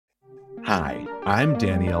Hi, I'm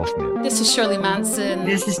Danny Elfman. This is Shirley Manson.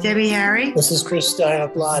 This is Debbie Harry. This is Chris Stein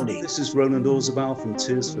of Blondie. This is Roland Orzabal from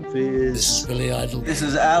Tears for Fears. This is Billy Idol. This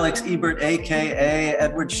is Alex Ebert, a.k.a.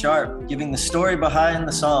 Edward Sharp, giving the story behind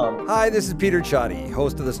the song. Hi, this is Peter Chotty,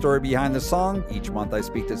 host of The Story Behind the Song. Each month I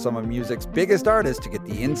speak to some of music's biggest artists to get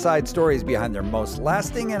the inside stories behind their most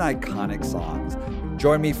lasting and iconic songs.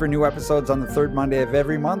 Join me for new episodes on the third Monday of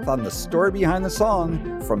every month on The Story Behind the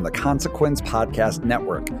Song from the Consequence Podcast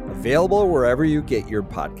Network, available wherever you get your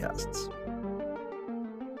podcasts.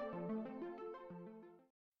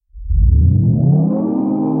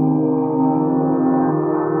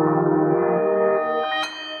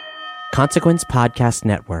 Consequence Podcast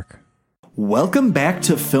Network. Welcome back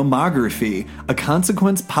to Filmography, a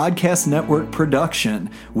Consequence Podcast Network production.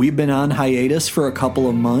 We've been on hiatus for a couple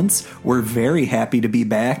of months. We're very happy to be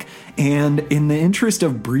back. And in the interest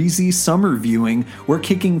of breezy summer viewing, we're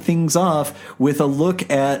kicking things off with a look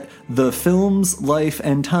at the films, life,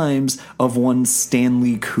 and times of one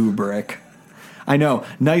Stanley Kubrick. I know,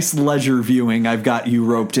 nice leisure viewing I've got you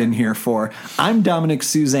roped in here for. I'm Dominic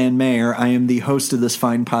Suzanne Mayer. I am the host of this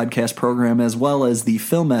fine podcast program as well as the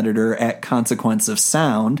film editor at Consequence of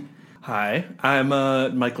Sound. Hi, I'm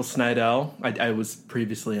Michael Snydell. I was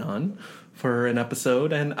previously on for an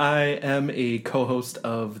episode, and I am a co-host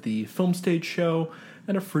of the Film Stage Show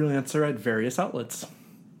and a freelancer at various outlets.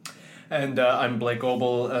 And I'm Blake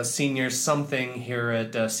Obel, a senior something here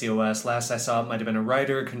at COS. Last I saw, it might have been a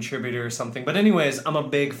writer, contributor, or something. But anyways, I'm a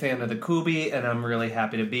big fan of the Kubi, and I'm really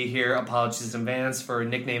happy to be here. Apologies in advance for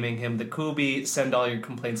nicknaming him the Kubi. Send all your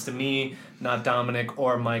complaints to me, not Dominic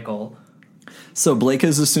or Michael. So Blake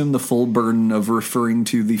has assumed the full burden of referring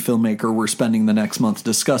to the filmmaker we're spending the next month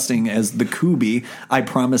discussing as the Kubi. I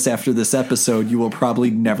promise after this episode you will probably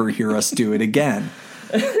never hear us do it again.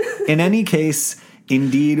 In any case...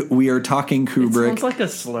 Indeed, we are talking Kubrick. It sounds like a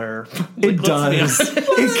slur. It does.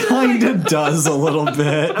 It kind of does a little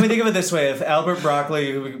bit. I mean, think of it this way. If Albert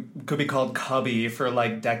Broccoli could be called Cubby for,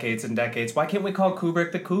 like, decades and decades, why can't we call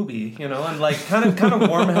Kubrick the Kubi, you know? And, like, kind of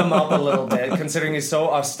warm him up a little bit, considering he's so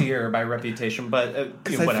austere by reputation. But,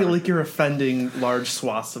 Because I feel like you're offending large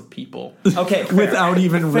swaths of people. Okay, fair. Without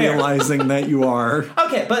even realizing that you are.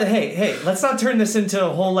 Okay, but hey, let's not turn this into a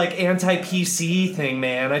whole, like, anti-PC thing,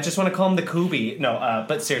 man. I just want to call him the Kubi. No,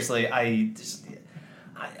 but seriously, I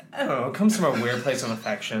don't know. It comes from a weird place of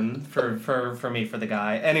affection for me, for the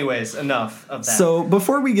guy. Anyways, enough of that. So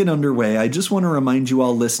before we get underway, I just want to remind you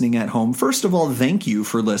all listening at home, first of all, thank you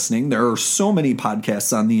for listening. There are so many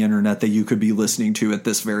podcasts on the internet that you could be listening to at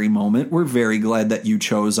this very moment. We're very glad that you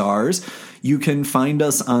chose ours. You can find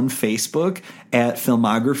us on Facebook at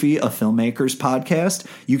Filmography, a filmmaker's podcast.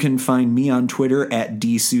 You can find me on Twitter at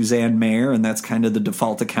 @DSuzanneMayer, and that's kind of the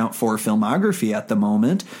default account for Filmography at the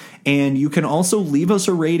moment. And you can also leave us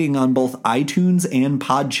a rating on both iTunes and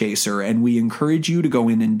Podchaser, and we encourage you to go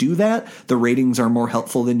in and do that. The ratings are more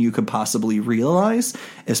helpful than you could possibly realize,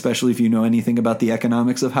 especially if you know anything about the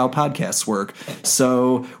economics of how podcasts work.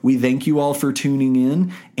 So we thank you all for tuning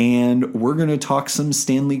in, and we're going to talk some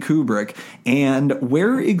Stanley Kubrick. And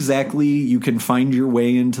where exactly you can find your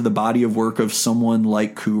way into the body of work of someone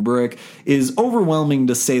like Kubrick is overwhelming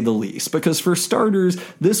to say the least, because for starters,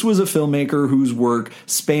 this was a filmmaker whose work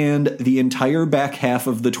spanned the entire back half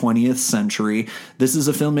of the 20th century. This is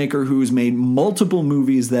a filmmaker who's made multiple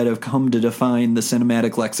movies that have come to define the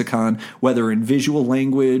cinematic lexicon, whether in visual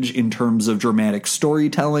language, in terms of dramatic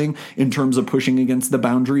storytelling, in terms of pushing against the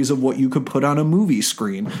boundaries of what you could put on a movie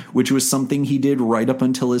screen, which was something he did right up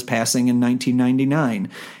until his passing in 1999.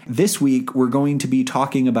 This week, we're going to be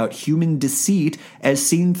talking about Human Deceit as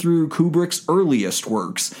seen through Kubrick's earliest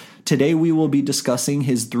works. Today we will be discussing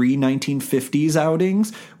his three 1950s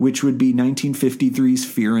outings, which would be 1953's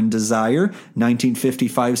Fear and Desire,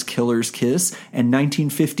 1955's Killer's Kiss, and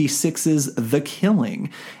 1956's The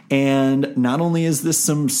Killing. And not only is this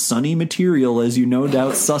some sunny material, as you no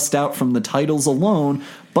doubt sussed out from the titles alone,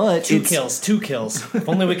 but two kills. If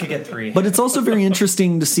only we could get 3. But it's also very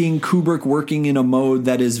interesting to seeing Kubrick working in a mode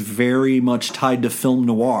that is very much tied to film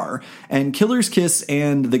noir. And Killer's Kiss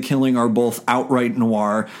and The Killing are both outright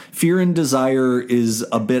noir. Fear and Desire is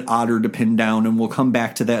a bit odder to pin down, and we'll come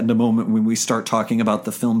back to that in a moment when we start talking about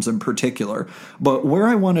the films in particular. But where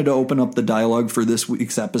I wanted to open up the dialogue for this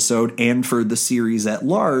week's episode and for the series at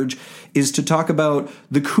large is to talk about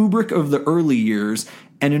the Kubrick of the early years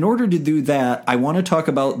And in order to do that, I want to talk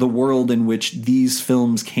about the world in which these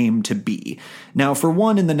films came to be. Now, for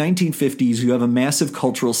one, in the 1950s, you have a massive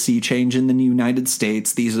cultural sea change in the United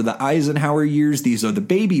States. These are the Eisenhower years. These are the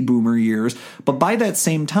baby boomer years. But by that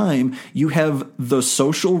same time, you have the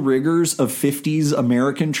social rigors of 50s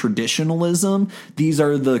American traditionalism. These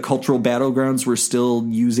are the cultural battlegrounds we're still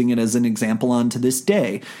using it as an example on to this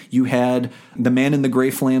day. You had the man in the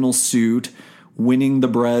gray flannel suit winning the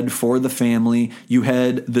bread for the family. You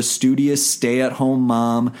had the studious stay-at-home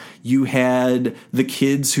mom. You had the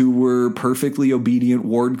kids who were perfectly obedient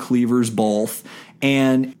ward cleavers both.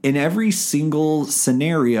 And in every single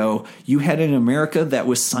scenario, you had an America that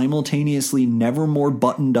was simultaneously never more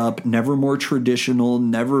buttoned up, never more traditional,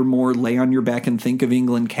 never more lay on your back and think of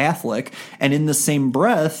England Catholic. And in the same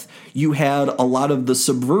breath, you had a lot of the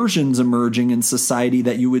subversions emerging in society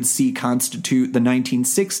that you would see constitute the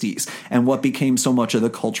 1960s and what became so much of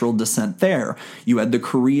the cultural dissent there. You had the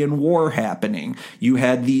Korean War happening. You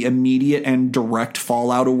had the immediate and direct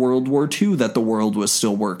fallout of World War II that the world was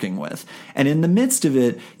still working with. And in the midst of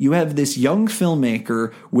it, you have this young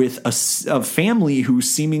filmmaker with a family who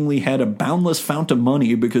seemingly had a boundless fount of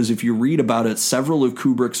money, because if you read about it, several of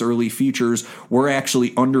Kubrick's early features were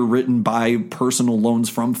actually underwritten by personal loans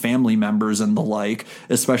from family members and the like,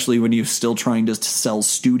 especially when he was still trying to sell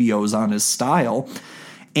studios on his style.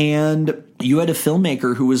 And you had a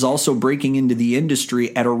filmmaker who was also breaking into the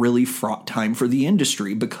industry at a really fraught time for the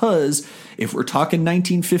industry, because if we're talking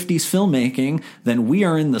 1950s filmmaking, then we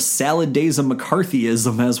are in the salad days of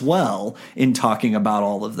McCarthyism as well in talking about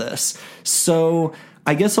all of this. So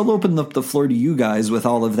I guess I'll open up the floor to you guys with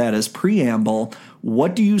all of that as preamble.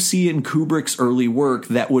 What do you see in Kubrick's early work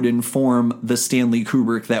that would inform the Stanley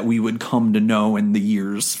Kubrick that we would come to know in the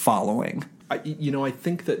years following? I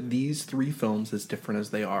think that these three films, as different as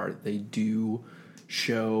they are, they do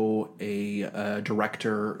show a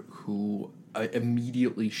director who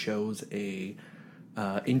immediately shows a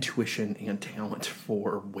intuition and talent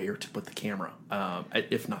for where to put the camera,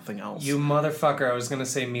 if nothing else. You motherfucker! I was gonna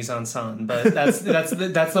say mise en scène, but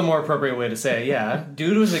that's the more appropriate way to say it. Yeah,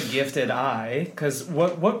 dude was a gifted eye. Because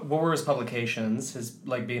what were his publications? His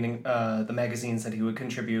being the magazines that he would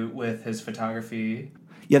contribute with his photography.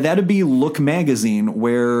 Yeah, that'd be Look magazine,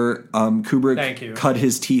 where Kubrick cut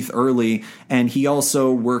his teeth early, and he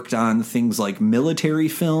also worked on things like military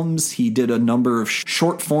films. He did a number of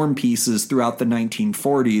short-form pieces throughout the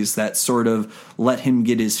 1940s that sort of let him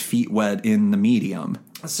get his feet wet in the medium.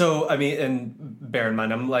 So, I mean, and bear in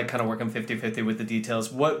mind, I'm kind of working 50-50 with the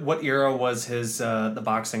details. What era was his the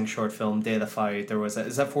boxing short film, Day of the Fight? Is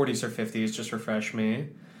that 40s or 50s? Just refresh me.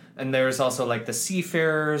 And there's also the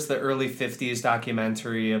Seafarers, the early 50s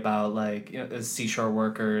documentary about seashore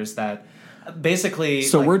workers that basically.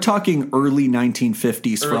 So we're talking early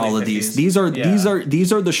 1950s for all of 50s.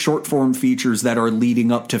 These are the short form features that are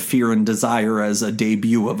leading up to Fear and Desire as a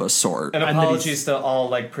debut of a sort. And apologies to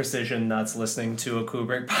all precision nuts listening to a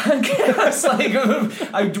Kubrick podcast.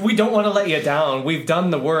 We don't want to let you down. We've done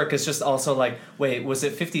the work. It's just also wait, was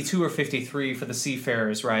it 52 or 53 for the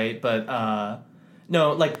Seafarers, right? But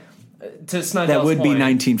no, to Snidell's that would point, be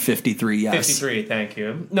 1953, yes. 53, thank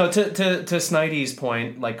you. No, to Snidey's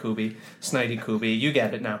point, Snidey Kubi, you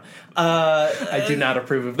get it now. I do not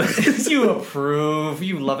approve of this. You approve,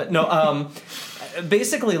 you love it. No,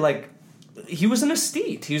 basically, he was an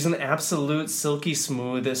aesthete. He was an absolute silky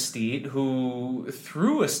smooth aesthete who,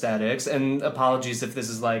 through aesthetics, and apologies if this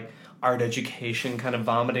is art education kind of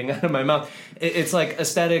vomiting out of my mouth, it's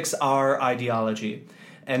aesthetics are ideology.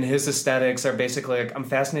 And his aesthetics are basically I'm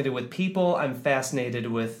fascinated with people, I'm fascinated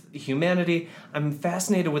with humanity, I'm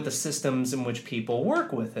fascinated with the systems in which people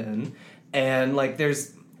work within. And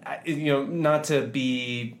there's, not to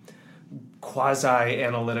be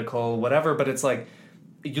quasi-analytical, whatever, but it's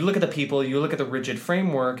you look at the people, you look at the rigid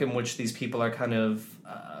framework in which these people are kind of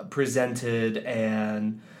presented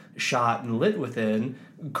and shot and lit within.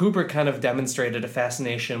 Kubrick kind of demonstrated a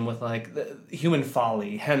fascination with the human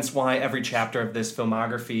folly, hence why every chapter of this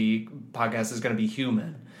filmography podcast is going to be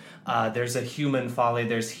human. There's a human folly,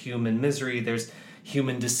 there's human misery, there's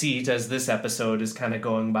human deceit, as this episode is kind of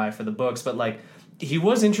going by for the books, but he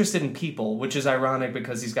was interested in people, which is ironic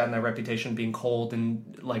because he's gotten that reputation of being cold and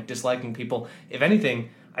disliking people. If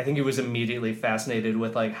anything, I think he was immediately fascinated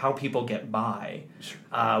with how people get by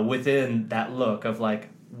within that look of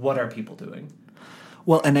what are people doing?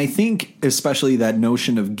 Well, and I think especially that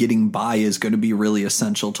notion of getting by is going to be really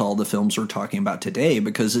essential to all the films we're talking about today,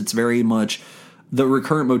 because it's very much the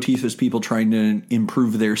recurrent motif is people trying to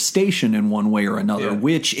improve their station in one way or another,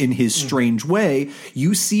 which in his strange way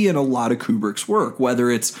you see in a lot of Kubrick's work, whether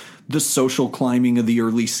it's the social climbing of the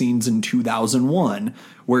early scenes in 2001,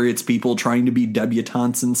 where it's people trying to be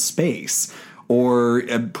debutantes in space, or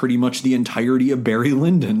pretty much the entirety of Barry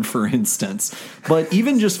Lyndon, for instance. But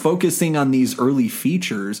even just focusing on these early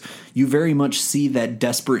features, you very much see that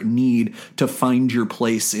desperate need to find your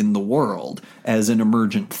place in the world as an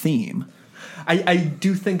emergent theme. I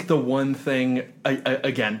do think the one thing,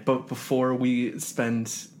 but before we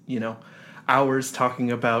spend, hours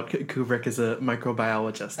talking about Kubrick as a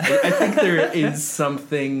microbiologist, I think there is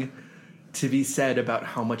something to be said about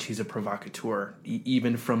how much he's a provocateur,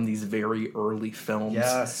 even from these very early films.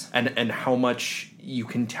 Yes. And how much you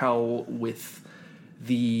can tell with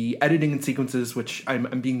the editing and sequences, which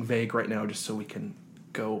I'm being vague right now just so we can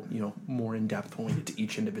go, more in depth when we get to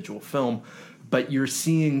each individual film. But you're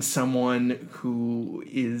seeing someone who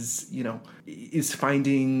is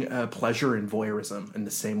finding pleasure in voyeurism in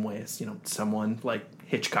the same way as, someone like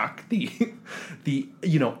Hitchcock, the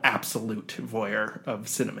absolute voyeur of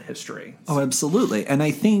cinema history. Oh, absolutely. And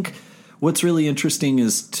I think what's really interesting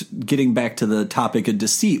is getting back to the topic of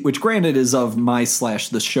Deceit, which granted is of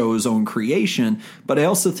the show's own creation, but I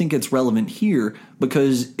also think it's relevant here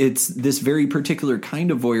because it's this very particular kind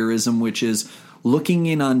of voyeurism, which is looking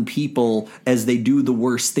in on people as they do the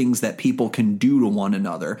worst things that people can do to one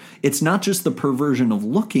another. It's not just the perversion of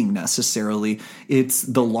looking necessarily, it's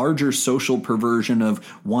the larger social perversion of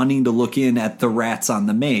wanting to look in at the rats on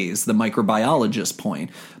the maze, the microbiologist point.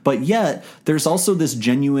 But yet, there's also this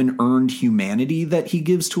genuine earned humanity that he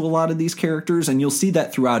gives to a lot of these characters, and you'll see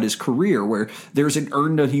that throughout his career, where there's an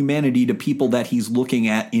earned humanity to people that he's looking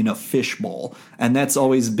at in a fishbowl. And that's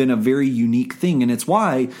always been a very unique thing, and it's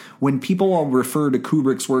why when people all refer to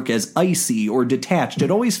Kubrick's work as icy or detached, it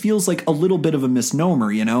always feels like a little bit of a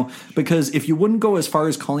misnomer, because if you wouldn't go as far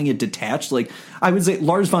as calling it detached, like I would say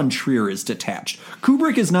Lars von Trier is detached.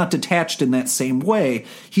 Kubrick is not detached in that same way.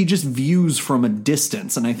 He just views from a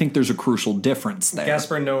distance, and I think there's a crucial difference there.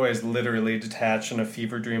 Gaspar Noé is literally detached in a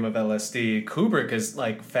fever dream of LSD. Kubrick is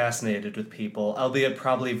fascinated with people, albeit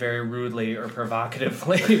probably very rudely or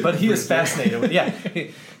provocatively, but he is fascinated with. Yeah,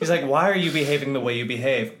 he's like, why are you behaving the way you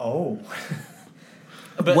behave? Oh.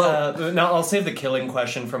 But now I'll save the killing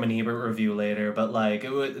question from an Ebert review later. But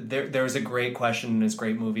there was a great question in his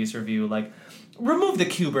Great Movies review, remove the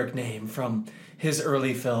Kubrick name from his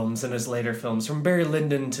early films and his later films, from Barry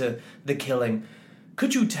Lyndon to The Killing.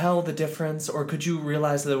 Could you tell the difference, or could you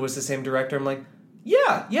realize that it was the same director? I'm like,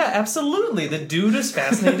 yeah, absolutely. The dude is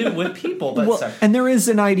fascinated with people. But and there is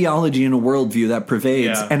an ideology and a worldview that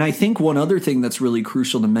pervades. Yeah. And I think one other thing that's really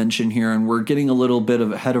crucial to mention here, and we're getting a little bit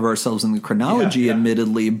ahead of ourselves in the chronology,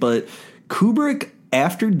 admittedly, but Kubrick,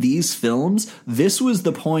 after these films, this was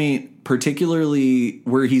the point particularly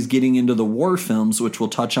where he's getting into the war films, which we'll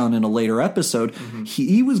touch on in a later episode. Mm-hmm.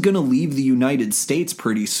 He was going to leave the United States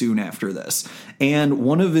pretty soon after this. And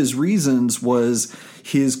one of his reasons was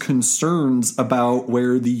his concerns about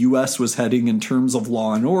where the U.S. was heading in terms of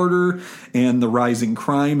law and order and the rising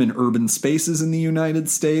crime in urban spaces in the United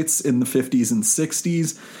States in the 50s and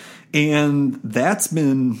 60s. And that's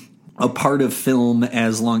been a part of film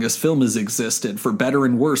as long as film has existed. For better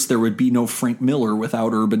and worse, there would be no Frank Miller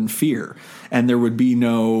without Urban Fear. And there would be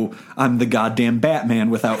no I'm the goddamn Batman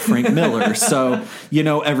without Frank Miller. So,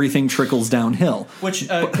 everything trickles downhill. Which,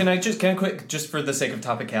 can I quick, just for the sake of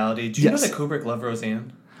topicality, do you know that Kubrick loved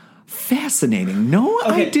Roseanne? Fascinating. No,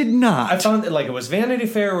 okay. I did not. I found it was Vanity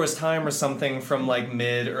Fair or was Time or something from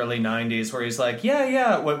mid-early 90s where he's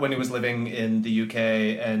when he was living in the UK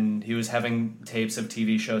and he was having tapes of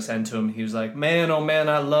TV shows sent to him. He was like, man, oh man,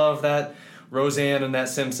 I love that Roseanne and that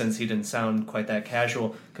Simpsons. He didn't sound quite that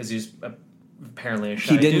casual because he's apparently a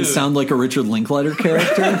shy dude. He didn't sound like a Richard Linklater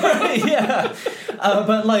character? Yeah.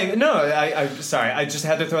 But no, I'm sorry. I just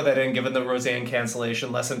had to throw that in given the Roseanne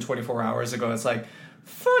cancellation less than 24 hours ago. It's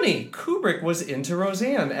funny, Kubrick was into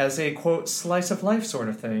Roseanne as a, quote, slice of life sort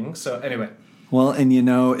of thing. So, anyway. Well, and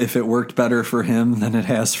if it worked better for him than it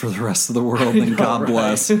has for the rest of the world, then God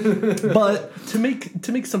bless. But to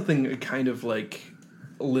make something kind of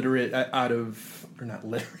literate out of, or not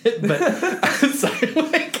literate, but sorry,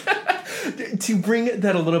 to bring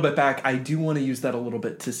that a little bit back, I do want to use that a little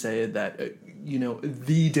bit to say that,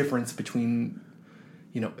 the difference between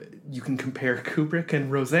you can compare Kubrick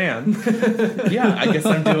and Roseanne. Yeah, I guess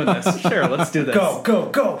I'm doing this. Sure, let's do this.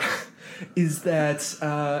 Go. Is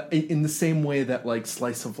that in the same way that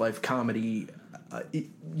slice of life comedy,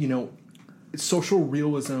 social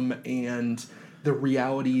realism and the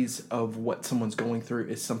realities of what someone's going through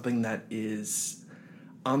is something that is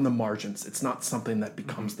on the margins. It's not something that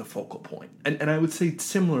becomes the focal point. And I would say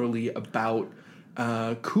similarly about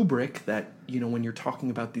Kubrick, that, when you're talking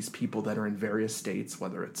about these people that are in various states,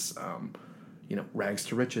 whether it's, rags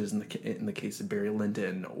to riches in the case of Barry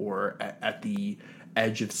Lyndon, or at the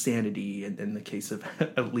edge of sanity in the case of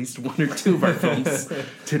at least one or two of our films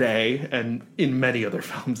today, and in many other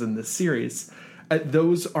films in this series,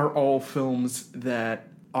 those are all films that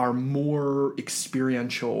are more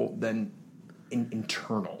experiential than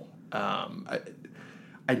internal. And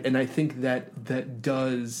I think that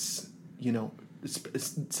does,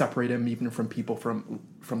 separate him even from people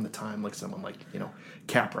from the time, like someone like,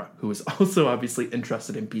 Capra, who is also obviously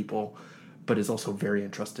interested in people, but is also very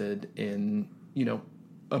interested in,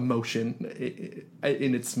 emotion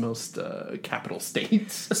in its most capital state.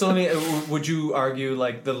 So would you argue,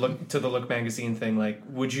 like, the Look magazine thing, like,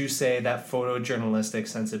 would you say that photojournalistic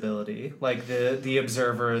sensibility, like the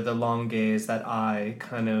observer, the long gaze, that eye,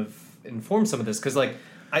 kind of informs some of this? Because, like,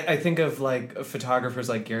 I think of, like, photographers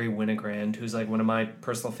like Gary Winogrand, who's, like, one of my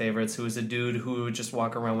personal favorites, who is a dude who would just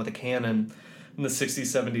walk around with a Canon in the 60s,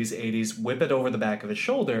 70s, 80s, whip it over the back of his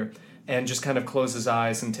shoulder, and just kind of close his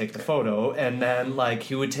eyes and take the photo. And then, like,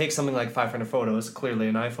 he would take something like 500 photos, clearly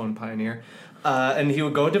an iPhone pioneer, and he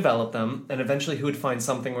would go develop them, and eventually he would find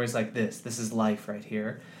something where he's like, this is life right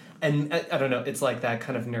here. And I don't know, it's like that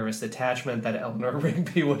kind of nervous detachment, that Eleanor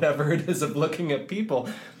Rigby, whatever it is, of looking at people.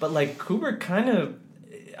 But, like, Kubrick kind of,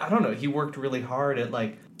 I don't know, he worked really hard at,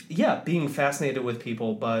 like, being fascinated with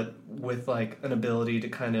people, but with, like, an ability to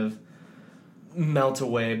kind of melt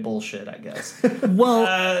away bullshit, I guess. Well,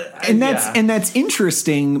 and that's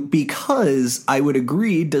interesting, because I would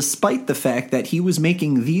agree, despite the fact that he was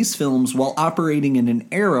making these films while operating in an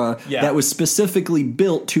era that was specifically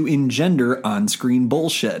built to engender on-screen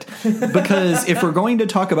bullshit. Because if we're going to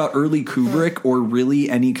talk about early Kubrick, or really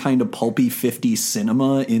any kind of pulpy 50s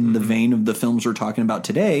cinema in the vein of the films we're talking about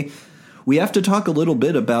today, we have to talk a little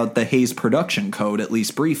bit about the Hays Production Code, at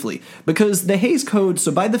least briefly. Because the Hays Code,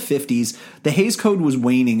 so by the 50s, the Hays Code was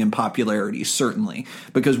waning in popularity, certainly.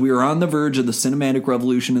 Because we were on the verge of the cinematic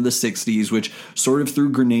revolution of the 60s, which sort of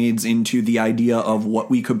threw grenades into the idea of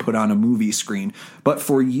what we could put on a movie screen. But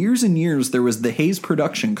for years and years, there was the Hays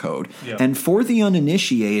Production Code. Yep. And for the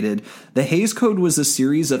uninitiated, the Hays Code was a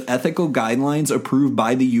series of ethical guidelines approved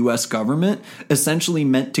by the U.S. government, essentially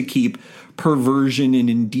meant to keep perversion and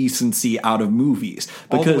indecency out of movies.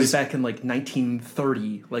 All the way back in, like,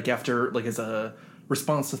 1930, like, after, like, as a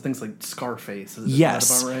response to things like Scarface. Is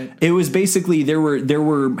that about right? It was basically, there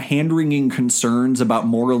were hand-wringing concerns about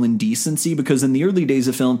moral indecency, because in the early days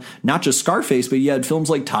of film, not just Scarface, but you had films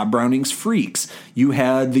like Todd Browning's Freaks. You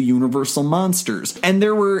had the Universal Monsters, and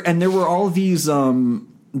there were all these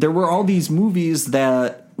movies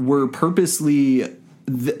that were purposely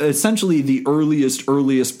essentially the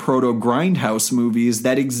earliest proto grindhouse movies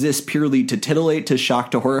that exist purely to titillate, to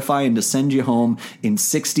shock, to horrify, and to send you home in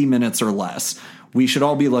 60 minutes or less. We should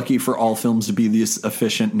all be lucky for all films to be this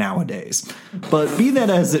efficient nowadays. But be that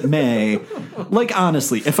as it may, like,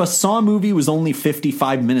 honestly, if a Saw movie was only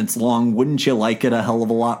 55 minutes long, wouldn't you like it a hell of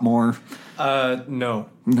a lot more? No.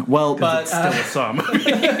 Well, but it's still a Saw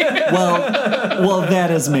movie. well,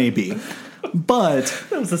 that is maybe. But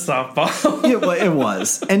that was a softball. It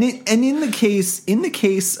was, and in the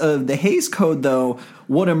case of the Hays Code, though,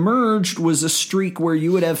 what emerged was a streak where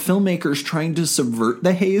you would have filmmakers trying to subvert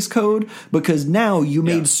the Hays Code, because now you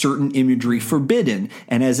made certain imagery forbidden,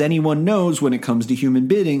 and as anyone knows, when it comes to human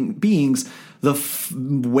beings, the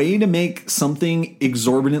way to make something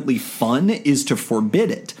exorbitantly fun is to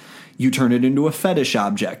forbid it. You turn it into a fetish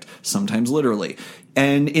object, sometimes literally.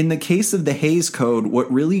 And in the case of the Hays Code, what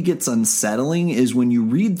really gets unsettling is when you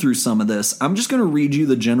read through some of this. I'm just going to read you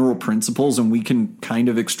the general principles, and we can kind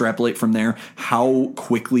of extrapolate from there how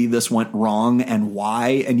quickly this went wrong and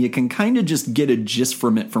why, and you can kind of just get a gist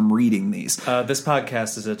from it from reading these. This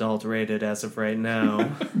podcast is adult rated as of right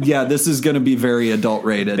now. Yeah, this is going to be very adult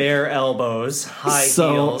rated. Bare elbows, high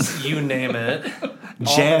heels, you name it.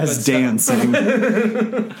 Jazz dancing.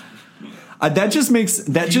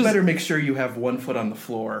 You better make sure you have 1 foot on the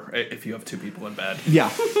floor if you have two people in bed. Yeah,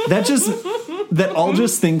 makes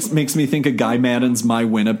me think of Guy Madden's My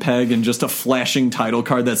Winnipeg and just a flashing title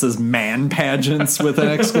card that says "Man Pageants" with an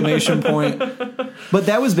exclamation point. But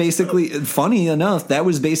that was basically, funny enough, that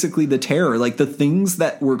was basically the terror. Like, the things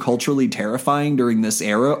that were culturally terrifying during this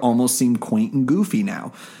era almost seem quaint and goofy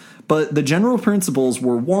now. But the general principles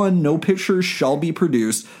were: 1, no pictures shall be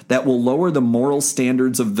produced that will lower the moral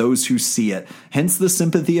standards of those who see it. Hence, the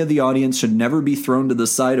sympathy of the audience should never be thrown to the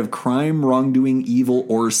side of crime, wrongdoing, evil,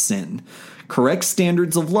 or sin. Correct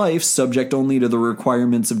standards of life, subject only to the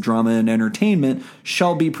requirements of drama and entertainment,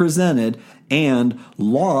 shall be presented, and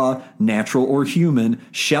law, natural or human,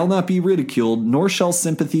 shall not be ridiculed, nor shall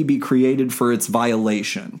sympathy be created for its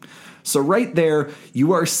violation. So right there,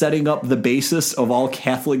 you are setting up the basis of all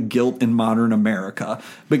Catholic guilt in modern America,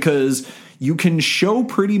 because you can show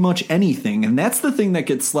pretty much anything, and that's the thing that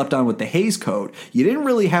gets slept on with the Hays Code. You didn't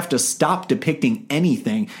really have to stop depicting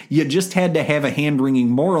anything. You just had to have a hand-wringing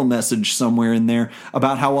moral message somewhere in there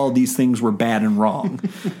about how all these things were bad and wrong.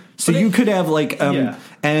 So you could have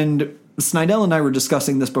and Snidell and I were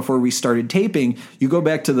discussing this before we started taping. You go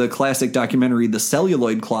back to the classic documentary, The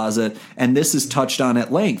Celluloid Closet, and this is touched on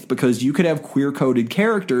at length, because you could have queer-coded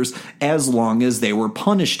characters as long as they were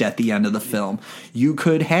punished at the end of the film. You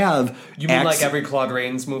could have... You mean like every Claude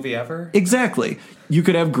Rains movie ever? Exactly. You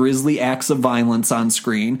could have grisly acts of violence on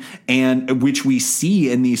screen, and which we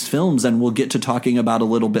see in these films, and we'll get to talking about a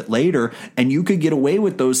little bit later, and you could get away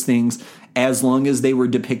with those things as long as they were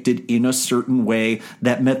depicted in a certain way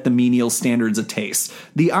that met the menial standards of taste.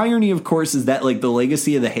 The irony, of course, is that the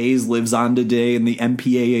legacy of the Hays lives on today in the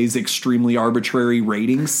MPAA's extremely arbitrary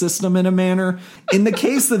rating system in a manner. In the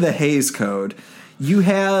case of the Hays Code, you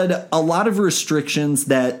had a lot of restrictions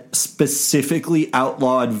that specifically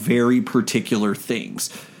outlawed very particular things.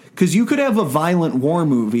 Because you could have a violent war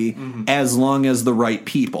movie as long as the right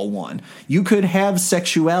people won. You could have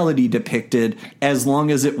sexuality depicted as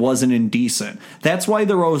long as it wasn't indecent. That's why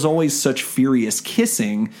there was always such furious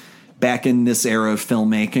kissing back in this era of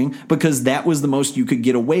filmmaking, because that was the most you could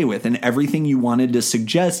get away with, and everything you wanted to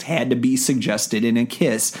suggest had to be suggested in a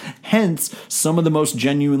kiss. Hence, some of the most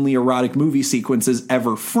genuinely erotic movie sequences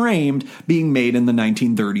ever framed being made in the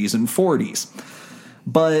 1930s and 40s.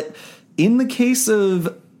 But in the case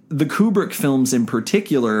of the Kubrick films in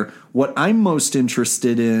particular, what I'm most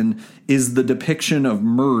interested in is the depiction of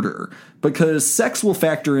murder, because sex will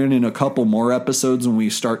factor in a couple more episodes when we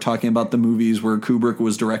start talking about the movies where Kubrick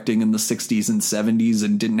was directing in the 60s and 70s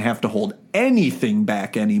and didn't have to hold anything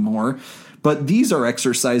back anymore. But these are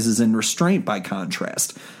exercises in restraint by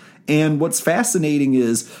contrast. And what's fascinating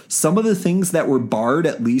is some of the things that were barred,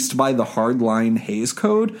 at least by the hardline Hays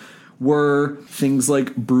Code, were things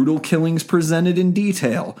like brutal killings presented in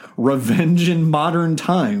detail, revenge in modern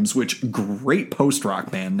times, which great post-rock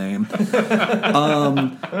band name,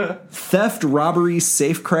 theft, robbery,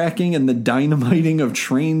 safecracking, and the dynamiting of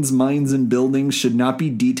trains, mines, and buildings should not be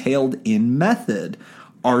detailed in method.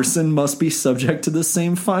 Arson must be subject to the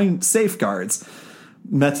same safeguards.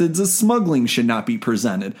 Methods of smuggling should not be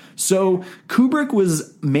presented. So Kubrick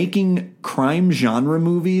was making crime genre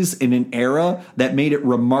movies in an era that made it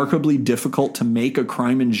remarkably difficult to make a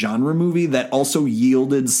crime and genre movie that also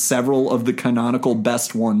yielded several of the canonical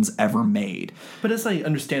best ones ever made. But as I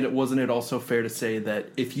understand it, wasn't it also fair to say that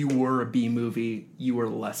if you were a B movie, you were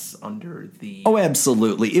less under the... Oh,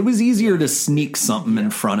 absolutely. It was easier to sneak something in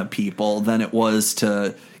front of people than it was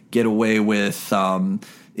to get away with...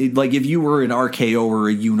 like if you were an RKO or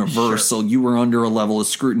a Universal, you were under a level of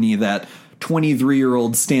scrutiny that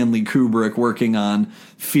 23-year-old Stanley Kubrick working on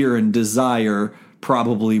Fear and Desire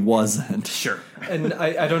probably wasn't. Sure. And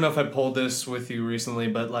I don't know if I pulled this with you recently,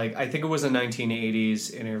 but I think it was a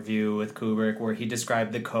 1980s interview with Kubrick where he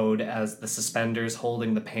described the code as the suspenders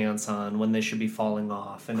holding the pants on when they should be falling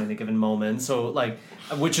off in any given moment. So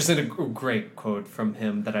which isn't a great quote from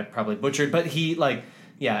him that I probably butchered, but he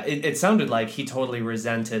yeah, it sounded like he totally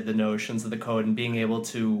resented the notions of the code and being able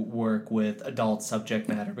to work with adult subject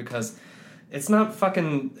matter, because it's not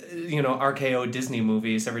fucking, RKO Disney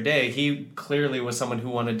movies every day. He clearly was someone who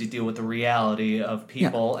wanted to deal with the reality of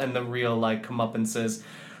people and the real, comeuppances,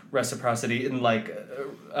 reciprocity,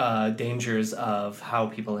 and, dangers of how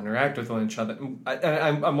people interact with one another.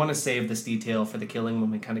 I want to save this detail for The Killing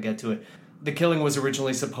when we kind of get to it. The Killing was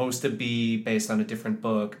originally supposed to be based on a different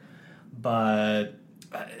book, but...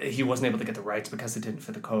 he wasn't able to get the rights because it didn't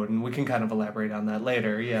fit the code, and we can kind of elaborate on that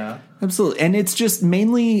later, yeah. Absolutely, and it's just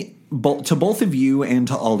mainly to both of you and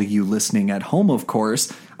to all of you listening at home, of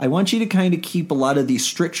course, I want you to kind of keep a lot of these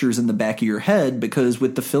strictures in the back of your head, because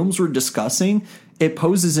with the films we're discussing, it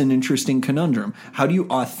poses an interesting conundrum. How do you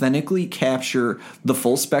authentically capture the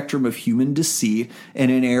full spectrum of human deceit in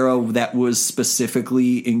an era that was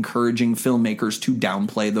specifically encouraging filmmakers to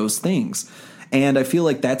downplay those things? And I feel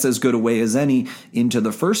like that's as good a way as any into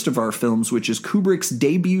the first of our films, which is Kubrick's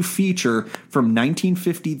debut feature from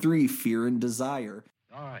 1953, Fear and Desire.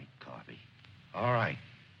 All right, Carvey. All right.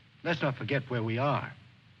 Let's not forget where we are.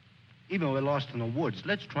 Even if we're lost in the woods,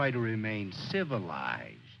 let's try to remain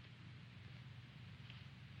civilized.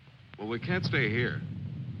 Well, we can't stay here.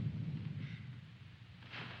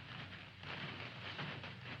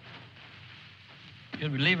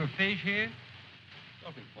 Should we leave her fish here?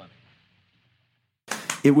 Don't be funny.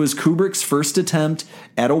 It was Kubrick's first attempt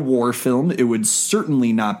at a war film. It would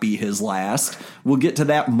certainly not be his last. We'll get to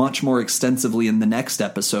that much more extensively in the next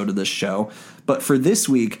episode of this show. But for this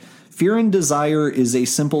week, Fear and Desire is a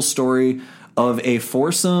simple story of a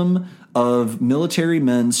foursome of military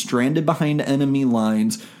men stranded behind enemy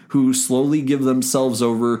lines who slowly give themselves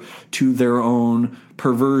over to their own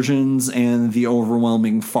perversions and the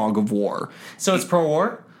overwhelming fog of war. So it's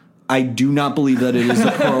pro-war? I do not believe that it is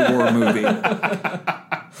a pro-war movie.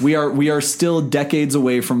 We are still decades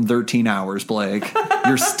away from 13 Hours, Blake.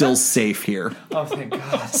 You're still safe here. Oh, thank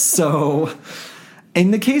God. So,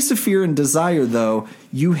 in the case of Fear and Desire, though,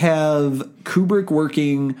 you have Kubrick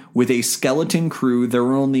working with a skeleton crew. There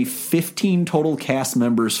were only 15 total cast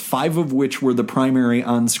members, 5 of which were the primary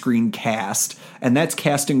on-screen cast, and that's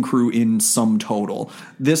cast and crew in sum total.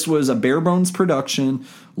 This was a bare-bones production,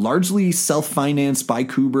 largely self-financed by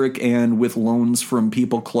Kubrick and with loans from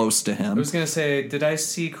people close to him. I was going to say, did I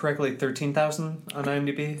see correctly 13,000 on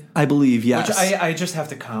IMDb? I believe, yes. Which I just have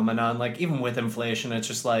to comment on. Like, even with inflation, it's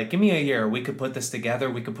just like, give me a year. We could put this together.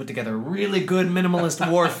 We could put together a really good minimalist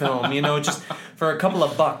war film, you know, just for a couple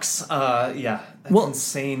of bucks. Yeah, that's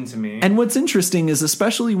insane to me. And what's interesting is,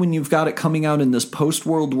 especially when you've got it coming out in this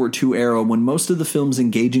post-World War II era, when most of the films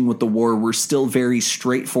engaging with the war were still very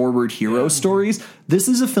straightforward hero stories, this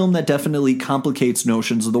is a film that definitely complicates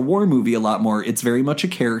notions of the war movie a lot more. It's very much a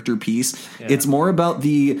character piece. Yeah. It's more about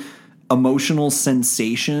the emotional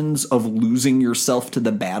sensations of losing yourself to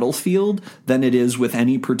the battlefield than it is with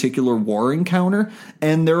any particular war encounter.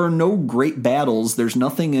 And there are no great battles. There's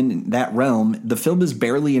nothing in that realm. The film is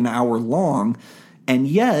barely an hour long, and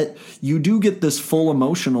yet you do get this full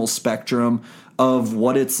emotional spectrum of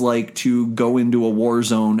what it's like to go into a war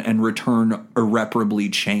zone and return irreparably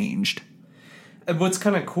changed. And what's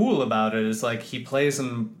kind of cool about it is, like, he plays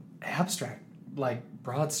in abstract, like,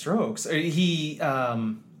 broad strokes. He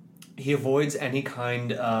avoids any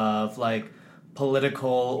kind of, like, political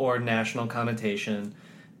or national connotation.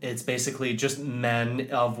 It's basically just men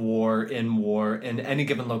of war in any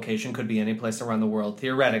given location. Could be any place around the world,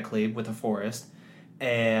 theoretically, with a forest.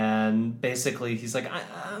 And basically, he's like,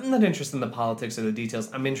 I'm not interested in the politics or the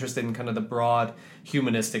details. I'm interested in kind of the broad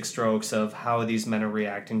humanistic strokes of how these men are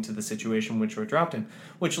reacting to the situation which we're dropped in.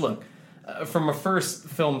 Which, look, from a first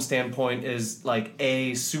film standpoint, is, like,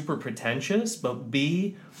 A, super pretentious, but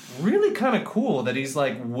B, really kind of cool that he's,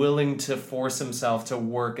 like, willing to force himself to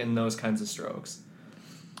work in those kinds of strokes.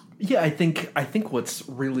 Yeah, I think what's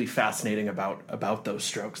really fascinating about those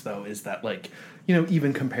strokes, though, is that, like, you know,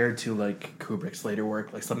 even compared to, like, Kubrick's later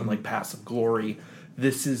work, like something like Paths of Glory,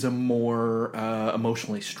 this is a more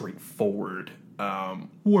emotionally straightforward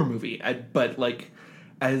war movie. But, like,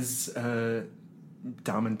 as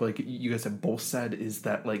Dom and Blake, you guys have both said, is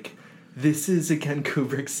that, like, this is, again,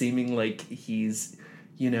 Kubrick seeming like he's,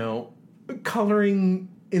 you know, coloring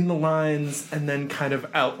in the lines and then kind of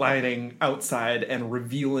outlining outside and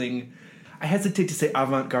revealing, I hesitate to say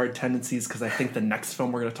avant-garde tendencies because I think the next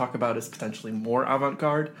film we're going to talk about is potentially more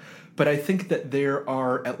avant-garde, but I think that there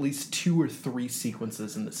are at least 2 or 3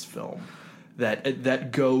 sequences in this film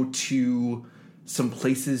that go to some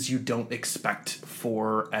places you don't expect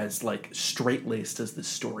for as, like, straight-laced as this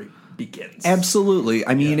story begins. Absolutely.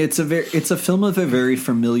 I mean, it's a film of a very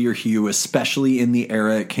familiar hue, especially in the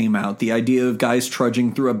era it came out. The idea of guys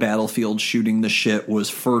trudging through a battlefield shooting the shit was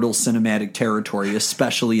fertile cinematic territory,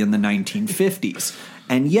 especially in the 1950s.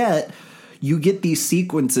 And yet, you get these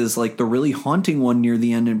sequences, like the really haunting one near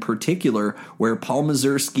the end in particular, where Paul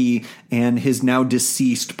Mazursky and his now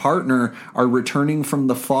deceased partner are returning from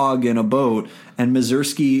the fog in a boat, and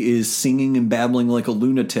Mazursky is singing and babbling like a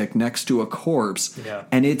lunatic next to a corpse. Yeah.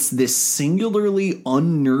 And it's this singularly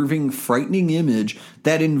unnerving, frightening image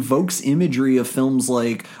that invokes imagery of films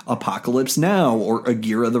like Apocalypse Now or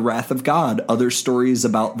Agira, the Wrath of God, other stories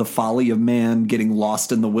about the folly of man getting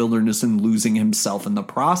lost in the wilderness and losing himself in the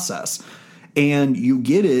process. And you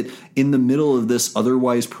get it in the middle of this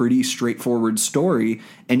otherwise pretty straightforward story.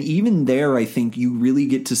 And even there, I think you really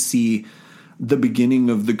get to see the beginning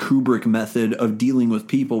of the Kubrick method of dealing with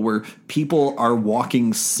people, where people are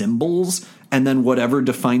walking symbols, and then whatever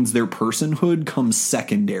defines their personhood comes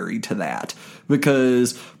secondary to that.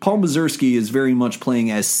 Because Paul Mazursky is very much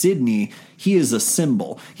playing as Sidney. He is a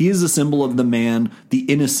symbol. He is a symbol of the man, the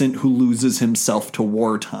innocent who loses himself to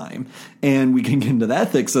wartime. And we can get into the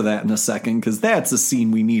ethics of that in a second, because that's a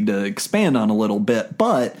scene we need to expand on a little bit.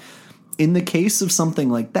 But in the case of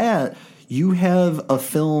something like that, you have a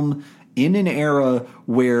film in an era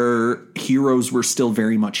where heroes were still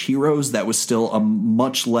very much heroes. That was still a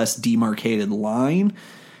much less demarcated line.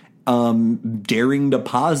 daring to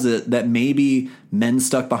posit that maybe men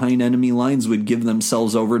stuck behind enemy lines would give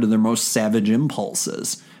themselves over to their most savage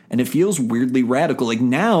impulses. And it feels weirdly radical. Like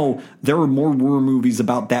now, there are more war movies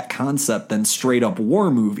about that concept than straight up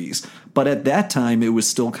war movies. But at that time, it was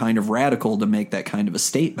still kind of radical to make that kind of a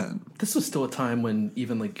statement. This was still a time when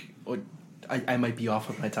even like I might be off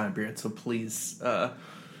with my time period, so please,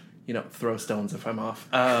 throw stones if I'm off.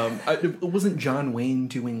 Wasn't John Wayne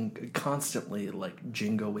doing constantly like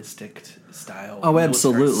jingoistic style? Oh,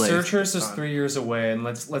 absolutely. Searchers is 3 years away, and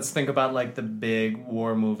let's think about like the big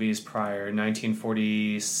war movies prior.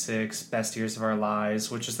 1946, Best Years of Our Lives,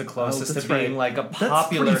 which is the closest to being like a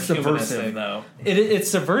popular humanistic. Though it's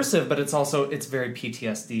subversive, but it's very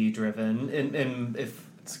PTSD driven. And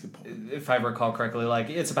if I recall correctly, like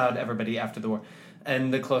it's about everybody after the war.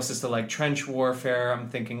 And the closest to like trench warfare, I'm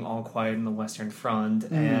thinking All Quiet on the Western Front,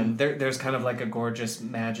 and there's kind of like a gorgeous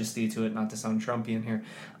majesty to it. Not to sound Trumpian here,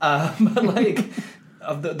 but like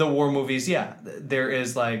of the war movies, yeah, there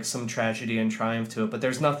is like some tragedy and triumph to it, but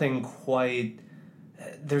there's nothing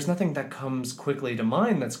that comes quickly to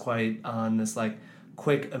mind that's quite on this like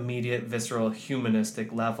quick, immediate, visceral,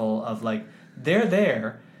 humanistic level of like they're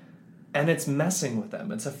there. And it's messing with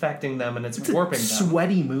them. It's affecting them, and it's warping them.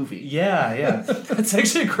 Sweaty movie. Yeah. That's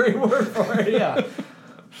actually a great word for it, yeah.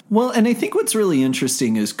 Well, and I think what's really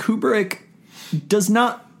interesting is Kubrick did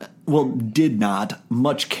not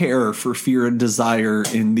much care for Fear and Desire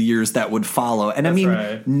in the years that would follow. And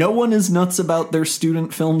right. No one is nuts about their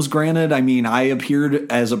student films, granted. I mean, I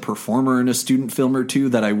appeared as a performer in a student film or two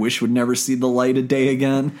that I wish would never see the light of day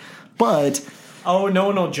again. But... Oh, no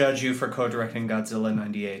one will judge you for co-directing Godzilla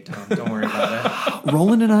 98, Tom. Don't worry about it.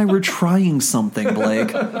 Roland and I were trying something, Blake.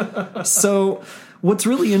 So what's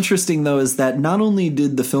really interesting, though, is that not only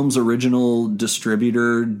did the film's original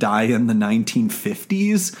distributor die in the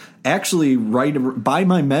 1950s, actually, right by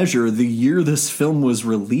my measure, the year this film was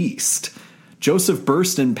released, Joseph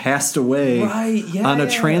Burstyn passed away on a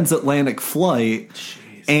transatlantic flight.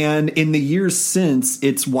 Jeez. And in the years since,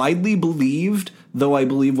 it's widely believed, though I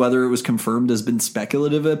believe whether it was confirmed has been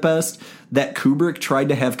speculative at best, that Kubrick tried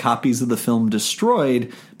to have copies of the film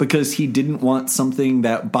destroyed because he didn't want something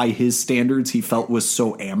that, by his standards, he felt was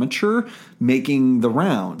so amateur making the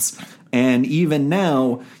rounds. And even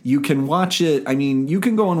now, you can watch it. I mean, you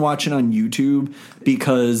can go and watch it on YouTube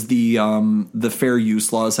because the fair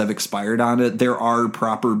use laws have expired on it. There are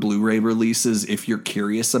proper Blu-ray releases if you're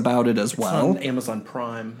curious about it as well. It's on Amazon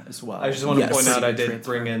Prime as well. I just want to point out I did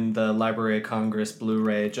bring in the Library of Congress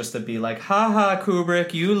Blu-ray just to be like, ha,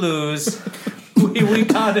 Kubrick, you lose. we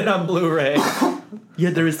got it on Blu-ray. Yeah,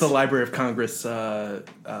 there is the Library of Congress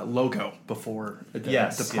logo before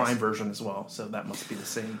the Prime version as well, so that must be the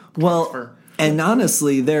same. Well, and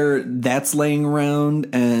honestly, that's laying around,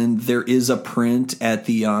 and there is a print at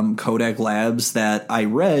the Kodak Labs that I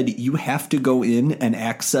read. You have to go in and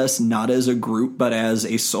access not as a group, but as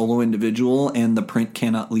a solo individual, and the print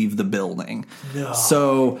cannot leave the building. No.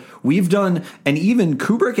 So we've done, and even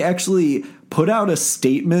Kubrick actually put out a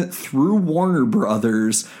statement through Warner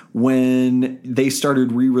Brothers when they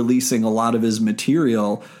started re-releasing a lot of his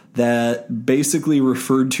material that basically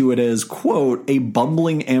referred to it as, quote, a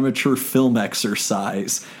bumbling amateur film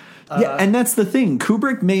exercise. Yeah, and that's the thing.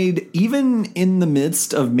 Kubrick made, even in the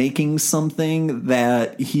midst of making something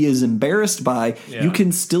that he is embarrassed by, you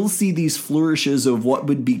can still see these flourishes of what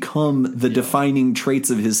would become the defining traits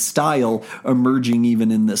of his style emerging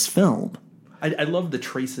even in this film. I love the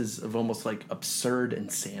traces of almost like absurd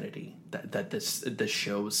insanity that this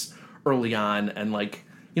shows early on, and like,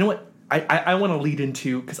 you know what, I want to lead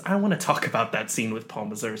into, because I want to talk about that scene with Paul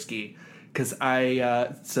Mazursky, because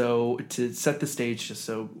so to set the stage, just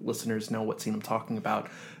so listeners know what scene I'm talking about,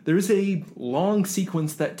 there's a long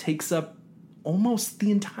sequence that takes up almost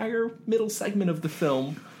the entire middle segment of the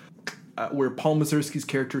film, where Paul Mazursky's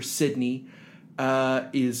character Sidney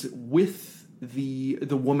is with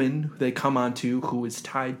the woman they come onto, who is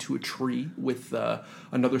tied to a tree with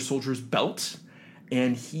another soldier's belt,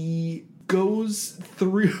 and he goes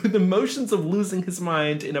through the motions of losing his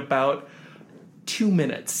mind in about 2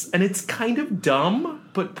 minutes. And it's kind of dumb,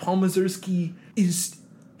 but Paul Mazursky is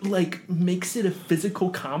like makes it a physical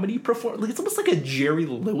comedy performance. Like, it's almost like a Jerry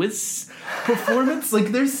Lewis performance. Like,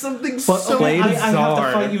 there's something I have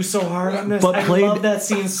to fight you so hard on this. I love that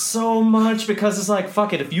scene so much because it's like,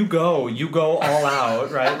 fuck it, if you go all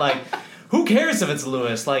out, right? Like, who cares if it's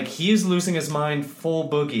Lewis? Like, he's losing his mind full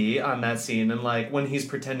boogie on that scene, and like when he's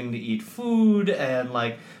pretending to eat food, and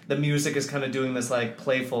like the music is kind of doing this like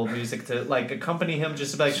playful music to like accompany him,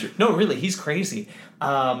 just to be like, no, really, he's crazy.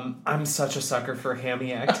 I'm such a sucker for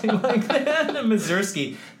hammy acting like that. And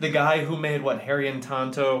Mazursky, the guy who made Harry and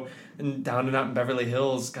Tonto and Down and Out in Beverly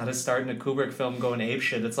Hills, got his start in a Kubrick film going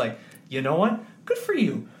apeshit. It's like, you know what? Good for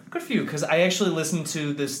you. Good for you, because I actually listened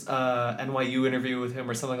to this NYU interview with him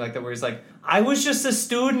or something like that where he's like, I was just a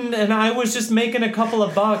student and I was just making a couple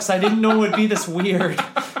of bucks. I didn't know it would be this weird.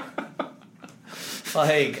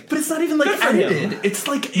 Like, but it's not even like edited. It's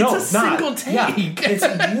like it's a single take. Yeah.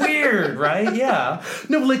 It's weird, right? Yeah.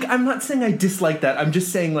 No, like I'm not saying I dislike that. I'm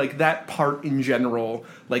just saying like that part in general,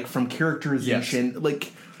 like from characterization,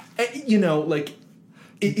 like you know, like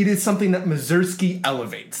it is something that Mazursky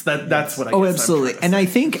elevates. That's what I. Oh, guess absolutely. And I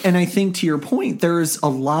think to your point, there's a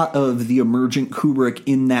lot of the emergent Kubrick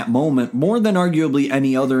in that moment, more than arguably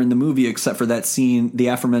any other in the movie, except for that scene, the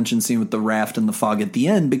aforementioned scene with the raft and the fog at the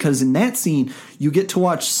end. Because in that scene, you get to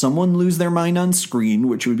watch someone lose their mind on screen,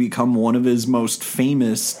 which would become one of his most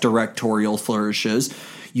famous directorial flourishes.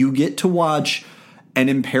 You get to watch an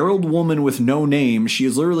imperiled woman with no name. She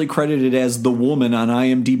is literally credited as the woman on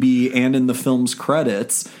IMDb and in the film's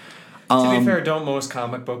credits. To be fair, don't most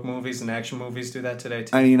comic book movies and action movies do that today,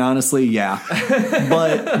 too? I mean, honestly, yeah.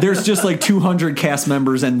 But there's just like 200 cast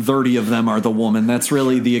members and 30 of them are the woman. That's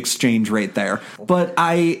really the exchange rate there. But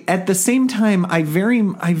at the same time, I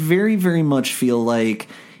very, very much feel like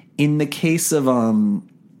in the case of,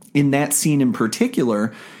 in that scene in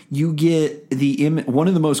particular, you get one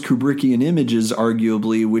of the most Kubrickian images,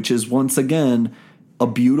 arguably, which is once again a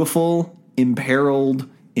beautiful, imperiled,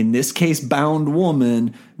 in this case, bound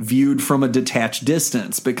woman viewed from a detached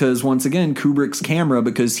distance. Because once again, Kubrick's camera,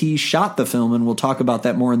 because he shot the film, and we'll talk about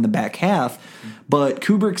that more in the back half, but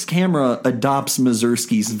Kubrick's camera adopts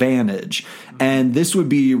Mazursky's vantage. And this would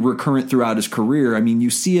be recurrent throughout his career. I mean, you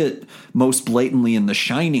see it most blatantly in The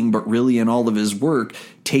Shining, but really in all of his work,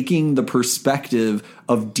 taking the perspective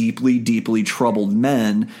of deeply, deeply troubled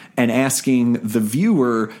men and asking the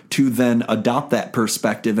viewer to then adopt that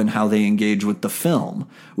perspective in how they engage with the film,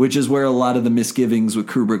 which is where a lot of the misgivings with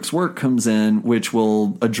Kubrick's work comes in, which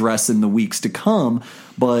we'll address in the weeks to come.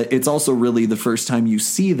 But it's also really the first time you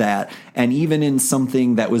see that. And even in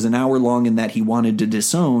something that was an hour long and that he wanted to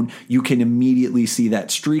disown, you can immediately see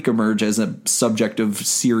that streak emerge as a subject of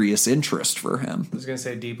serious interest for him. I was going to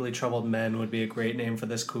say Deeply Troubled Men would be a great name for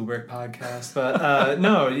this Kubrick podcast. But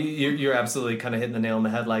no, you're absolutely kind of hitting the nail on the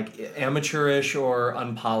head. Like, amateurish or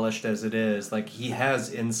unpolished as it is, like, he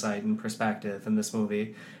has insight and perspective in this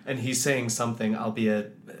movie. And he's saying something,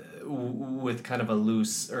 albeit with kind of a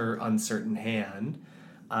loose or uncertain hand.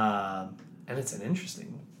 And it's an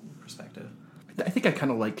interesting perspective. I think I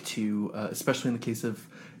kind of like to, especially in the case of,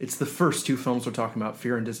 it's the first two films we're talking about,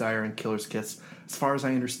 Fear and Desire and Killer's Kiss. As far as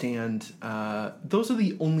I understand, those are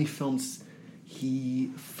the only films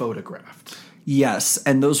he photographed. Yes,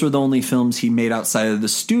 and those were the only films he made outside of the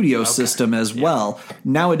studio system as well.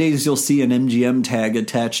 Nowadays, you'll see an MGM tag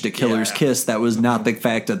attached to Killer's Kiss. That was not the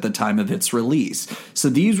fact at the time of its release. So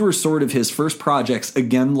these were sort of his first projects,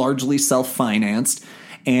 again, largely self-financed,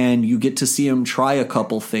 and you get to see him try a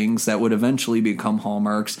couple things that would eventually become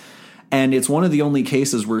hallmarks. And it's one of the only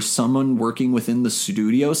cases where someone working within the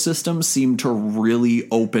studio system seemed to really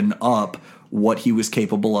open up what he was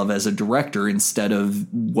capable of as a director instead of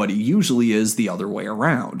what he usually is the other way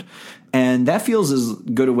around. And that feels as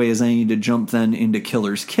good a way as any to jump then into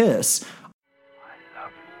Killer's Kiss. I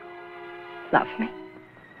love you. Love me?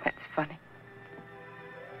 That's funny.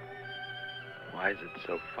 Why is it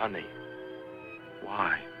so funny?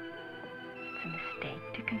 Why? It's a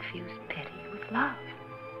mistake to confuse pity with love.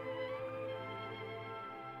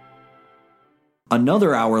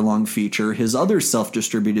 Another hour-long feature, his other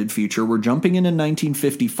self-distributed feature, we're jumping into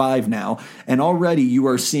 1955 now, and already you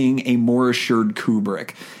are seeing a more assured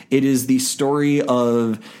Kubrick. It is the story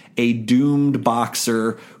of a doomed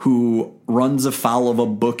boxer who runs afoul of a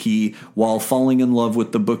bookie while falling in love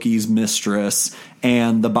with the bookie's mistress,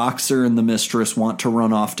 and the boxer and the mistress want to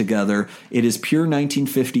run off together. It is pure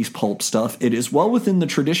 1950s pulp stuff. It is well within the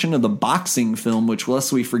tradition of the boxing film, which,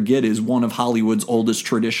 lest we forget, is one of Hollywood's oldest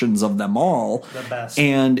traditions of them all. The best.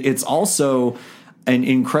 And it's also an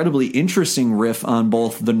incredibly interesting riff on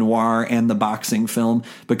both the noir and the boxing film,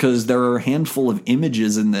 because there are a handful of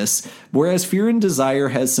images in this. Whereas Fear and Desire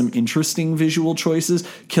has some interesting visual choices,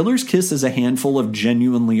 Killer's Kiss is a handful of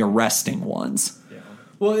genuinely arresting ones. Yeah.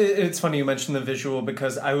 Well, it's funny you mentioned the visual,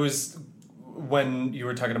 because I was when you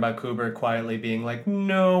were talking about Kubrick quietly being like,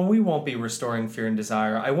 no, we won't be restoring Fear and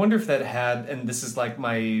Desire, I wonder if that had, and this is like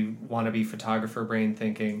my wannabe photographer brain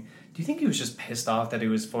thinking, do you think he was just pissed off that he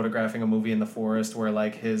was photographing a movie in the forest where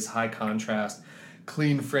like his high contrast,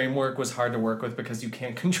 clean framework was hard to work with because you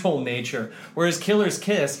can't control nature? Whereas Killer's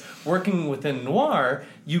Kiss, working within noir,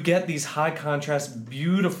 you get these high contrast,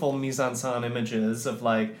 beautiful mise-en-scène images of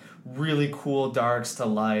like really cool darks to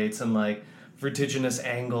lights and like vertiginous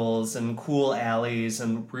angles and cool alleys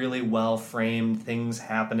and really well framed things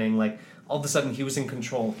happening. Like all of a sudden he was in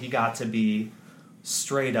control. He got to be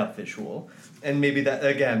straight up visual. And maybe that,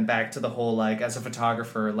 again, back to the whole like as a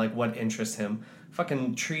photographer, like what interests him.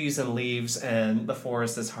 Fucking trees and leaves and the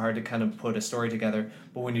forest is hard to kind of put a story together.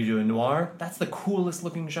 But when you do a noir, that's the coolest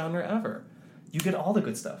looking genre ever. You get all the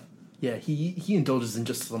good stuff. Yeah, he indulges in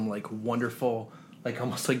just some like wonderful, like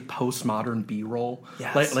almost like postmodern B-roll.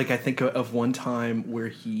 Yes. Like I think of one time where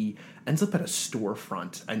he ends up at a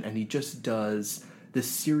storefront and he just does this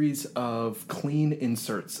series of clean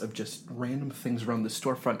inserts of just random things around the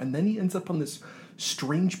storefront, and then he ends up on this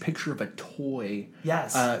strange picture of a toy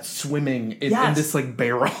swimming in this like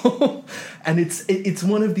barrel. And it's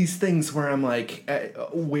one of these things where I'm like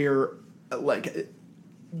where like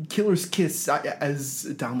Killer's Kiss, as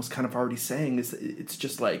Dom was kind of already saying, it's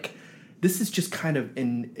just like this is just kind of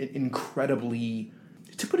an incredibly,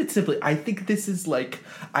 to put it simply, I think this is like,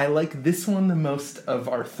 I like this one the most of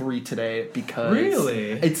our three today because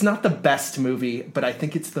really? It's not the best movie, but I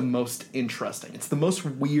think it's the most interesting. It's the most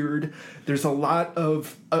weird. There's a lot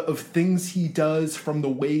of things he does, from the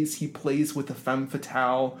ways he plays with a femme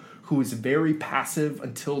fatale who is very passive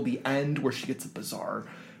until the end where she gets a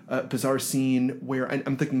bizarre scene where, and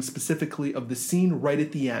I'm thinking specifically of the scene right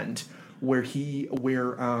at the end where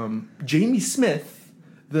Jamie Smith,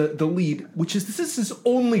 the lead, which is, this is his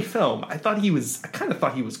only film. I kind of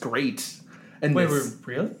thought he was great. And wait,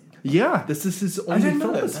 really? Yeah, this is his only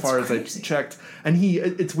film as far as I checked. And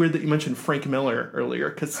it's weird that you mentioned Frank Miller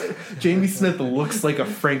earlier, because Jamie Smith looks like a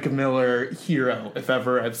Frank Miller hero, if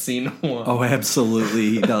ever I've seen one. Oh,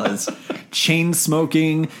 absolutely, he does. Chain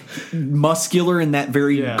smoking, muscular in that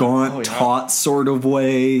very gaunt, taut sort of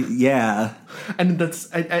way. Yeah. And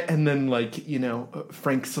then like, you know,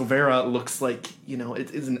 Frank Silvera looks like, you know,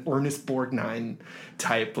 it is an Ernest Borgnine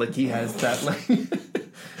type. Like he has that like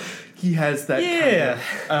he has that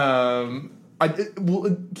kind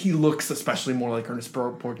of, he looks especially more like Ernest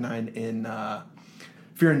Borgnine in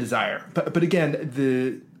Fear and Desire. But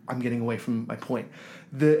again, I'm getting away from my point.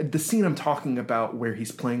 The scene I'm talking about where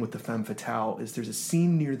he's playing with the femme fatale is there's a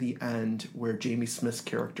scene near the end where Jamie Smith's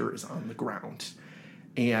character is on the ground.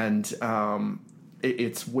 And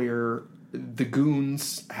it's where the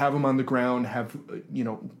goons have him on the ground, have, you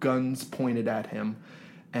know, guns pointed at him.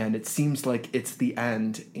 And it seems like it's the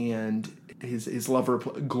end. And his lover,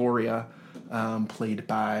 Gloria, played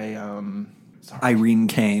by... Irene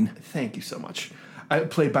Kane. Thank you so much.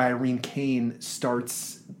 Played by Irene Kane,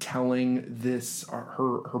 starts telling this,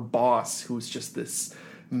 her boss, who's just this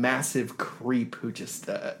massive creep who just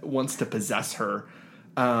wants to possess her,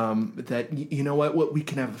 that, you know what, we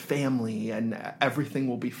can have a family and everything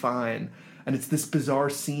will be fine. And it's this bizarre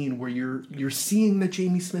scene where you're seeing that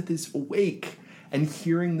Jamie Smith is awake and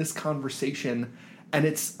hearing this conversation, and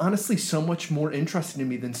it's honestly so much more interesting to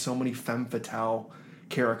me than so many femme fatale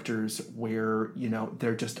characters where, you know,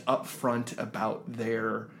 they're just upfront about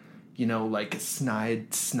their, you know, like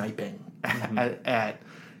sniping at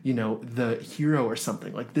you know, the hero or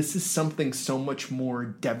something. Like, this is something so much more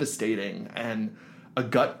devastating and a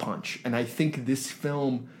gut punch. And I think this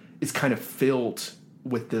film is kind of filled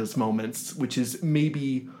with those moments, which is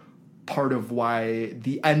maybe part of why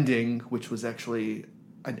the ending, which was actually,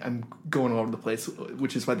 I'm going all over the place,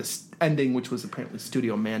 which is why the ending, which was apparently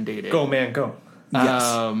studio mandated. Go, man, go.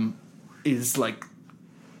 Yes. Is like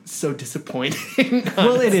so disappointing.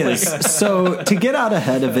 Well, it is. So to get out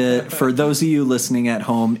ahead of it, for those of you listening at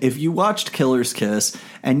home, if you watched Killer's Kiss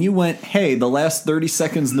and you went, hey, the last 30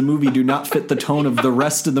 seconds of the movie do not fit the tone of the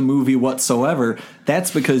rest of the movie whatsoever,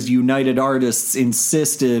 that's because United Artists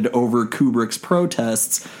insisted over Kubrick's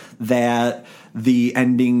protests that the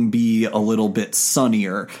ending be a little bit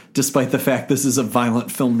sunnier, despite the fact this is a violent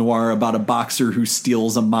film noir about a boxer who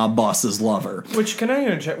steals a mob boss's lover. Which, can I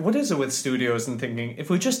interject? What is it with studios and thinking, if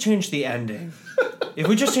we just change the ending,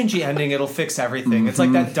 it'll fix everything? Mm-hmm. It's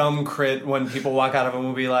like that dumb crit when people walk out of a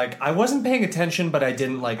movie like, I wasn't paying attention, but I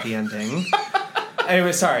didn't like the ending.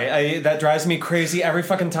 Anyway, sorry. That drives me crazy every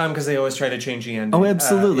fucking time because they always try to change the ending. Oh,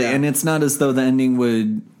 absolutely. And it's not as though the ending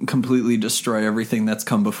would completely destroy everything that's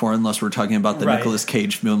come before, unless we're talking about the Nicolas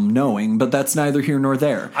Cage film Knowing, but that's neither here nor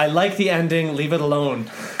there. I like the ending. Leave it alone.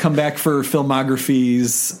 Come back for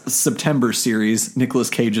Filmography's September series, Nicolas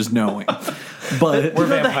Cage's Knowing. But we're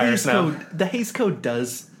vampires now. The Hays Code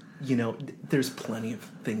does, there's plenty of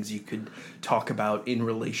things you could talk about in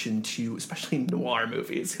relation to, especially noir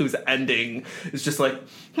movies, whose ending is just like,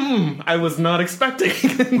 I was not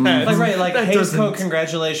expecting that. Like Hays Code,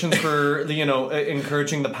 congratulations for,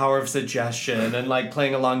 encouraging the power of suggestion and, like,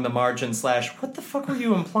 playing along the margin / what the fuck were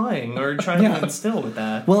you implying or trying to instill with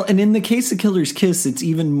that? Well, and in the case of Killer's Kiss, it's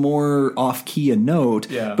even more off-key a note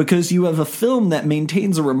because you have a film that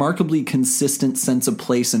maintains a remarkably consistent sense of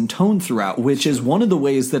place and tone throughout, which is one of the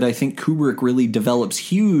ways that I think Kubrick really develops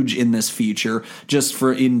huge in this feature, just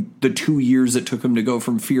for in the 2 years it took him to go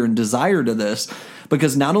from Fear and Desire to this.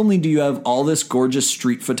 Because not only do you have all this gorgeous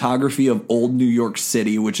street photography of old New York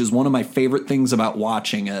City, which is one of my favorite things about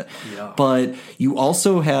watching it, but you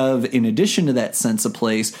also have, in addition to that sense of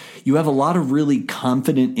place, you have a lot of really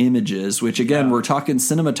confident images, which again, we're talking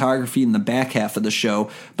cinematography in the back half of the show,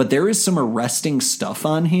 but there is some arresting stuff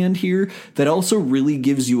on hand here that also really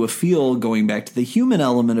gives you a feel, going back to the human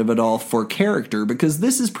element of it all, for character, because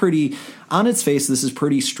this is pretty, on its face, this is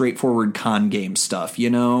pretty straightforward con game stuff,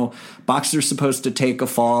 Boxer's supposed to take a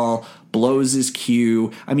fall, blows his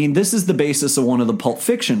cue. I mean, this is the basis of one of the Pulp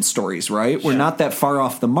Fiction stories, right? We're not that far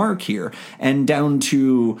off the mark here. And down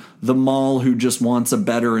to the mall who just wants a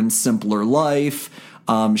better and simpler life.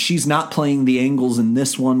 She's not playing the angles in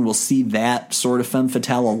this one. We'll see that sort of femme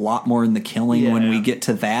fatale a lot more in The Killing when we get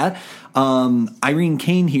to that. Irene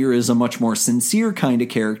Kane here is a much more sincere kind of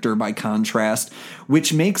character by contrast,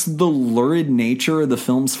 which makes the lurid nature of the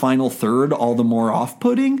film's final third all the more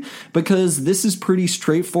off-putting, because this is pretty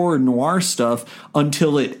straightforward noir stuff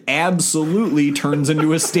until it absolutely turns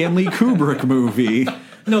into a Stanley Kubrick movie.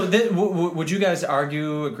 No, would you guys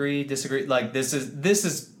argue, agree, disagree? Like, this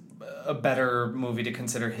is a better movie to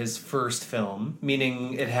consider his first film,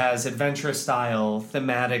 meaning it has adventurous style,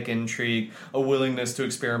 thematic intrigue, a willingness to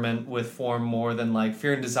experiment with form more than like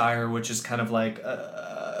Fear and Desire, which is kind of like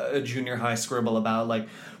a junior high scribble about like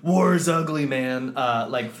war is ugly, man.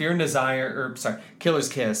 Like Killer's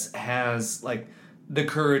Kiss has like the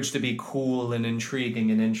courage to be cool and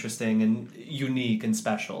intriguing and interesting and unique and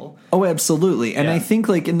special. Oh, absolutely. And I think,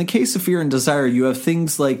 like, in the case of Fear and Desire, you have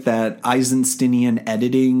things like that Eisensteinian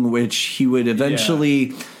editing, which he would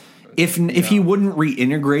eventually... If he wouldn't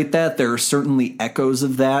reintegrate that, there are certainly echoes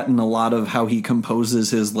of that in a lot of how he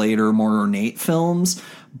composes his later, more ornate films.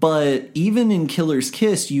 But even in Killer's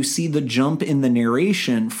Kiss, you see the jump in the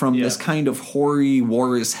narration from this kind of hoary,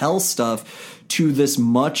 war is hell stuff to this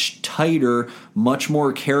much tighter, much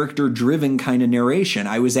more character-driven kind of narration.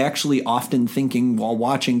 I was actually often thinking, while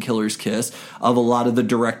watching Killer's Kiss, of a lot of the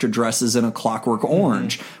direct addresses in A Clockwork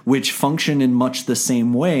Orange, which function in much the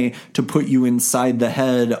same way to put you inside the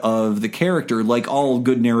head of the character, like all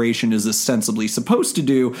good narration is ostensibly supposed to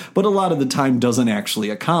do, but a lot of the time doesn't actually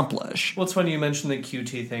accomplish. Well, it's funny you mentioned the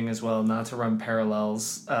QT thing as well, not to run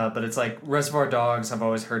parallels, but it's like Reservoir Dogs, I've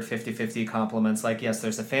always heard 50-50 compliments, like, yes,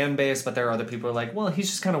 there's a fan base, but there are other people who are like, well, he's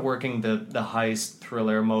just kind of working the heist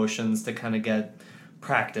thriller emotions to kind of get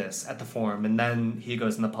practice at the form, and then he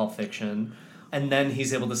goes into Pulp Fiction, and then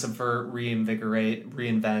he's able to subvert, reinvigorate,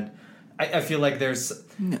 reinvent. I feel like there's...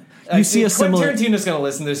 You see a similar... Tarantino's going to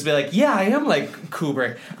listen to this and be like, yeah, I am like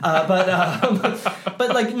Kubrick.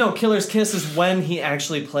 But like, no, Killer's Kiss is when he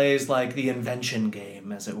actually plays like the invention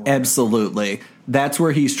game, as it were. Absolutely. That's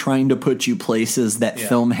where he's trying to put you places that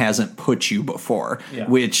film hasn't put you before,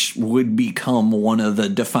 which would become one of the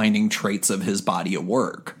defining traits of his body of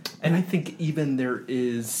work. And I think even there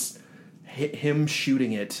is... Him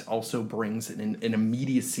shooting it also brings an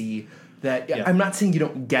immediacy that I'm not saying you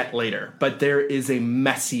don't get later, but there is a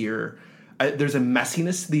messier, there's a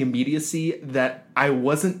messiness to the immediacy that I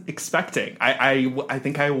wasn't expecting. I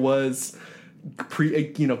think I was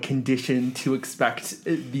conditioned to expect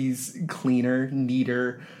these cleaner,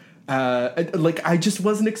 neater. Like I just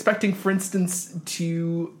wasn't expecting, for instance,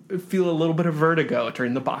 to feel a little bit of vertigo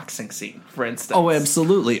during the boxing scene, for instance. Oh,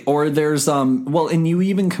 absolutely. Or there's and you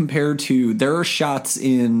even compare to, there are shots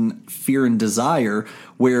in Fear and Desire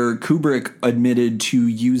where Kubrick admitted to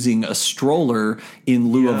using a stroller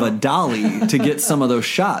in lieu of a dolly to get some of those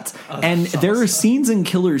shots. And there are scenes in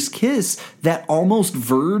Killer's Kiss that almost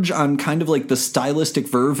verge on kind of like the stylistic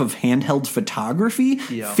verve of handheld photography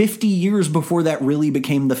 50 years before that really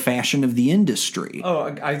became the fashion of the industry.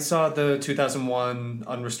 Oh, I saw the 2001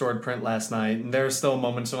 unrestored print last night, and there are still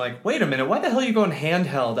moments where I'm like, wait a minute, why the hell are you going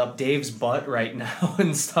handheld up Dave's butt right now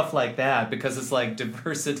and stuff like that? Because it's like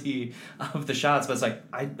diversity of the shots, but it's like,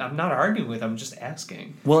 I'm not arguing with, I'm just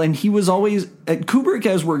asking. Well, and he was always, Kubrick,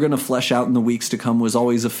 as we're going to flesh out in the weeks to come, was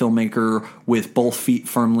always a filmmaker with both feet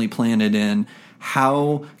firmly planted in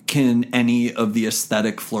how can any of the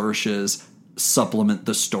aesthetic flourishes supplement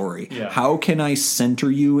the story? Yeah. How can I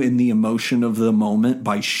center you in the emotion of the moment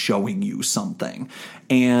by showing you something?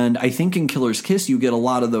 And I think in Killer's Kiss, you get a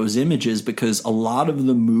lot of those images because a lot of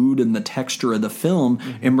the mood and the texture of the film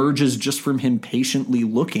emerges just from him patiently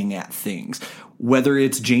looking at things. Whether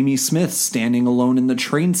it's Jamie Smith standing alone in the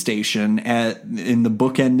train station in the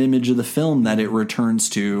bookend image of the film that it returns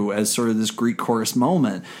to as sort of this Greek chorus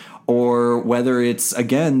moment, or whether it's,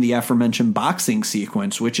 again, the aforementioned boxing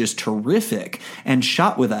sequence, which is terrific and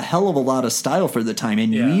shot with a hell of a lot of style for the time.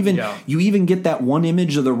 And you even get that one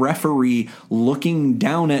image of the referee looking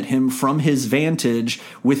down at him from his vantage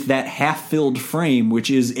with that half-filled frame, which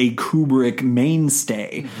is a Kubrick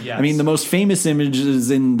mainstay. Yes. I mean, the most famous image is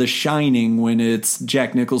in The Shining when it's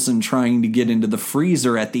Jack Nicholson trying to get into the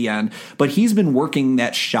freezer at the end. But he's been working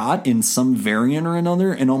that shot in some variant or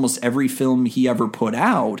another in almost every film he ever put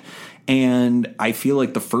out. And I feel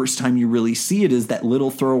like the first time you really see it is that little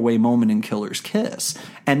throwaway moment in Killer's Kiss.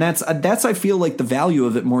 And that's I feel like the value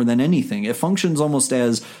of it more than anything. It functions almost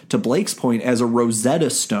as, to Blake's point, as a Rosetta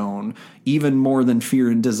Stone, even more than Fear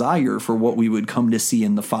and Desire for what we would come to see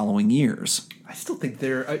in the following years. I still think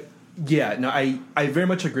I very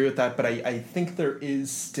much agree with that, but I think there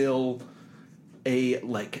is still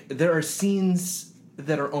there are scenes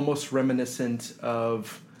that are almost reminiscent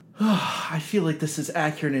of... I feel like this is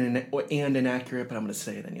accurate and inaccurate, but I'm going to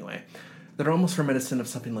say it anyway. That are almost reminiscent of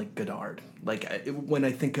something like Godard. Like when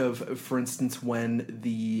I think of, for instance, when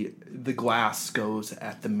the glass goes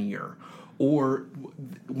at the mirror, or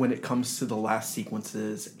when it comes to the last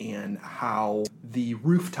sequences and how the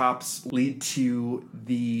rooftops lead to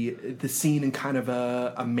the scene in kind of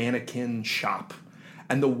a mannequin shop,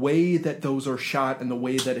 and the way that those are shot and the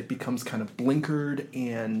way that it becomes kind of blinkered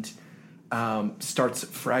and starts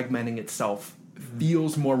fragmenting itself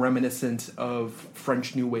feels more reminiscent of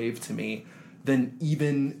French New Wave to me than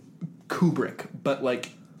even Kubrick. But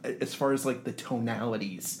like, as far as like the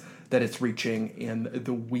tonalities that it's reaching and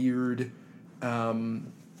the weird... Well,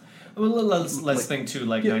 let's think too,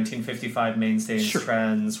 1955 mainstays,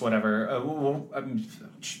 trends, whatever. I'm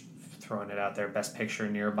throwing it out there. Best Picture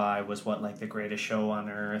nearby was The Greatest Show on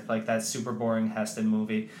Earth, like that super boring Heston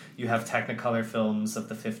movie. You have Technicolor films of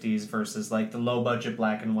the 50s versus the low budget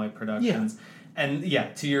black and white productions. And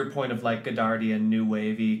to your point of Godardian, new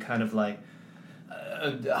wavy, kind of a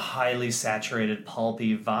highly saturated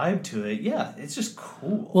pulpy vibe to it. Yeah, it's just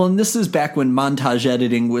cool. Well, and this is back when montage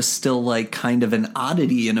editing was still kind of an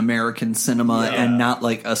oddity in American cinema and not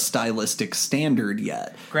a stylistic standard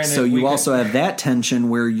yet. Granted, so you also have that tension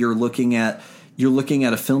where you're looking at a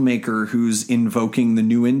filmmaker who's invoking the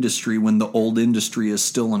new industry when the old industry is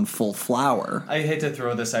still in full flower. I hate to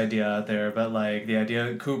throw this idea out there, but the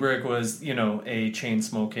idea Kubrick was, a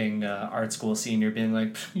chain-smoking art school senior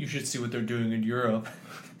being you should see what they're doing in Europe.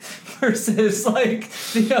 Versus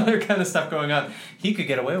the other kind of stuff going on. He could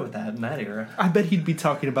get away with that in that era. I bet he'd be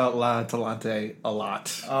talking about La Talante a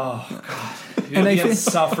lot. Oh, God. He'd be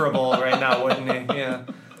insufferable right now, wouldn't he? Yeah.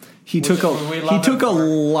 He took a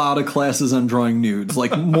lot of classes on drawing nudes,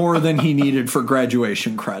 more than he needed for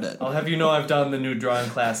graduation credit. I'll have you know I've done the nude drawing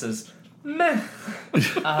classes. Meh.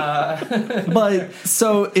 But,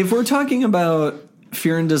 so, if we're talking about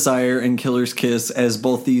Fear and Desire and Killer's Kiss as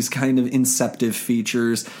both these kind of inceptive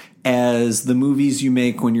features, as the movies you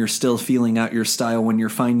make when you're still feeling out your style, when you're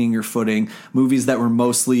finding your footing, movies that were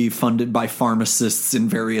mostly funded by pharmacists in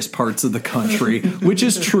various parts of the country, which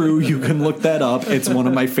is true. You can look that up. It's one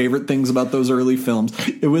of my favorite things about those early films.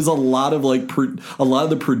 It was a lot of a lot of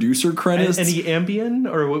the producer credits. Any Ambien,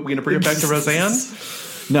 or are we going to bring it back to Roseanne?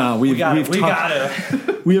 No, we've got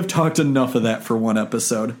it. We have talked enough of that for one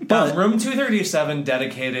episode. But Room 237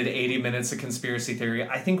 dedicated 80 minutes to conspiracy theory.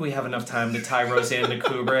 I think we have enough time to tie Roseanne to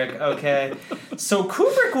Kubrick, okay? So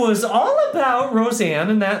Kubrick was all about Roseanne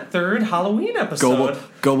in that third Halloween episode.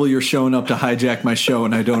 Goebel, you're showing up to hijack my show,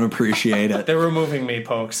 and I don't appreciate it. They're removing me,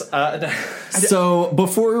 folks. So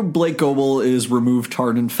before Blake Goebel is removed,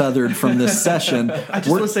 tarred, and feathered from this session... I just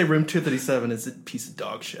want to say Room 237 is a piece of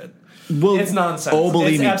dog shit. Well, it's nonsense.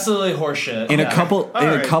 It's absolutely horseshit. In a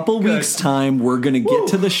couple weeks' time, we're going to get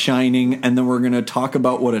to The Shining, and then we're going to talk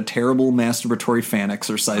about what a terrible masturbatory fan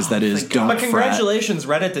exercise that is. Don't But congratulations,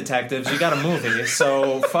 Reddit detectives. You got a movie,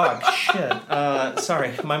 so fuck. Shit.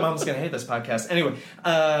 Sorry, my mom's going to hate this podcast. Anyway,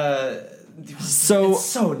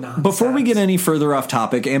 So nonsense. Before we get any further off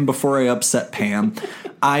topic, and before I upset Pam,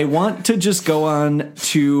 I want to just go on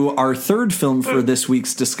to our third film for this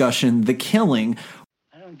week's discussion, The Killing.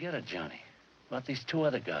 I don't get it, Johnny. About these two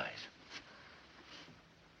other guys.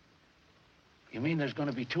 You mean there's going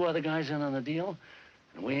to be two other guys in on the deal,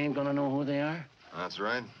 and we ain't going to know who they are? That's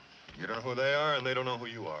right. You don't know who they are, and they don't know who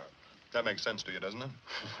you are. That makes sense to you, doesn't it?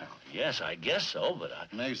 Well, yes, I guess so, but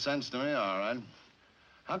Makes sense to me, all right.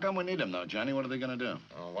 How come we need them, though, Johnny? What are they going to do?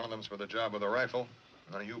 Oh, one of them's for the job with a rifle.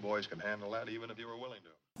 None of you boys can handle that, even if you were willing to.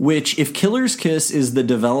 Which, if Killer's Kiss is the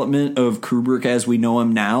development of Kubrick as we know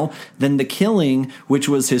him now, then The Killing, which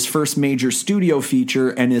was his first major studio feature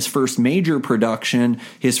and his first major production,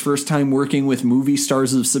 his first time working with movie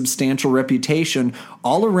stars of substantial reputation,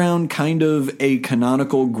 all around kind of a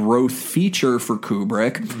canonical growth feature for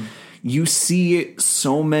Kubrick. Mm-hmm. You see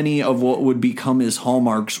so many of what would become his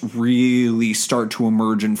hallmarks really start to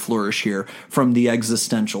emerge and flourish here, from the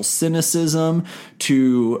existential cynicism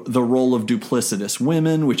to the role of duplicitous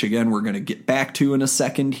women, which again we're going to get back to in a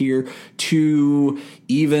second here, to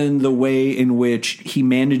even the way in which he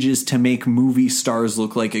manages to make movie stars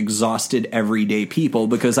look like exhausted everyday people,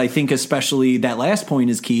 because I think especially that last point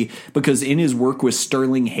is key, because in his work with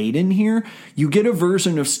Sterling Hayden here, you get a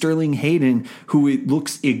version of Sterling Hayden who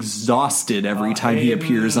looks exhausted every time he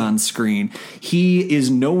appears on screen. He is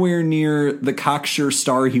nowhere near the cocksure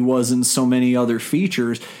star he was in so many other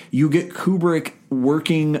features. You get Kubrick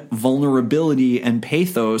working vulnerability and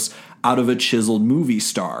pathos out of a chiseled movie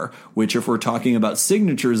star, which if we're talking about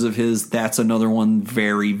signatures of his, that's another one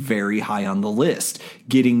very, very high on the list.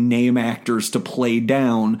 Getting name actors to play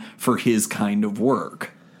down for his kind of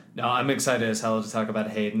work. No, I'm excited as hell to talk about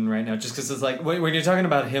Hayden right now, just because it's like, when you're talking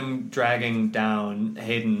about him dragging down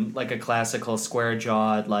Hayden, like a classical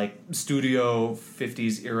square-jawed, like, studio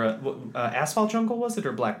 50s era, Asphalt Jungle was it,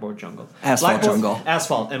 or Blackboard Jungle? Jungle.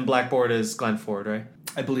 Asphalt, and Blackboard is Glenn Ford, right?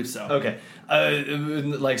 I believe so. Okay.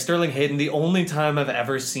 Like Sterling Hayden, the only time I've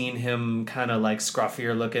ever seen him kind of like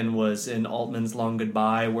scruffier looking was in Altman's Long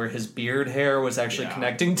Goodbye, where his beard hair was actually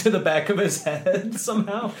connecting to the back of his head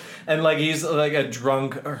somehow. And like he's like a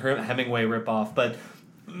drunk Hemingway ripoff. But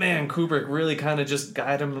man, Kubrick really kind of just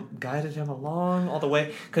guided him along all the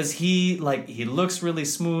way, because he looks really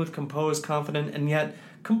smooth, composed, confident, and yet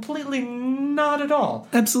completely not at all.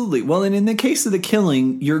 Absolutely. Well, and in the case of The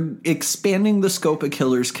Killing, you're expanding the scope of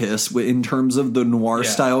Killer's Kiss in terms of the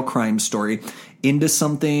noir-style crime story into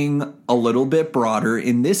something a little bit broader.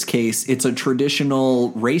 In this case, it's a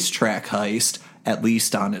traditional racetrack heist, at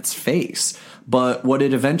least on its face. But what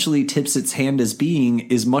it eventually tips its hand as being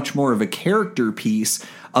is much more of a character piece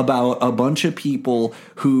about a bunch of people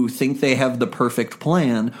who think they have the perfect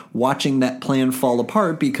plan, watching that plan fall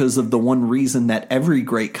apart because of the one reason that every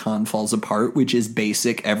great con falls apart, which is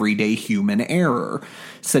basic everyday human error.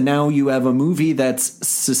 So now you have a movie that's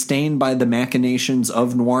sustained by the machinations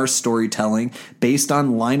of noir storytelling based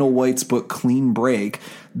on Lionel White's book Clean Break.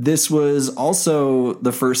 This was also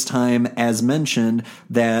the first time, as mentioned,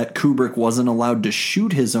 that Kubrick wasn't allowed to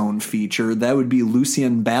shoot his own feature. That would be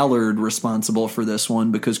Lucien Ballard responsible for this one,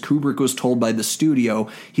 because Kubrick was told by the studio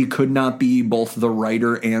he could not be both the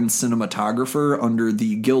writer and cinematographer under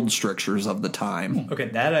the guild strictures of the time. Okay,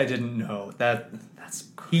 that I didn't know. That's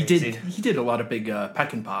crazy. He did a lot of big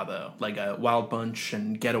Peckinpah, though, like Wild Bunch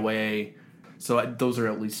and Getaway. So those are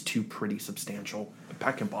at least two pretty substantial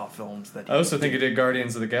Peckinpah films. I also think he did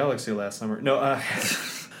Guardians of the Galaxy last summer. No,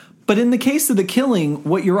 But in the case of The Killing,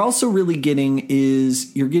 what you're also really getting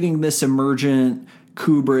is you're getting this emergent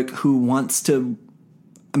Kubrick who wants to,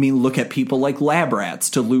 look at people like Lab Rats,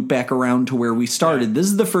 to loop back around to where we started. Yeah. This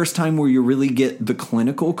is the first time where you really get the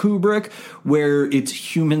clinical Kubrick, where it's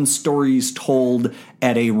human stories told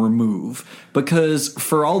at a remove. Because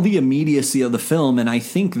for all the immediacy of the film, and I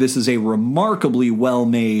think this is a remarkably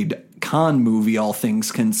well-made con movie, all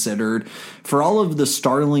things considered. For all of the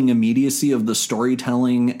startling immediacy of the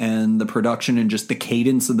storytelling and the production and just the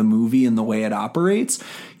cadence of the movie and the way it operates,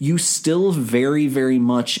 you still very, very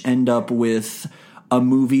much end up with a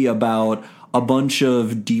movie about a bunch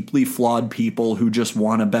of deeply flawed people who just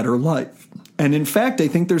want a better life. And in fact, I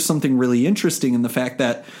think there's something really interesting in the fact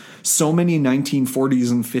that so many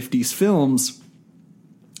 1940s and 50s films,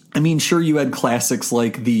 I mean, sure, you had classics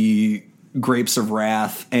like the Grapes of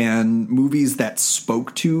Wrath and movies that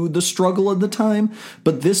spoke to the struggle of the time.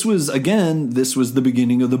 But this was the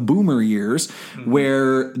beginning of the boomer years,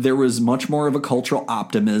 where there was much more of a cultural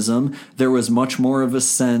optimism. There was much more of a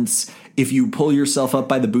sense, if you pull yourself up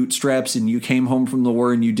by the bootstraps and you came home from the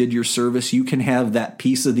war and you did your service, you can have that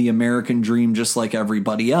piece of the American dream just like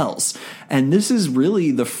everybody else. And this is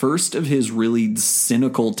really the first of his really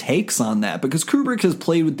cynical takes on that, because Kubrick has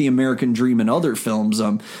played with the American dream in other films,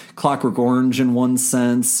 Clockwork Orange in one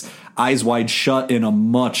sense, Eyes Wide Shut in a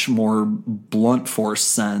much more blunt force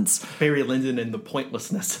sense. Barry Lyndon and the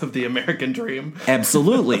pointlessness of the American dream.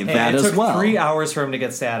 Absolutely, that as well. It took 3 hours for him to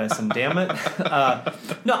get status, and damn it.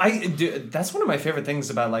 That's one of my favorite things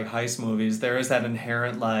about like heist movies. There is that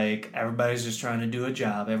inherent like everybody's just trying to do a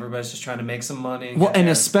job. Everybody's just trying to make some money. Well, and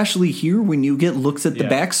especially here when you get looks at the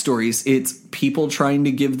backstories, it's people trying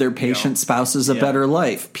to give their patient spouses a better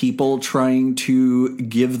life. People trying to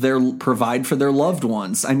provide for their loved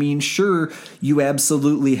ones. I mean, sure, you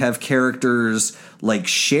absolutely have characters like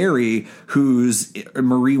Sherry, who's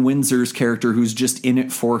Marie Windsor's character, who's just in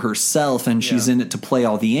it for herself, and she's in it to play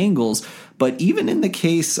all the angles. But even in the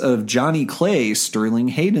case of Johnny Clay, Sterling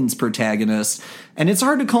Hayden's protagonist, and it's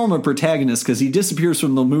hard to call him a protagonist because he disappears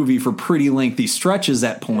from the movie for pretty lengthy stretches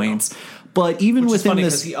at points. But even Which within is funny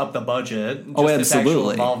this, because he upped the budget. Just absolutely. His actual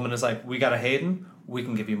involvement is like, we got a Hayden, we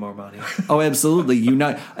can give you more money. Absolutely.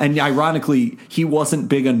 And ironically, he wasn't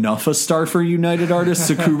big enough a star for United Artists,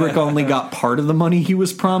 so Kubrick only got part of the money he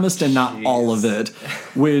was promised and not all of it.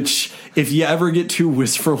 Which, if you ever get too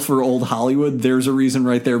wistful for old Hollywood, there's a reason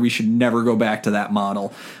right there we should never go back to that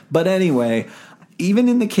model. But anyway, even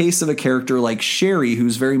in the case of a character like Sherry,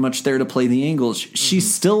 who's very much there to play the angles,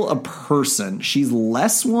 she's still a person. She's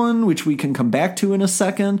less one, which we can come back to in a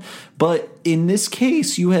second. But in this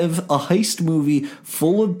case, you have a heist movie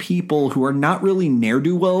full of people who are not really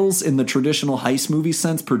ne'er-do-wells in the traditional heist movie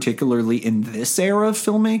sense, particularly in this era of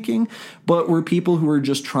filmmaking, but were people who were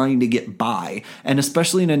just trying to get by. And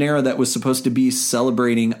especially in an era that was supposed to be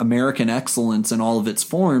celebrating American excellence in all of its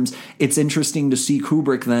forms, it's interesting to see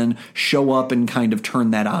Kubrick then show up and kind of turn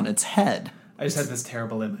that on its head. I just had this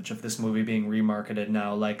terrible image of this movie being remarketed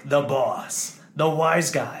now, like the boss, the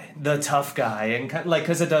wise guy, the tough guy, and like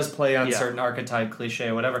because it does play on certain archetype,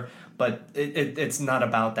 cliche, whatever. But it's not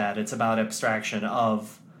about that. It's about abstraction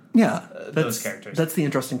of those characters. That's the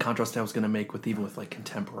interesting contrast I was going to make with even with like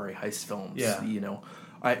contemporary heist films. Yeah, you know,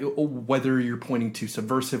 whether you're pointing to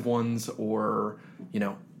subversive ones or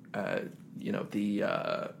the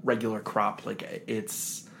regular crop, like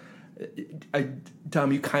it's.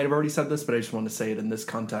 Tom, you kind of already said this, but I just want to say it in this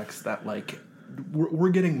context that like we're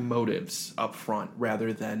getting motives up front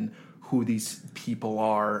rather than who these people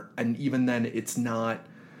are, and even then it's not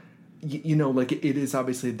like it is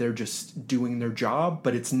obviously they're just doing their job,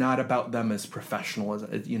 but it's not about them as professional as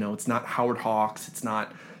it's not Howard Hawks, it's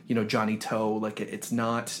not Johnny Toe, like it's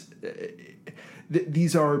not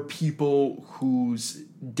these are people whose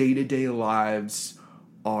day-to-day lives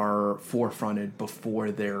are forefronted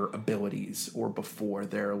before their abilities or before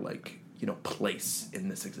their place in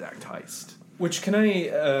this exact heist. Which can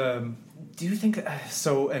I do you think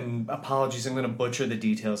so? And apologies, I'm going to butcher the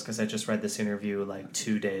details because I just read this interview like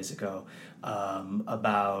 2 days ago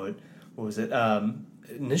about what was it?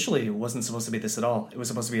 Initially, it wasn't supposed to be this at all. It was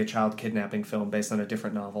supposed to be a child kidnapping film based on a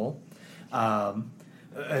different novel.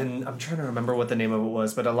 And I'm trying to remember what the name of it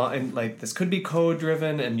was, but this could be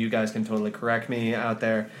code-driven, and you guys can totally correct me out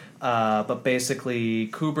there. But basically,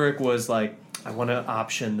 Kubrick was like, I want to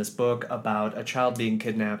option this book about a child being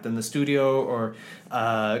kidnapped in the studio, or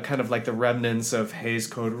kind of like the remnants of Hays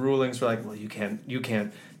Code rulings were like, well, you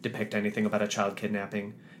can't depict anything about a child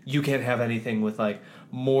kidnapping. You can't have anything with like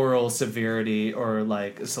moral severity or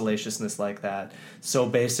like salaciousness like that. So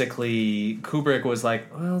basically, Kubrick was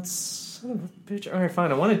like, well, it's bitch. All right,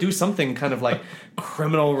 fine. I want to do something kind of like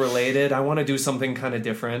criminal related. I want to do something kind of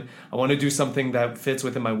different. I want to do something that fits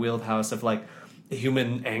within my wheelhouse of like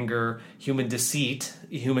human anger, human deceit,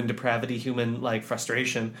 human depravity, human like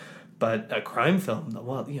frustration. But a crime film,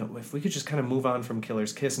 well, if we could just kind of move on from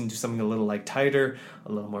Killer's Kiss and do something a little like tighter,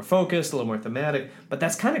 a little more focused, a little more thematic. But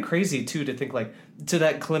that's kind of crazy too to think like to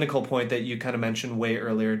that clinical point that you kind of mentioned way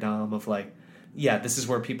earlier, Dom, of like this is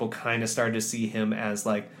where people kind of started to see him as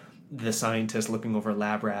like the scientist looking over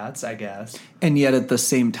lab rats, I guess. And yet at the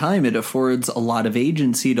same time, it affords a lot of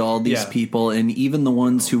agency to all these people. And even the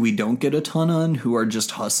ones who we don't get a ton on, who are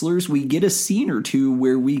just hustlers, we get a scene or two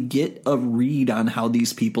where we get a read on how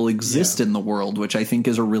these people exist in the world, which I think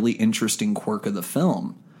is a really interesting quirk of the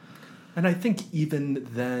film. And I think even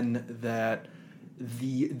then that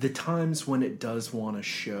the times when it does want to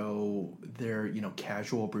show their,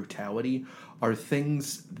 casual brutality are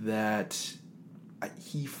things that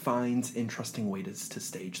he finds interesting ways to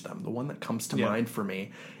stage them. The one that comes to mind for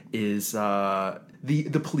me is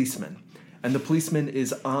the policeman. And the policeman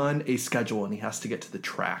is on a schedule and he has to get to the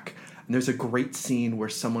track. And there's a great scene where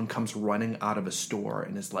someone comes running out of a store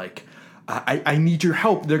and is like, I need your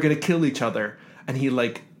help. They're going to kill each other. And he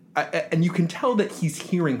and you can tell that he's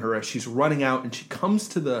hearing her as she's running out, and she comes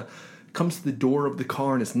to the door of the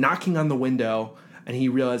car and is knocking on the window, and he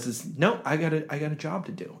realizes, no, I got a job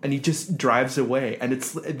to do, and he just drives away. And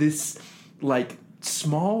it's this like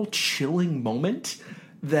small chilling moment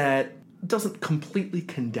that doesn't completely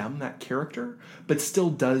condemn that character, but still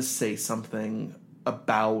does say something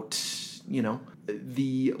about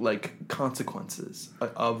the like consequences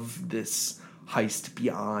of this heist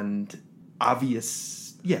beyond obvious.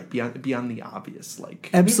 Yeah, beyond the obvious,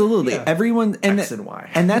 like absolutely everyone X and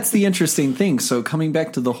Y, and that's the interesting thing. So coming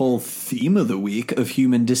back to the whole theme of the week of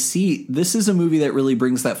human deceit, this is a movie that really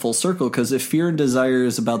brings that full circle. Because if Fear and Desire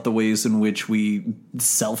is about the ways in which we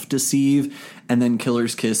self-deceive, and then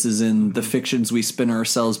Killer's Kiss is in the fictions we spin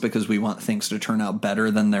ourselves because we want things to turn out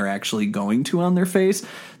better than they're actually going to on their face,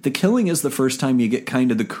 The Killing is the first time you get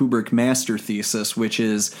kind of the Kubrick master thesis, which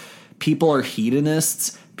is people are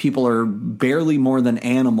hedonists. People are barely more than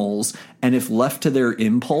animals, and if left to their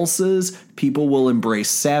impulses, people will embrace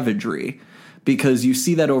savagery. Because you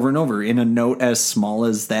see that over and over in a note as small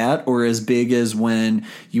as that, or as big as when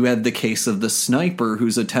you have the case of the sniper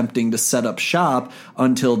who's attempting to set up shop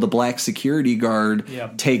until the black security guard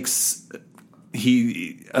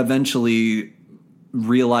he eventually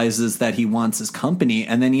realizes that he wants his company,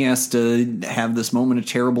 and then he has to have this moment of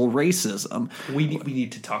terrible racism. We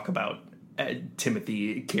need to talk about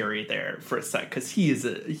Timothy Carey there for a sec, because he is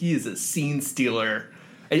a scene stealer.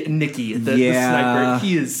 Nicky, the sniper,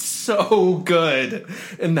 he is so good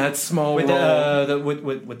in that small role.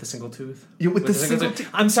 With the single tooth. Yeah, with the single tooth.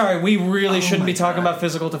 I'm sorry, we really shouldn't be talking about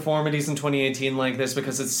physical deformities in 2018 like this,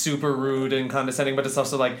 because it's super rude and condescending, but it's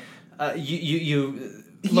also like look,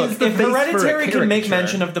 if Hereditary can make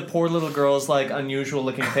mention of the poor little girl's like unusual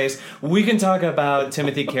looking face, we can talk about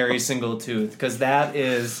Timothy Carey's single tooth, because that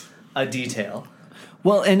is a detail.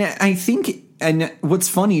 Well, and I think, and what's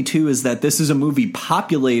funny too is that this is a movie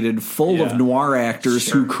populated full of noir actors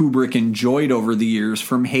who Kubrick enjoyed over the years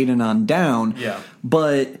from Hayden on down. Yeah.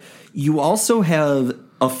 But you also have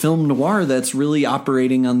a film noir that's really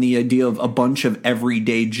operating on the idea of a bunch of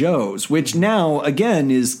everyday Joes, which now,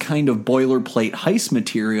 again, is kind of boilerplate heist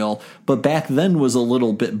material, but back then was a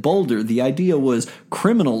little bit bolder. The idea was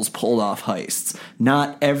criminals pulled off heists,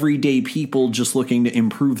 not everyday people just looking to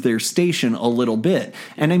improve their station a little bit.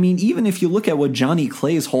 And I mean, even if you look at what Johnny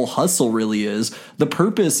Clay's whole hustle really is, the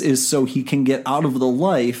purpose is so he can get out of the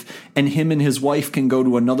life and him and his wife can go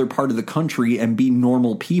to another part of the country and be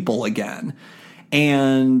normal people again.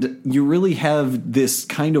 And you really have this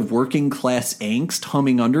kind of working class angst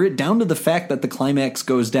humming under it, down to the fact that the climax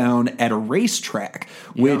goes down at a racetrack,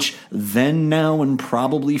 which then, now, and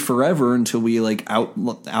probably forever until we like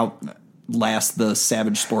outlast the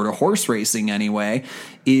savage sport of horse racing anyway,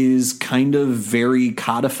 is kind of very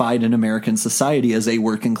codified in American society as a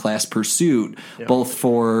working class pursuit, both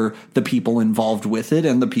for the people involved with it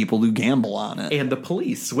and the people who gamble on it. And the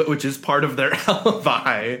police, which is part of their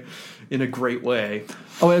alibi. In a great way.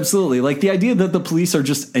 Oh, absolutely. Like the idea that the police are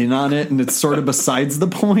just in on it and it's sort of besides the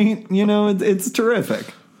point, it's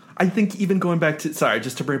terrific. I think even going back to,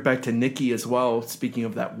 just to bring it back to Nicky as well, speaking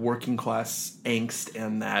of that working class angst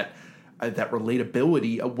and that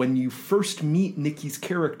relatability, when you first meet Nicky's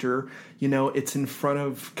character, it's in front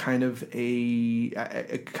of kind of a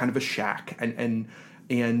shack, and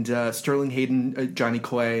Sterling Hayden, Johnny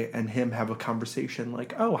Clay, and him have a conversation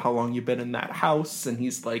like, oh, how long you been in that house? And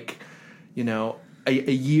he's like, a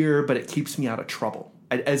year, but it keeps me out of trouble.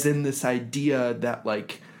 As in this idea that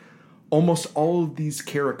like almost all of these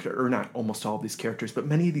characters, or not almost all of these characters, but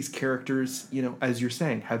many of these characters, as you're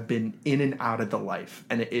saying, have been in and out of the life.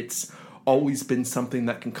 And it's always been something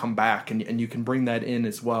that can come back. And you can bring that in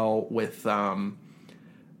as well with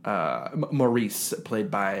Maurice, played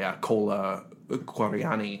by Cola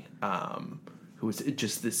Guariani, who is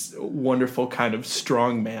just this wonderful kind of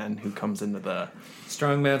strong man who comes into the...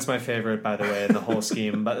 Strongman's my favorite, by the way, in the whole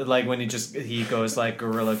scheme. But like when he goes like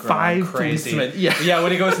gorilla ground 5 crazy. policemen. Yeah,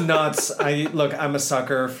 when he goes nuts. I'm a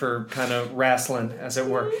sucker for kind of wrestling, as it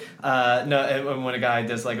were. And when a guy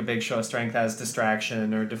does like a big show of strength as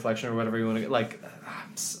distraction or deflection or whatever you want to like.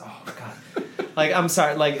 Oh god. Like, I'm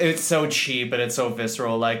sorry, like, it's so cheap and it's so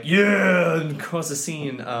visceral, like, yeah, and cause a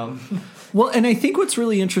scene. Well, and I think what's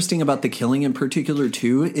really interesting about The Killing in particular,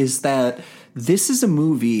 too, is that this is a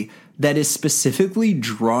movie that is specifically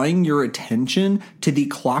drawing your attention to the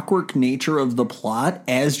clockwork nature of the plot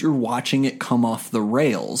as you're watching it come off the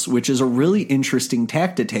rails, which is a really interesting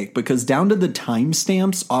tack to take, because down to the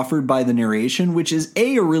timestamps offered by the narration, which is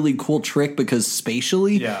a really cool trick because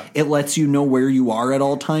spatially it lets you know where you are at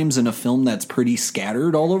all times in a film that's pretty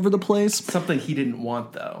scattered all over the place. Something he didn't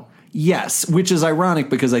want, though. Yes, which is ironic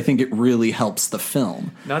because I think it really helps the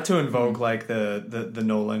film. Not to invoke like the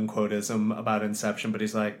Nolan quotism about Inception, but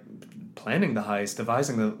he's like, planning the heist,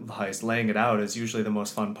 devising the heist, laying it out is usually the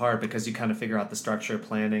most fun part because you kind of figure out the structure,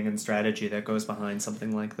 planning, and strategy that goes behind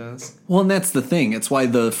something like this. Well, and that's the thing. It's why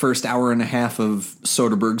the first hour and a half of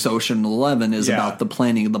Soderbergh's Ocean 11 is about the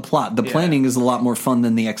planning of the plot. The planning is a lot more fun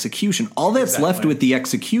than the execution. All that's left with the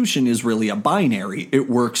execution is really a binary. It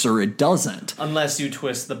works or it doesn't. Unless you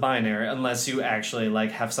twist the binary, unless you actually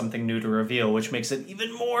like have something new to reveal, which makes it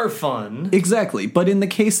even more fun. Exactly. But in the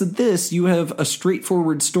case of this, you have a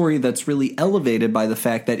straightforward story that's really elevated by the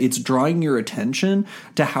fact that it's drawing your attention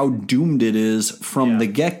to how doomed it is from the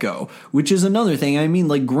get-go, which is another thing. I mean,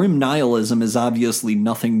 like, grim nihilism is obviously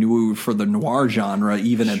nothing new for the noir genre,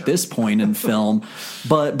 even at this point in film.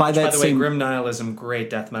 But by the way, grim nihilism, great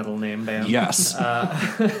death metal name band. Yes.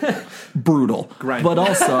 Brutal. Grind. But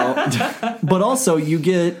also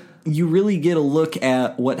you really get a look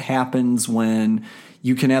at what happens when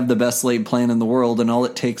you can have the best laid plan in the world, and all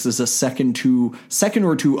it takes is a second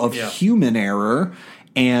or two of human error,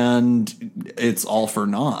 and it's all for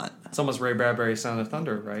naught. It's almost Ray Bradbury's Sound of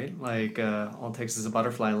Thunder, right? Like, all it takes is a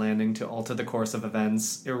butterfly landing to alter the course of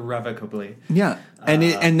events irrevocably. Yeah,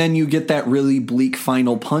 and then you get that really bleak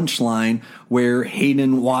final punchline where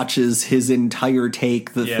Hayden watches his entire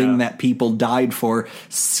take, the thing that people died for,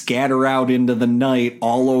 scatter out into the night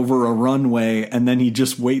all over a runway, and then he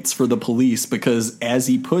just waits for the police because, as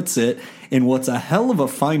he puts it, in what's a hell of a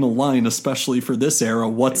final line, especially for this era,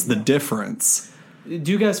 what's the difference?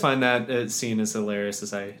 Do you guys find that scene as hilarious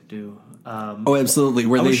as I do? Oh, absolutely.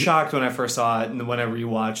 I was shocked when I first saw it, and whenever you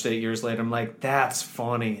watched it years later, I'm like, "That's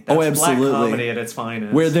funny." That's absolutely. Black comedy at its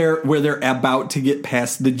finest. Where they're about to get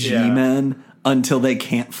past the G-men until they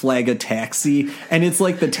can't flag a taxi, and it's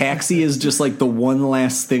like the taxi is just like the one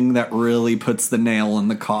last thing that really puts the nail in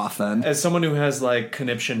the coffin. As someone who has like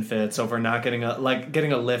conniption fits over not getting a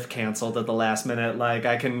lift canceled at the last minute, like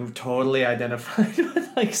I can totally identify with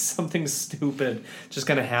like something stupid just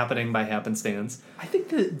kind of happening by happenstance. I think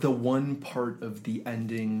that the one part of the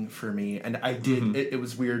ending for me, and I did, it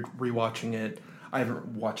was weird rewatching it. I haven't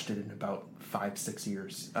watched it in about 5-6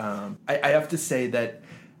 years. I have to say that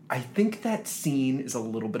I think that scene is a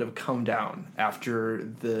little bit of a come down after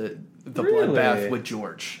the bloodbath with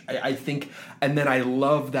George. I think, and then I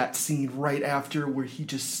love that scene right after where he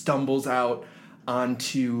just stumbles out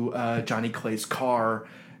onto Johnny Clay's car,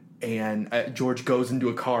 and George goes into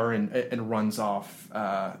a car and runs off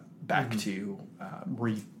back to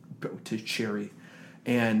Cherry.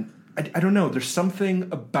 And I don't know, there's something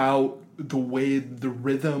about the way the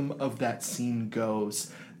rhythm of that scene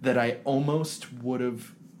goes that I almost would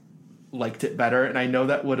have liked it better, and I know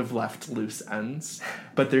that would have left loose ends,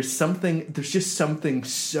 but there's just something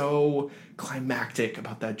so climactic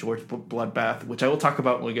about that George bloodbath, which I will talk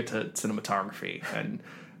about when we get to cinematography and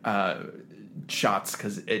shots,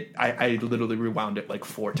 because I literally rewound it like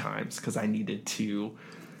 4 times because I needed to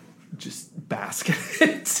just bask in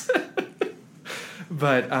it.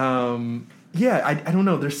 But I don't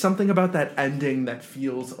know, there's something about that ending that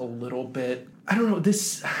feels a little bit, I don't know,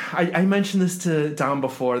 this, I mentioned this to Dom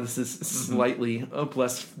before, this is slightly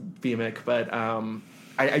blasphemic, but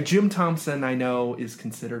Jim Thompson, I know, is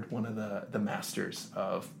considered one of the masters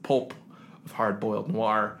of pulp, of hard-boiled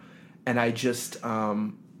noir, and I just,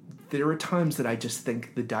 there are times that I just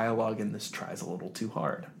think the dialogue in this tries a little too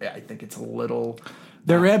hard. I think it's a little...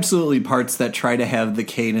 There are absolutely parts that try to have the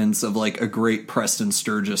cadence of like a great Preston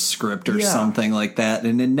Sturges script or something like that,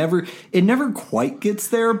 and it never quite gets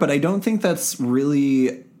there, but I don't think that's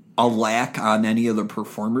really a lack on any of the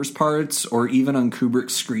performers' parts or even on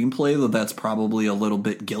Kubrick's screenplay, though that's probably a little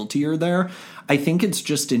bit guiltier there. I think it's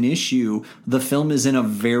just an issue. The film is in a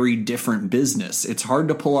very different business. It's hard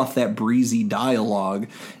to pull off that breezy dialogue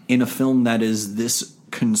in a film that is this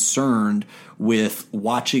concerned with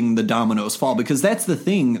watching the dominoes fall, because that's the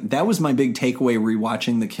thing. That was my big takeaway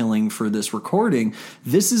rewatching The Killing for this recording.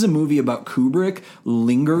 This is a movie about Kubrick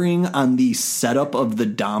lingering on the setup of the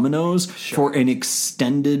dominoes for an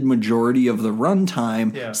extended majority of the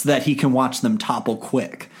runtime so that he can watch them topple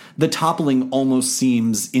quick. The toppling almost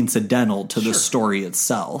seems incidental to the story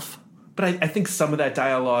itself. But I think some of that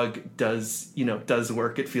dialogue does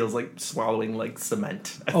work. It feels like swallowing like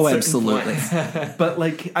cement. Oh, absolutely. But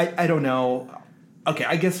like, I don't know. Okay,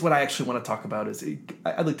 I guess what I actually want to talk about is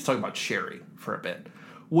I'd like to talk about Sherry for a bit.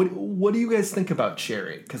 What do you guys think about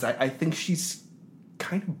Sherry? Because I think she's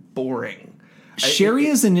kind of boring. Sherry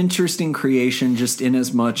is an interesting creation just in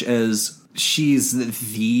as much as she's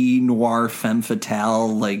the noir femme fatale,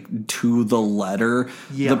 like to the letter.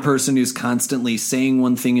 The person who's constantly saying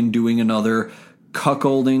one thing and doing another,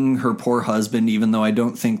 cuckolding her poor husband, even though I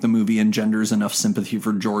don't think the movie engenders enough sympathy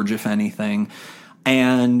for George, if anything.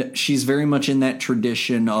 And she's very much in that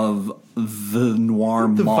tradition of the noir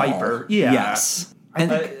the mall. Viper. Yeah. Yes.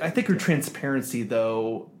 And I think her transparency,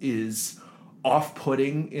 though, is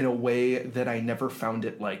off-putting in a way that I never found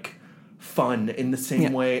it, like, fun in the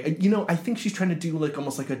same way. You know, I think she's trying to do, like,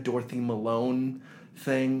 almost like a Dorothy Malone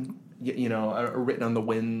thing, you know, a Written on the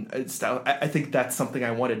Wind style. I think that's something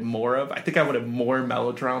I wanted more of. I think I wanted more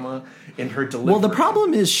melodrama in her delivery. Well, the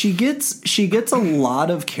problem is she gets a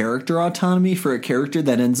lot of character autonomy for a character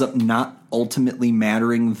that ends up not ultimately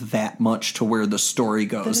mattering that much to where the story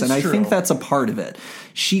goes. And I think that's a part of it.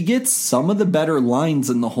 She gets some of the better lines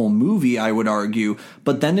in the whole movie, I would argue,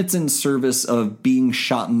 but then it's in service of being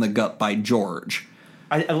shot in the gut by George.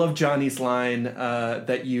 I love Johnny's line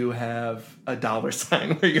that you have a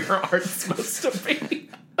 $sign where your heart's supposed to be.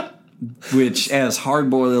 Which, as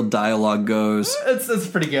hard-boiled dialogue goes, it's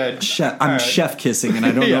pretty good. I'm chef kissing, and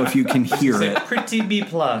I don't know if you can hear it. Pretty B+.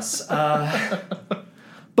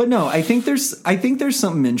 But no, I think there's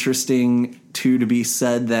something interesting to be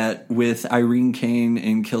said that with Irene Kane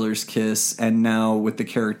in Killer's Kiss, and now with the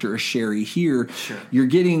character of Sherry here, you're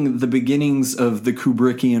getting the beginnings of the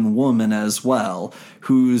Kubrickian woman as well,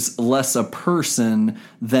 who's less a person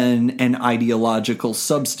than an ideological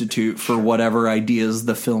substitute for whatever ideas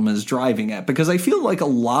the film is driving at. Because I feel like a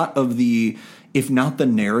lot of the, if not the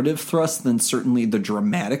narrative thrust, then certainly the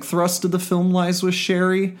dramatic thrust of the film lies with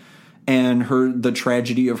Sherry and the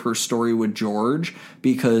tragedy of her story with George,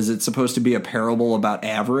 because it's supposed to be a parable about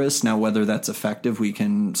avarice. Now, whether that's effective, we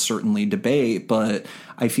can certainly debate, but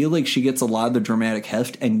I feel like she gets a lot of the dramatic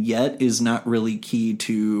heft and yet is not really key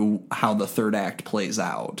to how the third act plays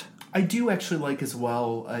out. I do actually like as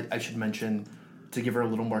well, I should mention, to give her a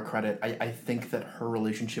little more credit, I think that her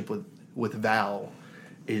relationship with Val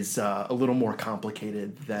is a little more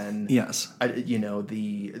complicated than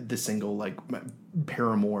the single like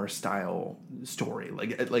Paramore style story.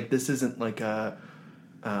 Like this isn't like a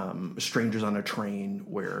Strangers on a Train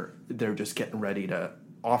where they're just getting ready to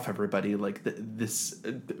off everybody. Like this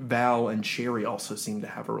Val and Sherry also seem to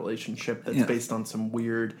have a relationship that's based on some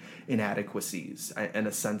weird inadequacies and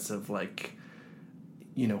a sense of like,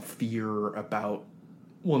 you know, fear about,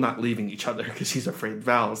 well, not leaving each other because she's afraid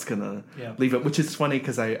Val's gonna leave it, which is funny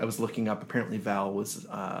because I was looking up. Apparently, Val was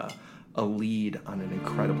a lead on an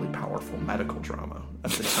incredibly powerful medical drama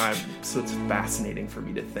at the time, so it's fascinating for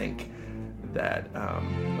me to think that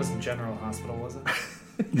wasn't General Hospital, was it?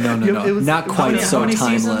 No, it was not quite so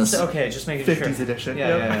timeless. Okay, just making 50s sure. edition.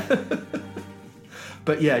 Yeah.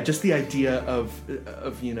 But yeah, just the idea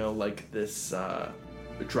of you know, like this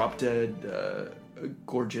drop dead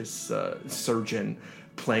gorgeous surgeon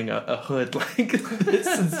playing a hood like this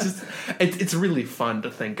is just it's really fun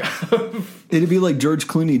to think of. It'd be like George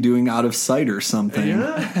Clooney doing Out of Sight or something.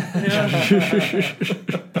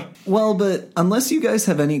 Well, but unless you guys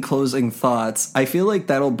have any closing thoughts, I feel like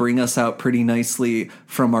that'll bring us out pretty nicely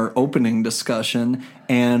from our opening discussion,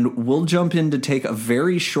 and we'll jump in to take a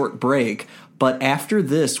very short break. But after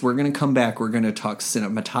this, we're going to come back. We're going to talk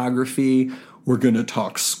cinematography. We're going to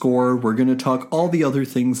talk score. We're going to talk all the other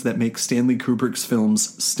things that make Stanley Kubrick's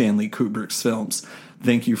films Stanley Kubrick's films.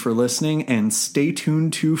 Thank you for listening, and stay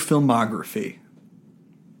tuned to Filmography.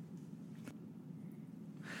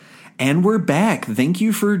 And we're back. Thank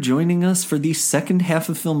you for joining us for the second half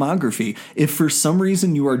of Filmography. If for some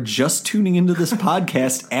reason you are just tuning into this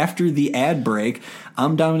podcast after the ad break,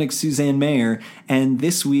 I'm Dominic Suzanne Mayer, and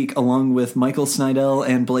this week, along with Michael Snydell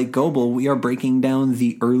and Blake Goebel, we are breaking down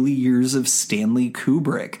the early years of Stanley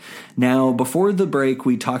Kubrick. Now, before the break,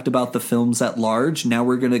 we talked about the films at large. Now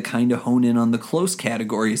we're going to kind of hone in on the close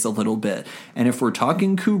categories a little bit. And if we're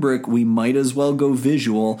talking Kubrick, we might as well go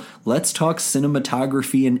visual. Let's talk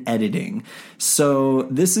cinematography and editing. So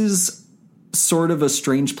this is sort of a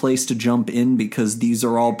strange place to jump in because these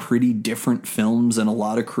are all pretty different films in a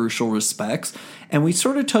lot of crucial respects. And we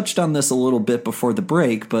sort of touched on this a little bit before the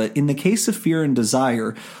break, but in the case of Fear and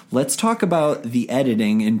Desire, let's talk about the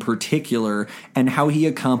editing in particular and how he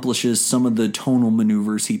accomplishes some of the tonal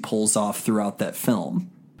maneuvers he pulls off throughout that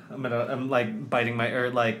film. I'm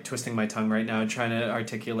like twisting my tongue right now, trying to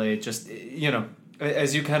articulate just,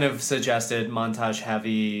 as you kind of suggested, montage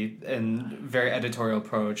heavy and very editorial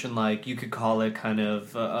approach, and like you could call it kind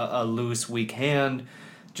of a loose, weak hand,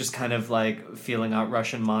 just kind of like feeling out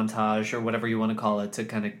Russian montage or whatever you want to call it, to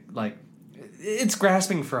kind of like, it's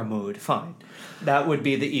grasping for a mood. Fine. That would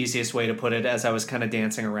be the easiest way to put it, as I was kind of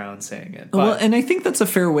dancing around saying it. But, well, and I think that's a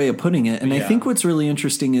fair way of putting it. And I think what's really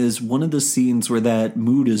interesting is one of the scenes where that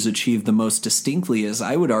mood is achieved the most distinctly is,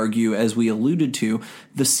 I would argue, as we alluded to,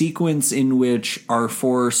 the sequence in which our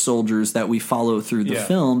four soldiers that we follow through the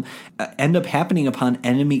film end up happening upon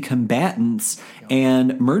enemy combatants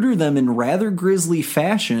and murder them in rather grisly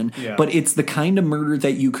fashion. Yeah. But it's the kind of murder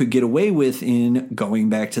that you could get away with in, going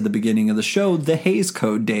back to the beginning of the show, the Hays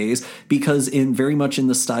Code days, because very much in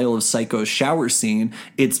the style of Psycho's shower scene,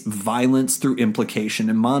 it's violence through implication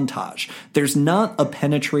and montage. There's not a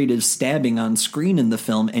penetrative stabbing on screen in the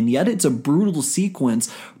film, and yet it's a brutal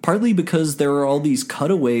sequence, partly because there are all these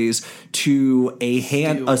cutaways to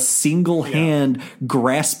a single hand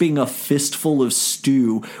grasping a fistful of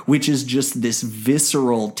stew, which is just this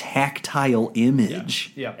visceral, tactile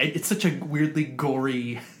image. Yeah. It's such a weirdly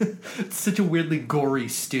gory,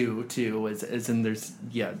 stew too, as in there's,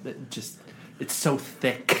 just, it's so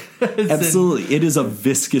thick. Absolutely. It is a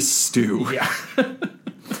viscous stew. Yeah.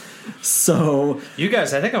 So you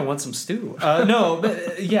guys, I think I want some stew. No,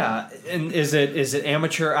 but yeah. And is it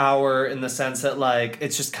amateur hour in the sense that like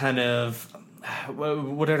it's just kind of,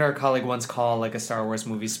 what did our colleague once call like a Star Wars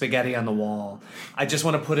movie, spaghetti on the wall? I just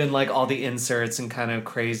want to put in like all the inserts and kind of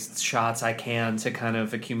crazed shots I can to kind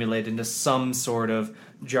of accumulate into some sort of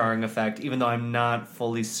jarring effect, even though I'm not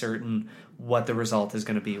fully certain what the result is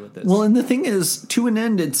going to be with this. Well, and the thing is, to an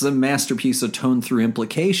end, it's a masterpiece of tone through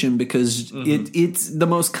implication because it's the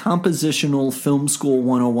most compositional film school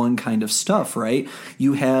 101 kind of stuff, right?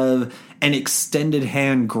 You have an extended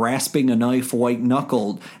hand grasping a knife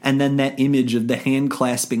white-knuckled, and then that image of the hand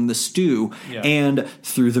clasping the stew. Yeah. And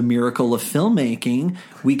through the miracle of filmmaking,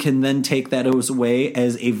 we can then take that away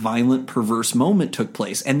as a violent, perverse moment took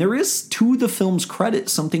place. And there is, to the film's credit,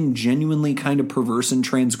 something genuinely kind of perverse and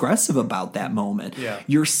transgressive about that moment. Yeah.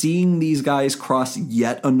 You're seeing these guys cross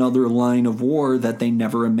yet another line of war that they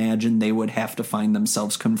never imagined they would have to find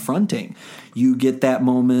themselves confronting. You get that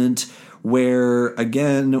moment where,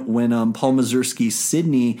 again, when Paul Mazursky's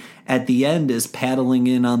Sidney at the end is paddling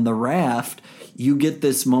in on the raft, you get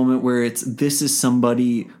this moment where this is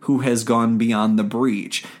somebody who has gone beyond the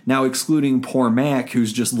breach. Now, excluding poor Mac,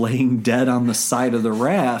 who's just laying dead on the side of the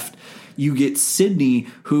raft, you get Sidney,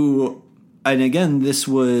 who, and again, this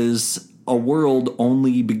was a world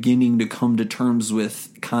only beginning to come to terms with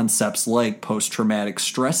concepts like post-traumatic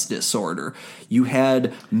stress disorder. You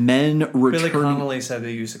had men returning. Billy Connolly said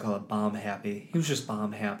they used to call it bomb happy. He was just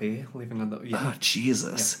bomb happy, leaving on the. Yeah. Oh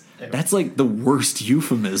Jesus, yeah. That's like the worst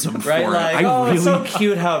euphemism right? for like, it. It's so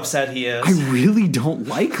cute how upset he is. I really don't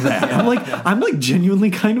like that. Yeah. I'm like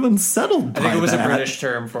genuinely kind of unsettled. I think it was a British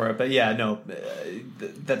term for it, but yeah, no,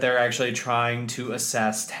 that they're actually trying to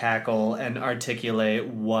assess, tackle, and articulate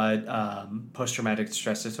what post-traumatic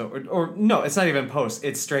stress disorder, or no, it's not even post.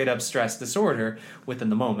 It's straight up stress disorder within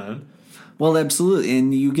the moment. Well, absolutely.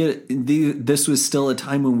 And you get this was still a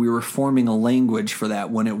time when we were forming a language for that,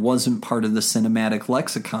 when it wasn't part of the cinematic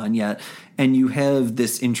lexicon yet. And you have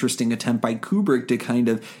this interesting attempt by Kubrick to kind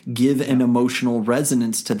of give an emotional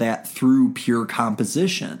resonance to that through pure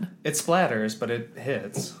composition. It splatters, but it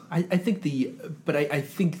hits. I think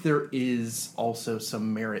there is also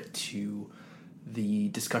some merit to the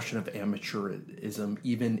discussion of amateurism,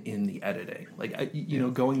 even in the editing. Like,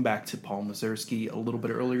 going back to Paul Mazursky a little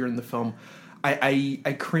bit earlier in the film, I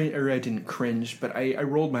didn't cringe, but I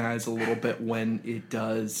rolled my eyes a little bit when it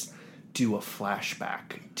does do a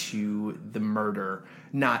flashback to the murder,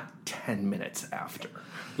 not 10 minutes after.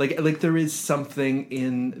 Like there is something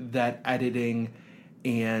in that editing,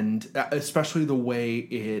 and especially the way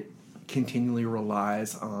it continually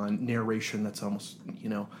relies on narration that's almost,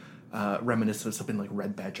 reminiscent of something like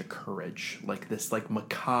Red Badge of Courage, like this like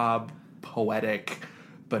macabre, poetic,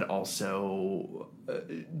 but also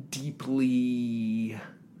deeply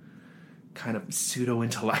kind of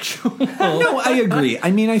pseudo-intellectual. No, I agree.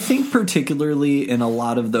 I mean, I think particularly in a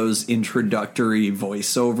lot of those introductory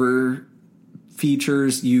voiceover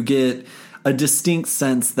features, you get a distinct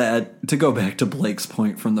sense that, to go back to Blake's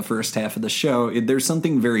point from the first half of the show, there's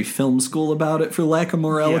something very film school about it, for lack of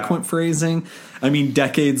more eloquent phrasing. I mean,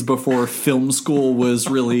 decades before film school was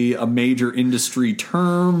really a major industry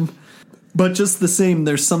term. But just the same,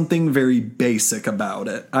 there's something very basic about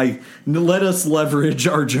it. Let us leverage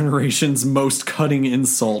our generation's most cutting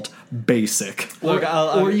insult, basic.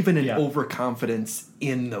 Or even an overconfidence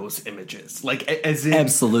in those images. Like, as in...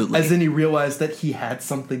 Absolutely. As in he realized that he had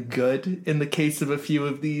something good in the case of a few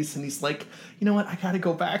of these, and he's like, you know what, I gotta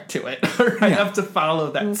go back to it. I have to follow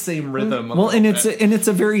that same rhythm. Well, and it's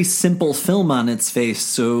a very simple film on its face,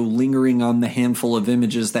 so lingering on the handful of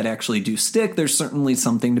images that actually do stick, there's certainly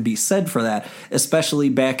something to be said for that, especially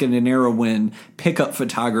back in an era when pickup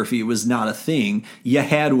photography was not a thing. You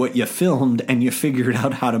had what you filmed, and you figured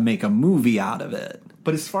out how to make a movie out of it.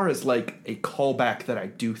 But as far as like a callback that I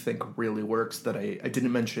do think really works that I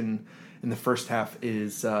didn't mention in the first half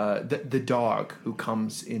is the dog who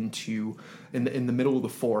comes into in the middle of the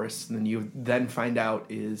forest, and then you then find out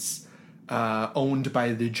is owned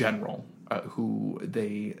by the general who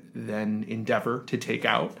they then endeavor to take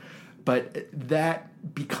out. But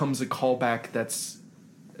that becomes a callback that's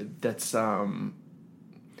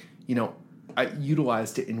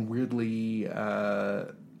utilized it in weirdly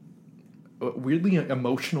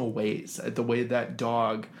emotional ways. The way that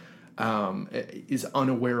dog is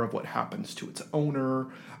unaware of what happens to its owner,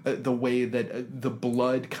 the way that the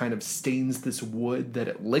blood kind of stains this wood that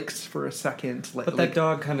it licks for a second. But that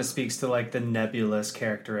dog kind of speaks to like the nebulous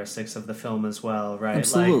characteristics of the film as well, right?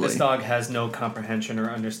 Absolutely. Like this dog has no comprehension or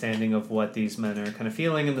understanding of what these men are kind of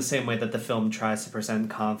feeling, in the same way that the film tries to present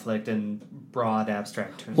conflict in broad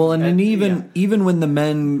abstract terms. Well, and even when the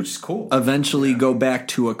men which is cool. eventually go back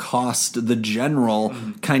to accost the general,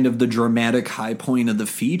 kind of the dramatic high point of the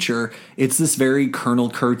feature, it's this very Colonel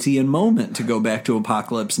Kurtzian moment, to go back to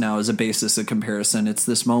Apocalypse Now as a basis of comparison. It's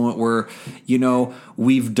this moment where,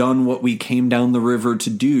 we've done what we came down the river to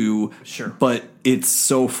do, but it's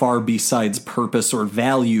so far besides purpose or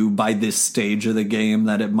value by this stage of the game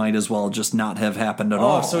that it might as well just not have happened at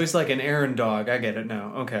all. Oh, so he's like an errand dog. I get it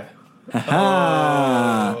now. Okay.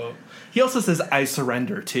 Oh. He also says "I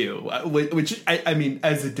surrender" too, which I mean,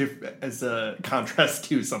 as a contrast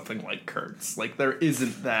to something like Kurtz, like there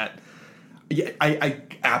isn't that. Yeah, I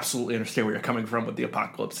absolutely understand where you're coming from with the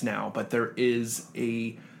Apocalypse Now, but there is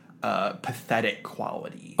a pathetic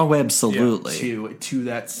quality. Oh, absolutely. To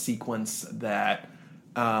that sequence that,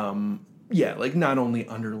 like not only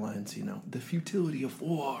underlines the futility of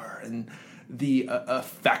war and the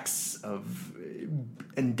effects of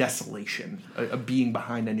and desolation of being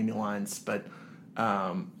behind enemy lines, but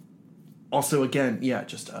also again,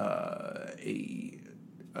 just a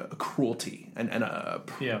cruelty and a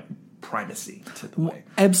primacy to the way.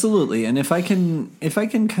 Absolutely. And if I can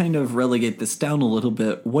kind of relegate this down a little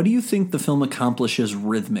bit, what do you think the film accomplishes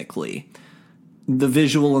rhythmically? The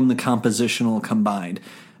visual and the compositional combined.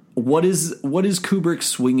 What is Kubrick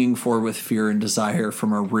swinging for with Fear and Desire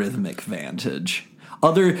from a rhythmic vantage?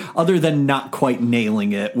 Other than not quite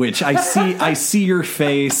nailing it, which I see your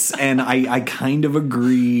face and I kind of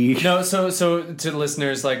agree. No, so to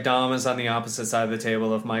listeners, like Dom is on the opposite side of the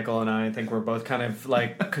table of Michael and I think we're both kind of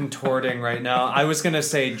like contorting right now. I was gonna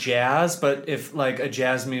say jazz, but if like a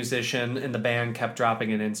jazz musician in the band kept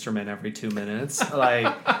dropping an instrument every 2 minutes,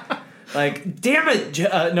 like damn it,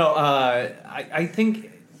 I think.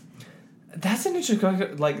 That's an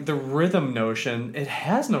interesting, like the rhythm notion. It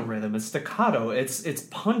has no rhythm. It's staccato. It's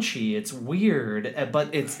punchy. It's weird,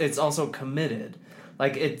 but it's also committed.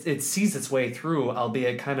 Like it sees its way through,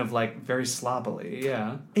 albeit kind of like very sloppily.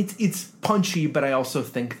 Yeah, it's punchy, but I also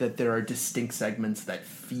think that there are distinct segments that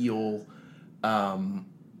feel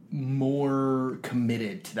more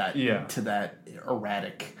committed to that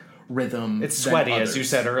erratic rhythm. It's sweaty, as you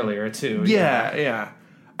said earlier, too. Yeah.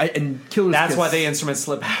 And Killer's That's Kiss, why the instruments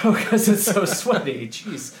slip out, because it's so sweaty.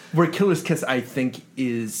 Jeez. Where Killer's Kiss, I think,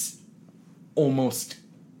 is almost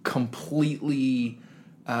completely,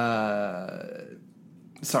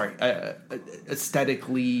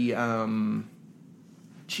 aesthetically,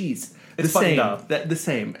 it's funny.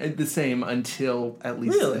 The same until at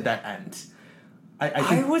least that end.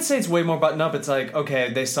 I would say it's way more buttoned up. It's like,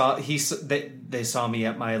 okay, they saw me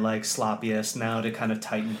at my like sloppiest, now to kind of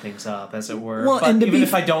tighten things up, as it were. Well, but and even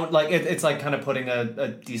if I don't like it, it's like kind of putting a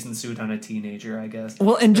decent suit on a teenager, I guess.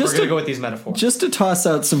 Well, and we're gonna go with these metaphors. Just to toss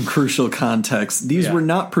out some crucial context, these were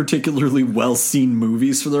not particularly well seen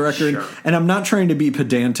movies, for the record. Sure. And I'm not trying to be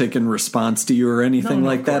pedantic in response to you or anything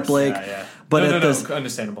like that, Blake. Yeah. But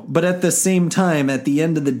understandable. But at the same time, at the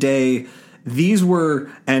end of the day, these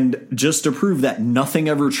were, and just to prove that nothing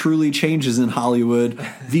ever truly changes in Hollywood,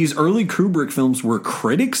 these early Kubrick films were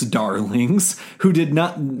critics' darlings who did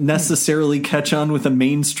not necessarily catch on with a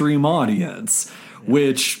mainstream audience,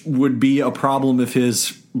 which would be a problem of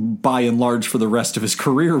his, by and large, for the rest of his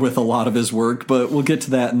career with a lot of his work, but we'll get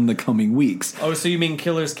to that in the coming weeks. Oh, so you mean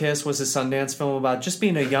Killer's Kiss was a Sundance film about just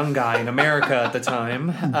being a young guy in America at the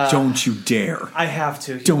time? Don't you dare. I have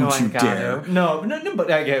to. Don't you dare. No,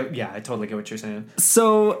 but I totally get what you're saying.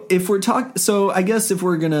 So I guess if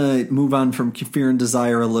we're going to move on from Fear and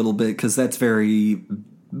Desire a little bit, because that's very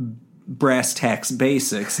brass tacks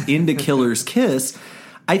basics, into Killer's Kiss,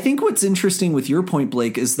 I think what's interesting with your point,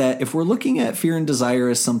 Blake, is that if we're looking at Fear and Desire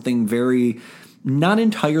as something very not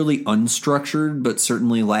entirely unstructured, but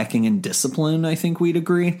certainly lacking in discipline, I think we'd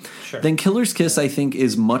agree. Sure. Then Killer's Kiss, I think,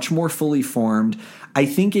 is much more fully formed. I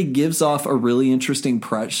think it gives off a really interesting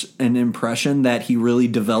an impression that he really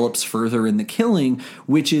develops further in The Killing,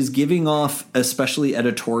 which is giving off, especially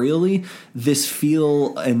editorially, this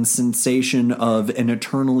feel and sensation of an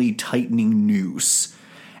eternally tightening noose.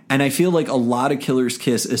 And I feel like a lot of Killer's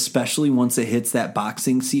Kiss, especially once it hits that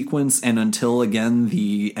boxing sequence and until, again,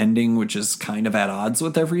 the ending, which is kind of at odds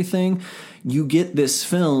with everything, you get this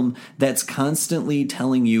film that's constantly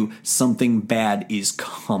telling you something bad is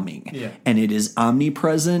coming. Yeah. And it is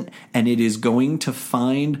omnipresent, and it is going to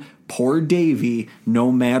find poor Davy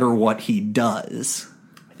no matter what he does.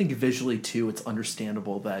 I think visually, too, it's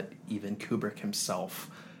understandable that even Kubrick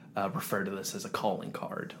himself referred to this as a calling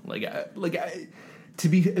card. To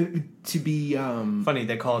be funny,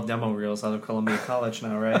 they call it demo reels out of Columbia College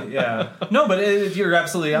now, right? Yeah. No, but you're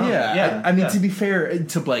absolutely on. Yeah. I mean, to be fair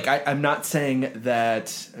to Blake, I'm not saying that,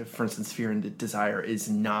 for instance, Fear and Desire is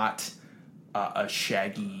not a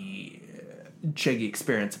shaggy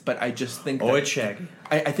experience, but I just think it's shaggy.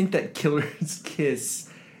 I think that Killer's Kiss,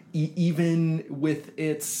 even with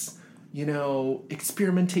its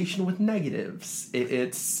experimentation with negatives,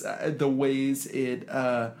 it's the ways it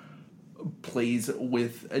plays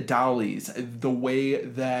with dollies, the way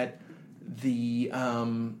that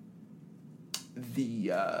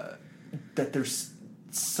that there's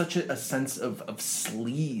such a sense of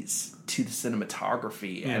sleaze to the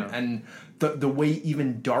cinematography, and the way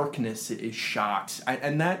even darkness is shot,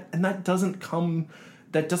 and that doesn't come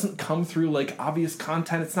through like obvious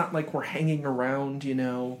content. It's not like we're hanging around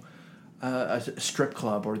a strip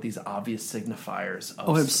club or these obvious signifiers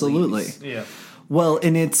of absolutely sleaze. Yeah. Well,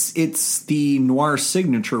 and it's the noir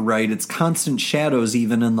signature, right? It's constant shadows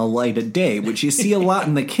even in the light of day, which you see a lot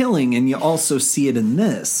in The Killing, and you also see it in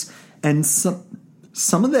this. And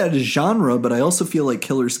some of that is genre, but I also feel like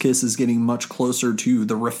Killer's Kiss is getting much closer to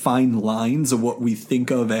the refined lines of what we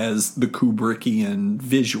think of as the Kubrickian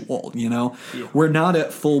visual, Yeah. We're not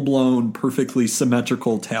at full-blown, perfectly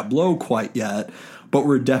symmetrical tableau quite yet, but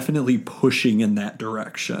we're definitely pushing in that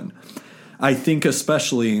direction. I think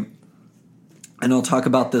especially... And I'll talk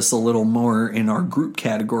about this a little more in our group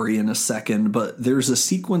category in a second, but there's a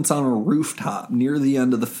sequence on a rooftop near the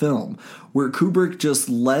end of the film where Kubrick just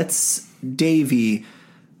lets Davy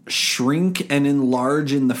shrink and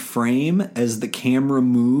enlarge in the frame as the camera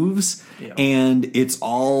moves, and it's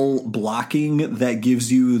all blocking that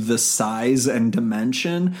gives you the size and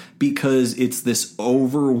dimension because it's this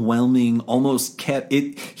overwhelming, almost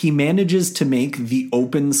he manages to make the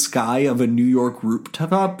open sky of a New York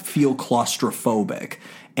rooftop feel claustrophobic.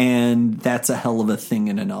 And that's a hell of a thing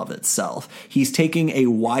in and of itself. He's taking a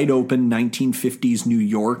wide open 1950s New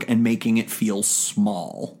York and making it feel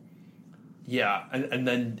small. Yeah, and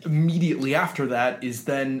then immediately after that is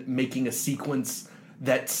then making a sequence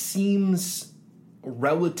that seems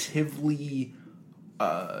relatively,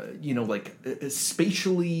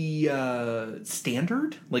 spatially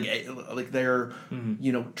standard. Like they're,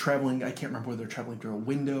 traveling. I can't remember whether they're traveling through a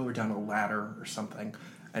window or down a ladder or something,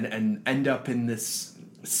 and end up in this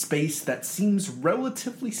space that seems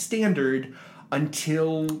relatively standard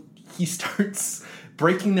until he starts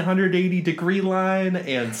breaking the 180-degree line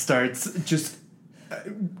and starts just,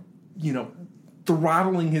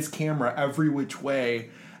 throttling his camera every which way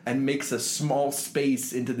and makes a small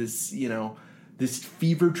space into this, this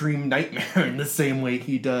fever dream nightmare in the same way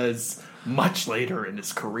he does much later in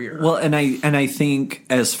his career. Well, and I think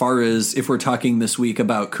as far as if we're talking this week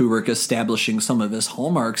about Kubrick establishing some of his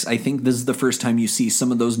hallmarks, I think this is the first time you see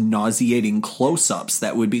some of those nauseating close-ups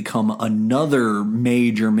that would become another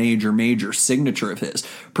major signature of his,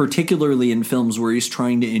 particularly in films where he's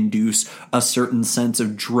trying to induce a certain sense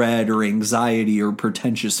of dread or anxiety or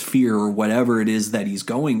pretentious fear or whatever it is that he's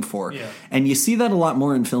going for. Yeah. And you see that a lot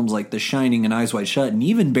more in films like The Shining and Eyes Wide Shut, and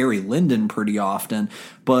even Barry Lyndon pretty often.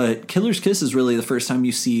 But Killer's Kiss is really the first time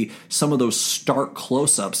you see some of those stark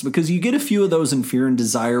close-ups, because you get a few of those in Fear and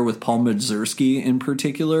Desire with Paul Mazursky in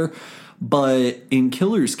particular. But in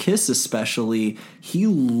Killer's Kiss especially, he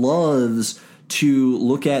loves to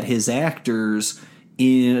look at his actors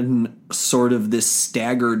in sort of this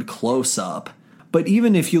staggered close-up. But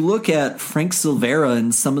even if you look at Frank Silvera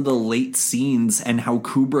in some of the late scenes and how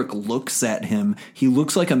Kubrick looks at him, he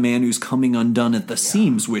looks like a man who's coming undone at the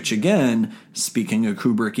seams, which again, speaking of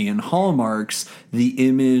Kubrickian hallmarks, the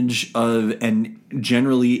image of an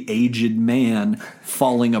generally aged man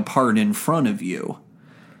falling apart in front of you.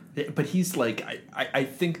 But he's like, I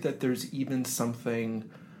think that there's even something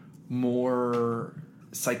more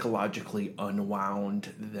psychologically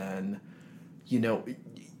unwound than,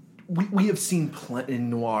 we have seen in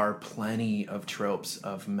noir plenty of tropes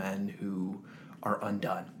of men who are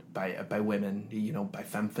undone by women, by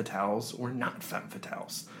femme fatales or not femme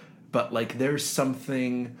fatales. But like there's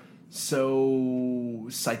something so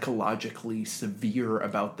psychologically severe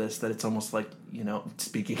about this that it's almost like,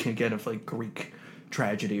 speaking again of like Greek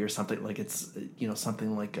tragedy or something, like it's,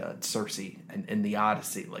 something like Circe and the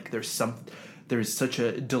Odyssey. Like there's such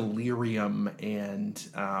a delirium and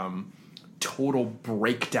total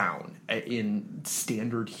breakdown in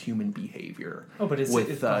standard human behavior. Oh, but it's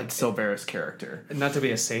with like Silvera's character. Not to be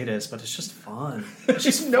a sadist, but it's just fun. It's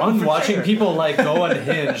just fun watching people like go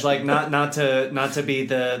unhinged. Like not to be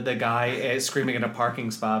the guy screaming in a parking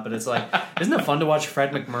spot, but it's like, isn't it fun to watch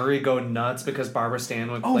Fred McMurray go nuts because Barbara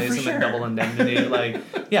Stanwyck plays him in Double Indemnity? Like,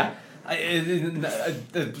 yeah.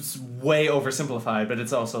 It's way oversimplified, but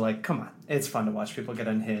it's also like, come on, it's fun to watch people get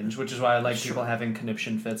unhinged, which is why I like people having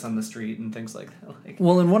conniption fits on the street and things like that. Like,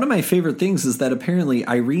 well, and one of my favorite things is that apparently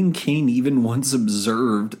Irene Kane even once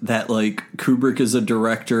observed that like Kubrick is a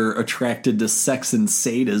director attracted to sex and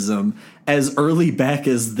sadism as early back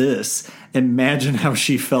as this. Imagine how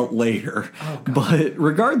she felt later. Oh, but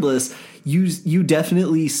regardless, you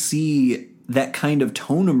definitely see that kind of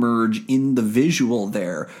tone emerge in the visual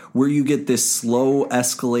there, where you get this slow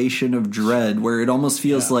escalation of dread, where it almost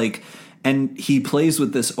feels like, and he plays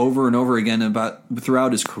with this over and over again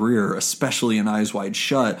throughout his career, especially in Eyes Wide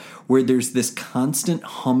Shut, where there's this constant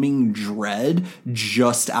humming dread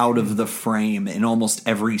just out of the frame in almost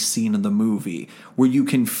every scene of the movie, where you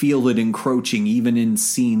can feel it encroaching even in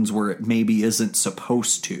scenes where it maybe isn't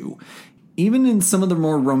supposed to. Even in some of the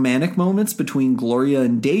more romantic moments between Gloria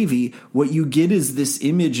and Davy, what you get is this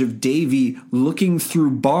image of Davy looking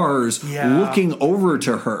through bars, looking over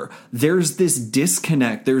to her. There's this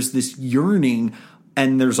disconnect. There's this yearning.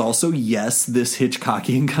 And there's also, yes, this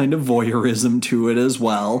Hitchcockian kind of voyeurism to it as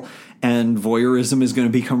well. And voyeurism is going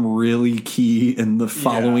to become really key in the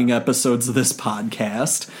following episodes of this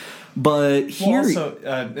podcast. But here, also,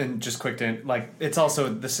 and just quick to like, it's also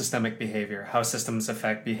the systemic behavior, how systems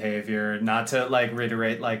affect behavior. Not to like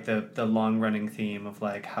reiterate like the long running theme of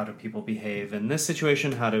like how do people behave in this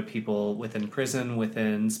situation? How do people within prison,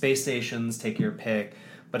 within space stations, take your pick?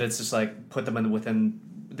 But it's just like put them within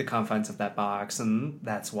the confines of that box, and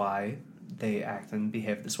that's why they act and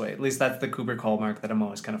behave this way. At least that's the Kubrick hallmark that I'm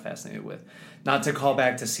always kind of fascinated with. Not to call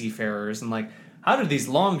back to seafarers and like, how do these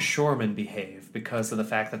longshoremen behave? Because of the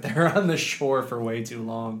fact that they're on the shore for way too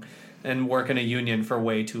long and work in a union for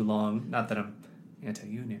way too long. Not that I'm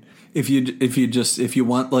anti-union. If you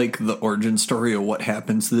want like the origin story of what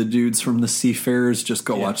happens to the dudes from the Seafarers, just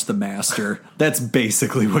go watch The Master. That's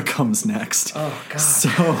basically what comes next. Oh God. So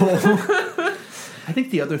I think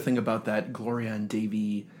the other thing about that Gloria and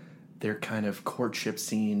Davy, their kind of courtship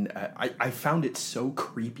scene, I found it so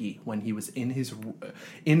creepy when he was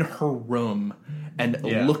in her room and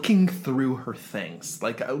looking through her things,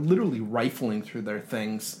 like literally rifling through their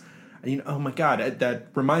things. Oh my God, that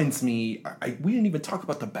reminds me, we didn't even talk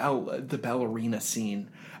about the ballerina scene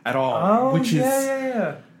at all,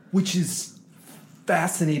 which is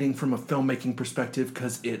fascinating from a filmmaking perspective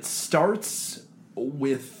because it starts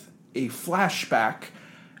with a flashback.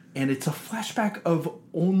 And it's a flashback of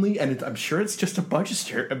only, and I'm sure it's just a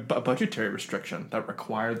budgetary restriction that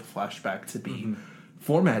required the flashback to be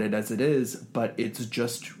formatted as it is, but it's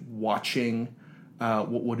just watching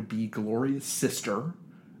what would be Gloria's sister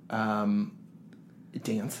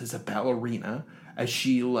dance as a ballerina as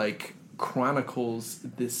she like chronicles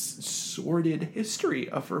this sordid history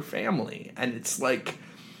of her family, and it's like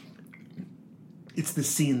it's the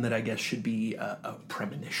scene that I guess should be a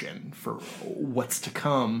premonition for what's to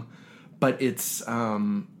come, but it's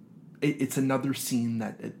another scene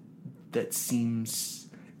that seems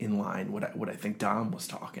in line what I think Dom was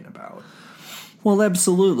talking about. Well,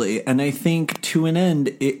 absolutely, and I think to an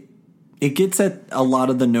end it gets at a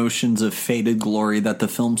lot of the notions of faded glory that the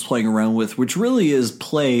film's playing around with, which really is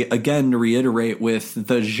play, again, to reiterate, with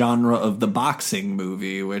the genre of the boxing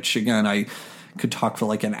movie, which, again, I could talk for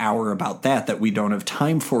like an hour about that we don't have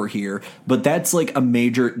time for here. But that's like a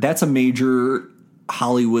major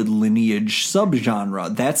Hollywood lineage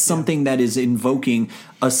subgenre. That's something that is invoking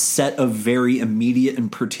a set of very immediate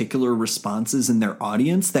and particular responses in their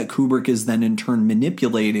audience that Kubrick is then in turn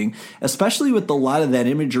manipulating, especially with a lot of that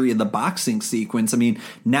imagery of the boxing sequence. I mean,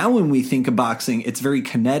 now when we think of boxing, it's very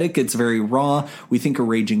kinetic, it's very raw. We think of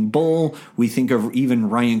Raging Bull, we think of even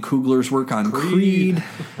Ryan Coogler's work on Creed.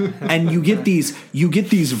 And you get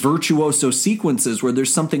these virtuoso sequences where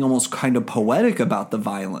there's something almost kind of poetic about the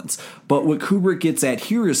violence. But what Kubrick gets at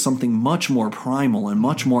here is something much more primal and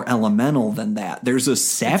much more elemental than that. There's a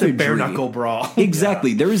savagery. It's a bare knuckle brawl.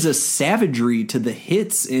 Exactly. Yeah. There is a savagery to the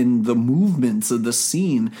hits and the movements of the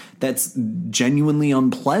scene that's genuinely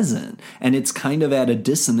unpleasant. And it's kind of at a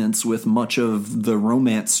dissonance with much of the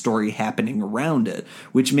romance story happening around it,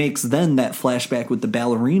 which makes then that flashback with the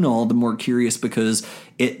ballerina all the more curious because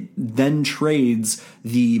it then trades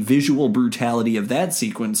the visual brutality of that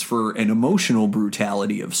sequence for an emotional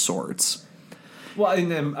brutality of sorts. Well,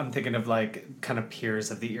 and I'm thinking of like kind of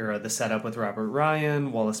peers of the era, the setup with Robert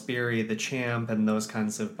Ryan, Wallace Beery, The Champ, and those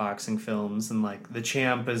kinds of boxing films. And like The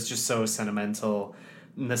Champ is just so sentimental.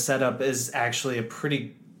 And the setup is actually a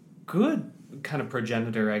pretty good kind of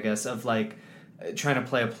progenitor, I guess, of like trying to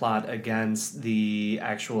play a plot against the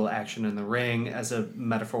actual action in the ring as a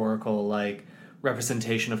metaphorical like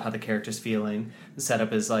representation of how the character's feeling. The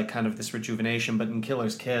setup is like kind of this rejuvenation, but in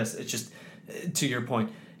Killer's Kiss, it's just, to your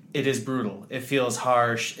point, it is brutal. It feels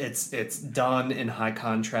harsh. It's done in high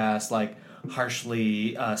contrast, like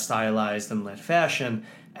harshly stylized and lit fashion.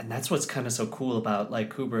 And that's what's kind of so cool about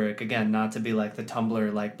like Kubrick. Again, not to be like the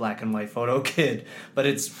Tumblr like black and white photo kid, but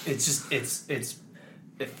it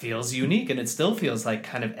feels unique, and it still feels like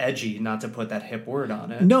kind of edgy, not to put that hip word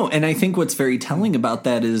on it. No, and I think what's very telling about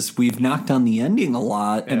that is we've knocked on the ending a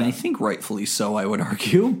lot, and I think rightfully so, I would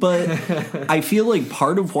argue, but I feel like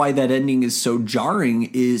part of why that ending is so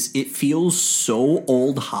jarring is it feels so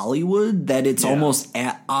old Hollywood that it's almost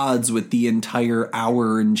at odds with the entire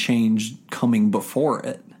hour and change coming before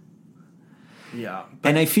it. Yeah.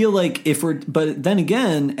 And I feel like but then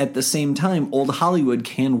again, at the same time, old Hollywood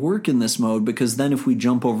can work in this mode because then if we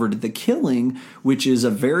jump over to The Killing, which is a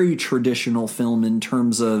very traditional film in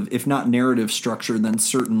terms of, if not narrative structure, then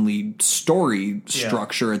certainly story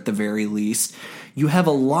structure at the very least, you have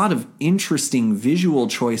a lot of interesting visual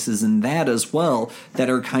choices in that as well that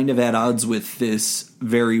are kind of at odds with this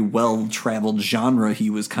very well-traveled genre he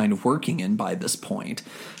was kind of working in by this point.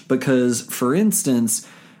 Because, for instance,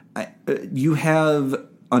 you have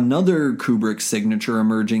another Kubrick signature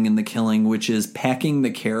emerging in The Killing, which is packing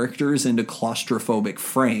the characters into claustrophobic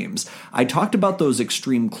frames. I talked about those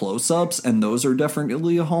extreme close-ups, and those are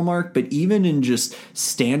definitely a hallmark, but even in just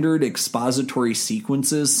standard expository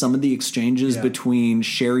sequences, some of the exchanges between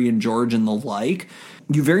Sherry and George and the like,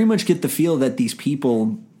 you very much get the feel that these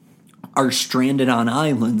people are stranded on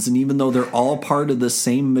islands, and even though they're all part of the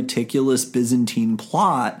same meticulous Byzantine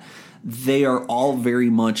plot, they are all very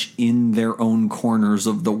much in their own corners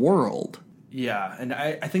of the world. Yeah, and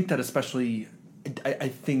I think that especially, I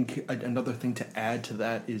think another thing to add to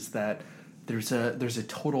that is that there's a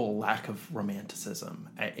total lack of romanticism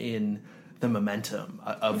in the momentum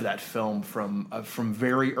of that film from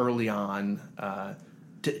very early on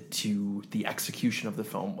to the execution of the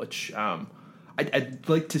film, which I'd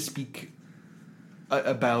like to speak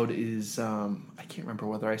about is I can't remember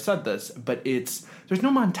whether I said this, but there's no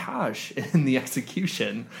montage in the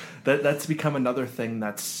execution. That's become another thing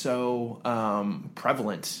that's so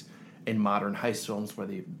prevalent in modern heist films, where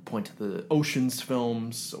they point to the Ocean's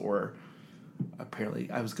films, or apparently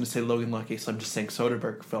I was going to say Logan Lucky, so I'm just saying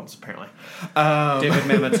Soderbergh films apparently. David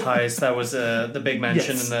Mamet's Heist, that was the big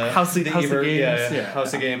mention in the House of Games.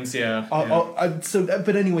 House of Games,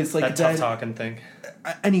 but anyways, like that tough talking thing.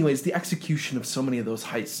 Anyways, the execution of so many of those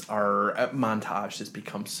heists are montage has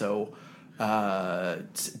become so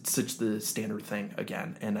such the standard thing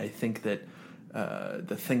again, and I think that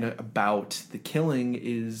the thing about The Killing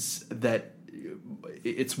is that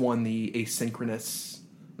it's the synchronous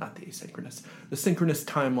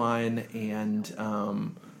timeline,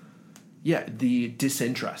 and the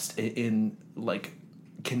disinterest in like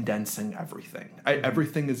condensing everything.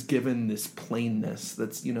 Everything is given this plainness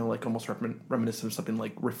that's, like almost reminiscent of something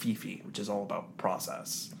like Rafifi, which is all about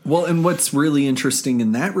process. Well, and what's really interesting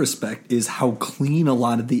in that respect is how clean a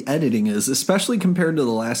lot of the editing is, especially compared to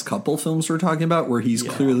the last couple films we're talking about, where he's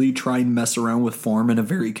clearly trying to mess around with form in a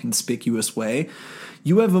very conspicuous way.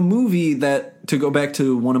 You have a movie that, to go back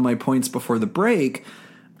to one of my points before the break,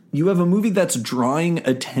 you have a movie that's drawing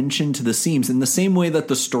attention to the seams in the same way that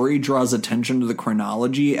the story draws attention to the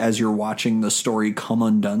chronology as you're watching the story come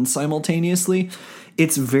undone simultaneously.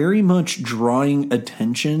 It's very much drawing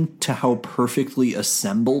attention to how perfectly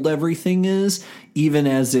assembled everything is, even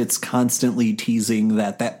as it's constantly teasing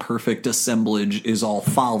that perfect assemblage is all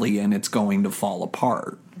folly and it's going to fall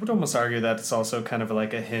apart. I would almost argue that it's also kind of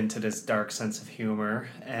like a hint at his dark sense of humor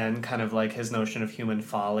and kind of like his notion of human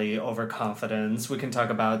folly, overconfidence. We can talk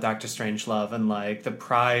about Dr. Strangelove and like the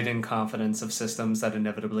pride and confidence of systems that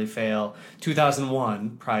inevitably fail.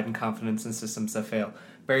 2001, pride and confidence in systems that fail.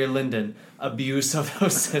 Barry Lyndon, abuse of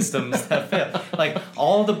those systems that fail. Like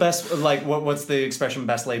all the best, like what's the expression?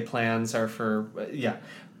 Best laid plans are for,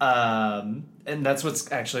 and that's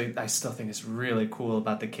what's actually, I still think is really cool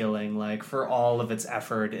about The Killing. Like for all of its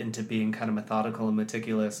effort into being kind of methodical and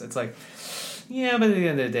meticulous, it's like, yeah, but at the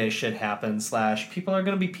end of the day, shit happens. People are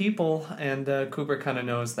going to be people, and Kubrick kind of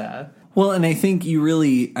knows that. Well, and I think you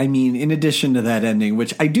really, in addition to that ending,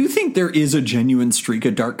 which I do think there is a genuine streak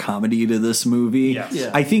of dark comedy to this movie. Yes.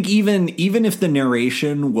 Yeah. I think even if the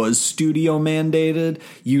narration was studio mandated,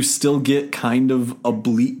 you still get kind of a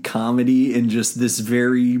bleak comedy in just this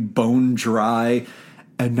very bone dry.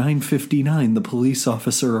 At 9:59, the police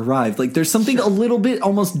officer arrived. Like, there's something a little bit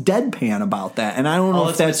almost deadpan about that, and I don't know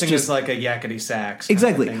if that's just like a yakety sax.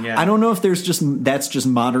 Exactly. Thing, yeah. I don't know if that's just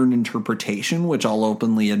modern interpretation, which I'll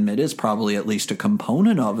openly admit is probably at least a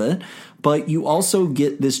component of it. But you also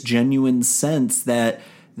get this genuine sense that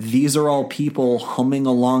these are all people humming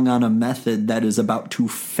along on a method that is about to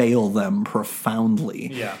fail them profoundly.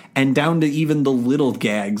 Yeah. And down to even the little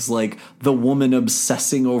gags, like the woman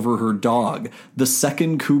obsessing over her dog. The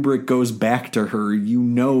second Kubrick goes back to her,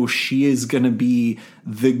 she is going to be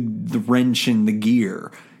the wrench in the gear.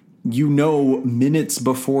 Minutes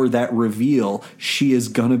before that reveal, she is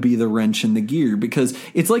gonna be the wrench in the gear, because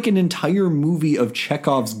it's like an entire movie of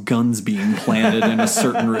Chekhov's guns being planted in a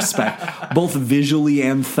certain respect, both visually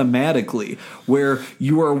and thematically, where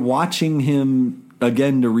you are watching him,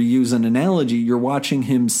 again, to reuse an analogy, you're watching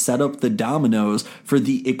him set up the dominoes for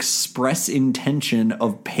the express intention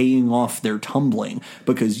of paying off their tumbling,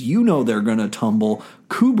 because they're going to tumble.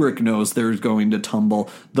 Kubrick knows they're going to tumble.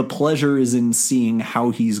 The pleasure is in seeing how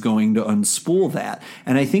he's going to unspool that.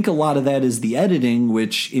 And I think a lot of that is the editing,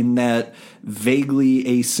 which in that vaguely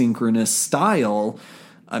asynchronous style,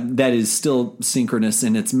 that is still synchronous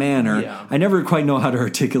in its manner. Yeah. I never quite know how to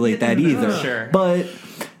articulate that either. Sure. But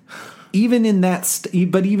even in that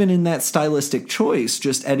stylistic choice,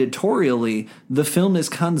 just editorially, the film is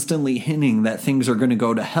constantly hinting that things are going to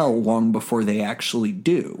go to hell long before they actually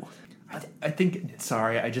do. I think,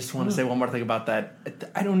 sorry, I just want to say one more thing about that.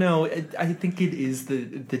 I don't know. I think it is the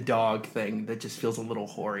dog thing that just feels a little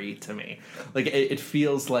hoary to me. Like, it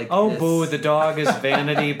feels like boo, the dog is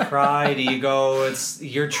vanity, pride, ego. It's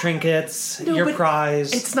your trinkets, your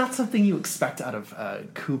prize. It's not something you expect out of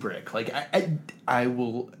Kubrick. Like, I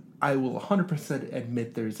will 100%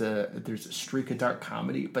 admit there's a streak of dark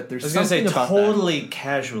comedy, but there's something about totally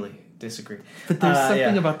casually disagree. But there's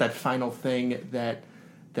something about that final thing that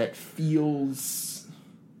feels,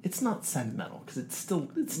 it's not sentimental, because it's still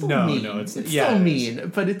mean. It's still mean,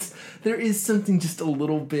 but there is something just a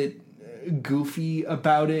little bit goofy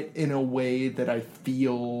about it in a way that I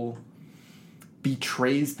feel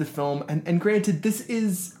betrays the film. And granted, this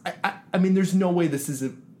is, I mean, there's no way this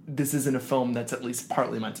isn't a film that's at least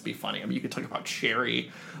partly meant to be funny. I mean, you could talk about Sherry.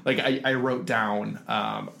 Like, I wrote down,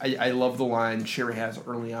 I love the line Sherry has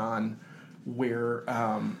early on where,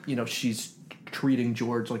 she's treating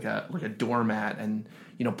George like a doormat and,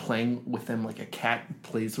 playing with him like a cat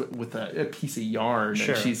plays with a piece of yarn.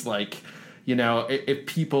 Sure. And she's like, if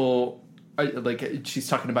people, like, she's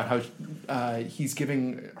talking about how he's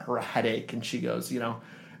giving her a headache, and she goes,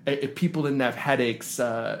 if people didn't have headaches,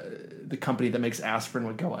 the company that makes aspirin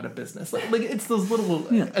would go out of business. Like it's those little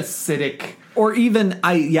acidic. Or even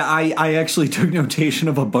I actually took notation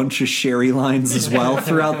of a bunch of Sherry lines as well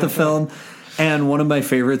throughout the film. And one of my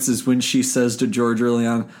favorites is when she says to George early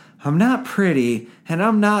on, "I'm not pretty and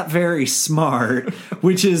I'm not very smart,"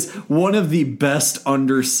 which is one of the best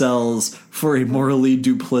undersells for a morally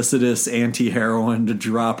duplicitous anti-heroine to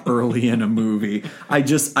drop early in a movie. I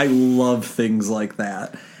love things like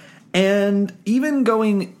that. And even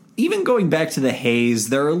going back to the haze,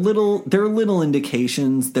 there are little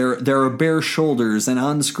indications. There are bare shoulders and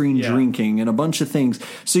on-screen drinking and a bunch of things.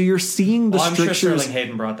 So you're seeing the strictures. I'm sure Sterling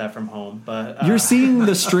Hayden brought that from home, but you're seeing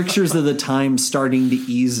the strictures of the time starting to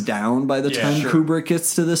ease down by the time Kubrick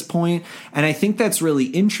gets to this point. And I think that's really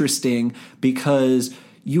interesting because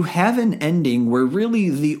you have an ending where really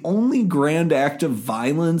the only grand act of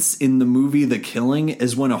violence in the movie The Killing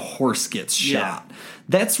is when a horse gets shot.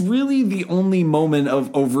 That's really the only moment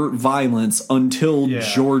of overt violence until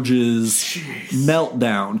George's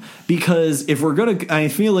meltdown. Because if we're going to, I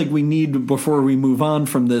feel like we need, before we move on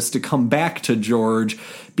from this, to come back to George.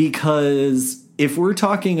 Because if we're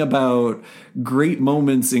talking about great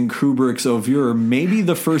moments in Kubrick's oeuvre, maybe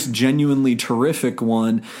the first genuinely terrific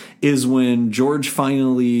one is when George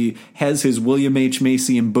finally has his William H.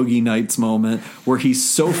 Macy and Boogie Nights moment, where he's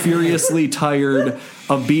so furiously tired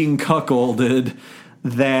of being cuckolded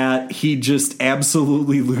that he just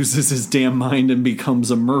absolutely loses his damn mind and becomes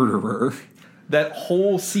a murderer. That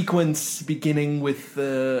whole sequence beginning with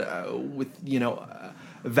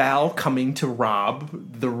Val coming to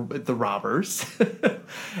rob the robbers,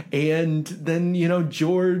 and then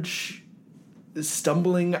George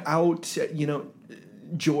stumbling out.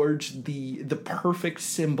 George, the perfect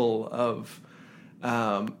symbol of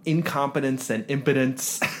incompetence and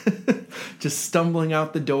impotence, just stumbling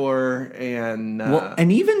out the door and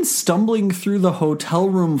even stumbling through the hotel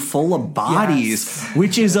room full of bodies,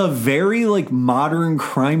 which is a very modern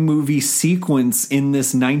crime movie sequence in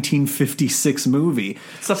this 1956 movie.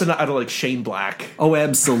 Something out of Shane Black. Oh,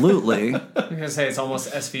 absolutely. I'm gonna say it's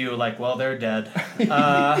almost SVU. Well, they're dead.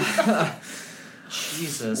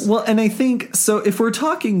 Jesus. Well, and I think so. If we're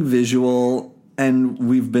talking visual. And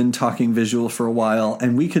we've been talking visual for a while,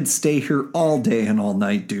 and we could stay here all day and all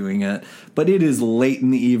night doing it. But it is late in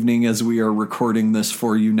the evening as we are recording this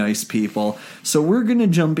for you nice people. So we're going to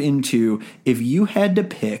jump into, if you had to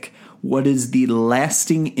pick, what is the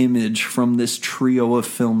lasting image from this trio of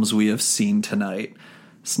films we have seen tonight?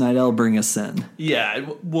 Snidell, bring us in. Yeah,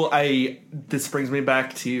 well, this brings me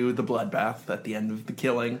back to the bloodbath at the end of The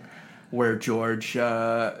Killing, where George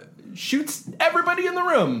shoots everybody in the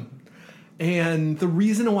room. And the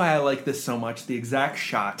reason why I like this so much, the exact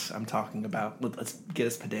shot I'm talking about, let's get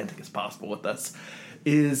as pedantic as possible with this,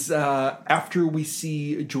 is after we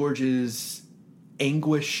see George's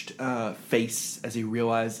anguished face as he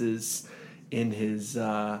realizes in his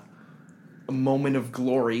moment of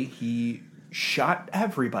glory, he shot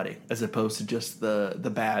everybody as opposed to just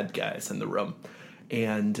the bad guys in the room.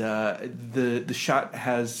 And the shot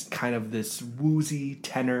has kind of this woozy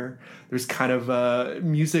tenor. There's kind of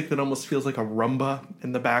music that almost feels like a rumba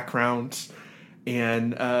in the background.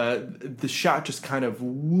 And the shot just kind of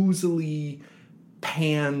woozily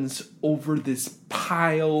pans over this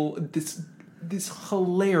pile, this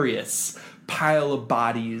hilarious pile of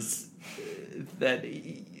bodies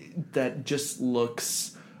that just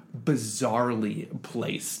looks bizarrely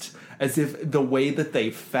placed. As if the way that they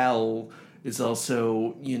fell is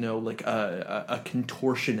also, a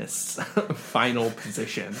contortionist's final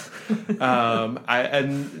position.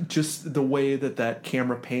 And just the way that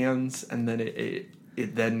camera pans, and then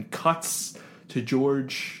it then cuts to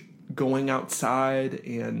George going outside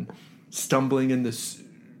and stumbling in this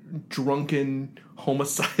drunken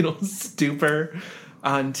homicidal stupor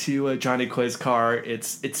onto Johnny Clay's car.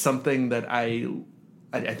 It's something that I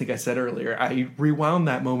think I said earlier, I rewound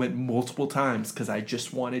that moment multiple times because I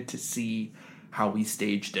just wanted to see how he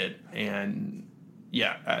staged it. And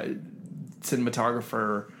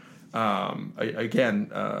cinematographer,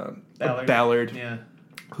 Ballard,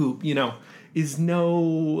 who, is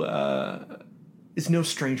no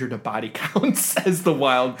stranger to body counts, as the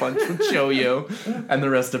Wild Bunch would show you, and the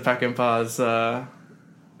rest of Peckinpah's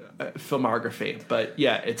filmography. But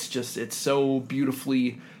it's so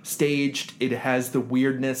beautifully staged. It has the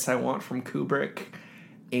weirdness I want from Kubrick,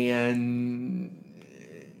 and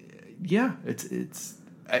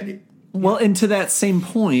well, and to that same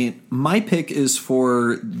point, my pick is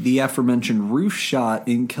for the aforementioned roof shot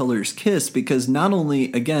in Killer's Kiss, because not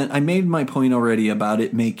only, again, I made my point already about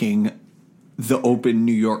it making the open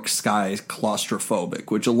New York sky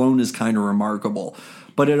claustrophobic, which alone is kind of remarkable,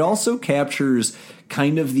 but it also captures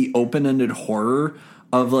kind of the open-ended horror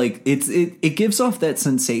of it gives off that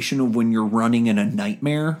sensation of when you're running in a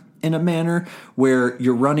nightmare, in a manner where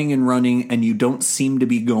you're running and you don't seem to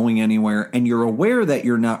be going anywhere, and you're aware that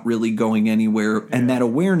you're not really going anywhere, and that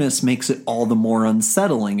awareness makes it all the more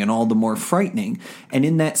unsettling and all the more frightening. And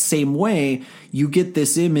in that same way, you get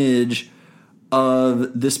this image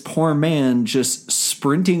of this poor man just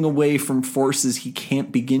sprinting away from forces he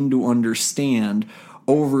can't begin to understand,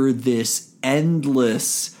 over this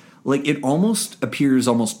endless, like it almost appears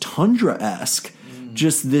almost tundra-esque,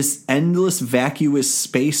 just this endless vacuous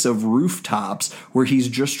space of rooftops where he's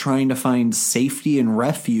just trying to find safety and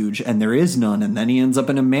refuge, and there is none. And then he ends up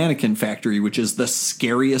in a mannequin factory, which is the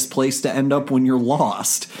scariest place to end up when you're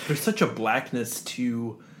lost. There's such a blackness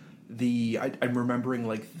to I'm remembering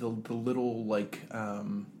like the little like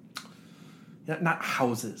not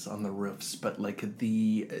houses on the roofs, but like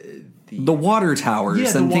the water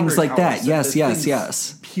towers and things like that.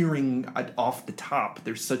 Yes. Peering off the top.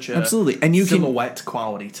 There's such a absolutely, and you silhouette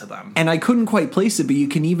quality to them. And I couldn't quite place it, but you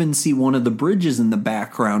can even see one of the bridges in the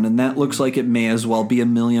background, and that looks like it may as well be a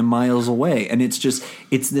million miles away. And it's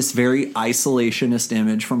this very isolationist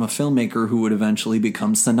image from a filmmaker who would eventually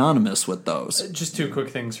become synonymous with those. Just two quick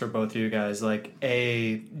things for both of you guys. Like,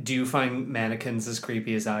 A, do you find mannequins as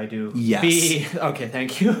creepy as I do? Yes. B, okay,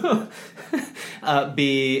 thank you.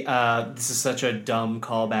 B, this is such a dumb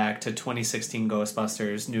callback to 2016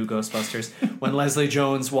 Ghostbusters, new Ghostbusters, when Leslie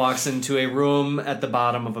Jones walks into a room at the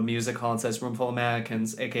bottom of a music hall and says, "Room full of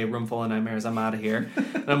mannequins, aka room full of nightmares, I'm out of here."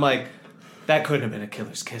 And I'm like, that couldn't have been a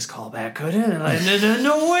Killer's Kiss callback, could it? Like,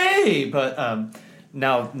 no way! But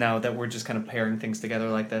now that we're just kind of pairing things together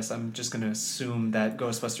like this, I'm just going to assume that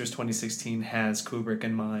Ghostbusters 2016 has Kubrick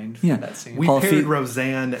in mind for that scene. We paired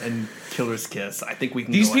Roseanne and Killer's Kiss. I think we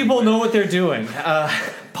can. These people know what they're doing.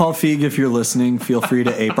 Paul Feig, if you're listening, feel free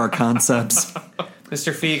to ape our concepts.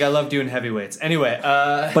 Mr. Feig, I love doing heavyweights. Anyway.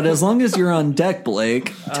 But as long as you're on deck,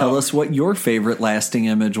 Blake, tell us what your favorite lasting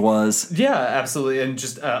image was. Yeah, absolutely. And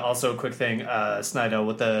just also a quick thing, Snidel,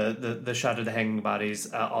 with the shot of the hanging bodies.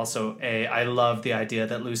 I love the idea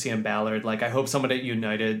that Lucien Ballard, like, I hope someone at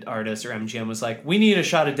United Artists or MGM was like, we need a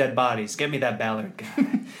shot of dead bodies. Get me that Ballard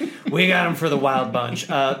guy. We got him for the Wild Bunch.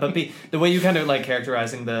 But the way you kind of like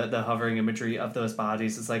characterizing the hovering imagery of those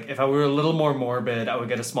bodies is like, if I were a little more morbid, I would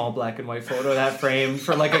get a small black and white photo of that frame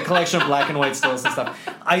for like a collection of black and white stills and stuff.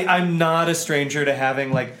 I'm not a stranger to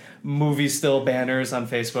having like movie still banners on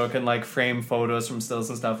Facebook and like frame photos from stills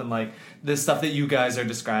and stuff, and like this stuff that you guys are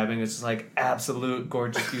describing is just like absolute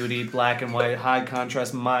gorgeous beauty, black and white, high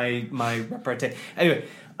contrast, my repartee. Anyway,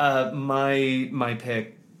 my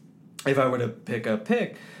pick, if I were to pick a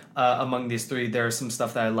pick among these three, there's some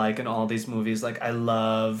stuff that I like in all these movies. Like, I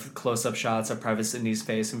love close-up shots of Private Sidney's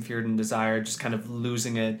face in Fear and Desire, just kind of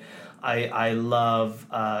losing it. I love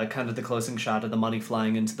kind of the closing shot of the money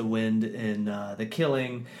flying into the wind in The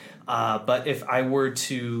Killing. But if I were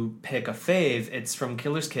to pick a fave, it's from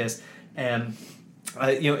Killer's Kiss. And,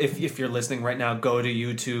 if you're listening right now, go to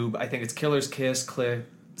YouTube. I think it's Killer's Kiss, click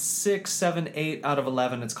 6, 7, 8 out of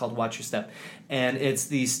 11. It's called Watch Your Step. And it's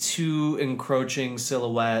these two encroaching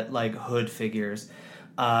silhouette, like, hood figures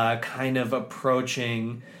kind of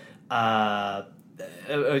approaching...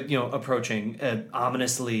 approaching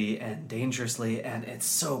ominously and dangerously, and it's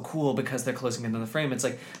so cool because they're closing in on the frame. It's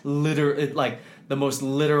like the most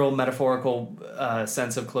literal, metaphorical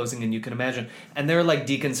sense of closing in you can imagine. And they're like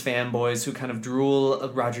Deakins fanboys who kind of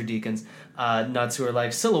drool, Roger Deakins nuts, who are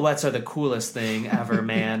like, silhouettes are the coolest thing ever,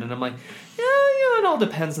 man. And I'm like, it all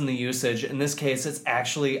depends on the usage. In this case, it's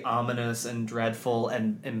actually ominous and dreadful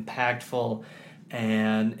and impactful.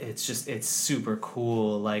 And it's super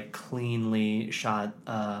cool, like cleanly shot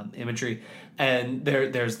imagery. And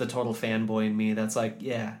there's the total fanboy in me that's like,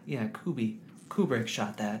 yeah, Kubrick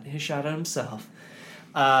shot that. He shot it himself.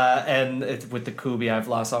 And with the Kubi, I've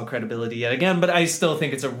lost all credibility yet again, but I still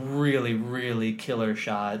think it's a really, really killer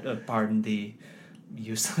shot. Pardon the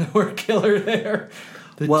use of the word killer there.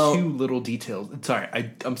 Two little details. Sorry,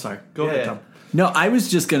 I'm sorry. Go ahead, Tom. No, I was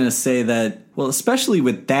just going to say that, well, especially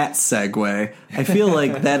with that segue, I feel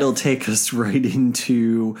like that'll take us right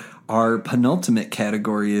into our penultimate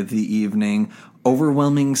category of the evening,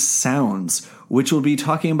 overwhelming sounds, which will be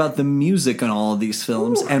talking about the music in all of these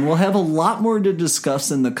films. Ooh. And we'll have a lot more to discuss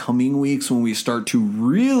in the coming weeks when we start to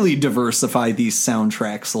really diversify these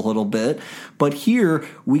soundtracks a little bit. But here,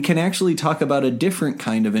 we can actually talk about a different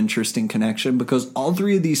kind of interesting connection, because all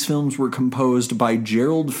three of these films were composed by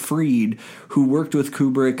Gerald Fried, who worked with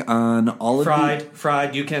Kubrick on all of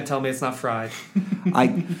Fried, you can't tell me it's not fried.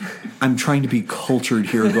 I'm trying to be cultured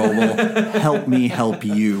here, Goebel. Help me help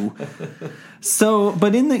you. So,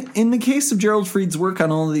 but in the case of Gerald Fried's work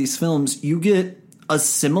on all of these films, you get a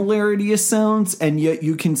similarity of sounds, and yet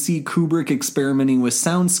you can see Kubrick experimenting with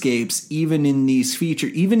soundscapes even in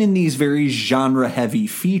these very genre-heavy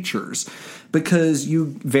features, because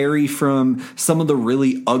you vary from some of the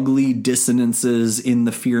really ugly dissonances in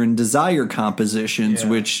the Fear and Desire compositions,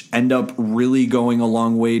 which end up really going a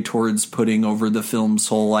long way towards putting over the film's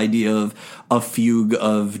whole idea of a fugue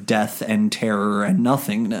of death and terror and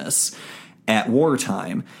nothingness. at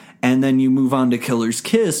wartime. And then you move on to Killer's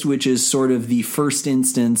Kiss, which is sort of the first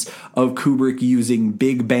instance of Kubrick using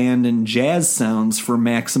big band and jazz sounds for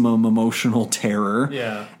maximum emotional terror.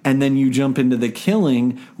 Yeah. And then you jump into The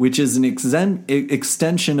Killing, which is an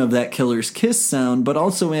extension of that Killer's Kiss sound, but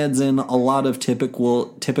also adds in a lot of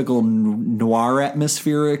typical noir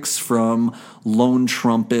atmospherics, from lone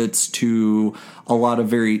trumpets to a lot of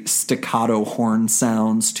very staccato horn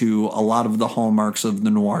sounds to a lot of the hallmarks of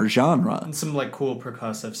the noir genre. And some like cool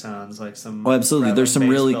percussive sounds, like some. Oh, absolutely. There's some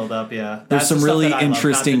really build up, yeah. There's some really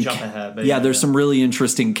interesting. There's some really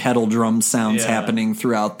interesting kettle drum sounds happening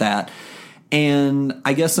throughout that. And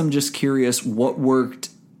I guess I'm just curious what worked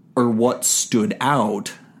or what stood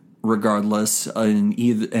out, regardless,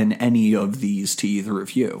 in any of these to either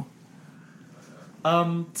of you.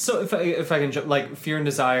 So if I can jump, like Fear and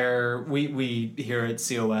Desire, we here at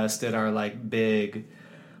COS did our like big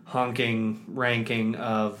honking ranking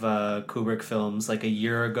of Kubrick films like a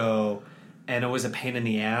year ago, and it was a pain in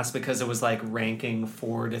the ass because it was like ranking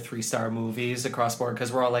 4 to 3 star movies across board,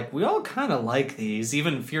 because we're all like, we all kind of like these,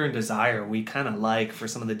 even Fear and Desire we kind of like for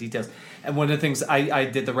some of the details. And one of the things I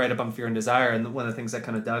did the write up on Fear and Desire, and one of the things I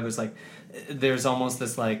kind of dug was like there's almost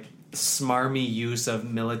this like smarmy use of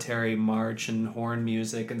military march and horn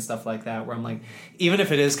music and stuff like that, where I'm like, even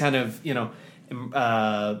if it is kind of, you know,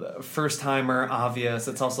 first timer obvious,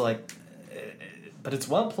 it's also like, but it's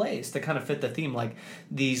well placed to kind of fit the theme, like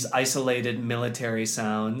these isolated military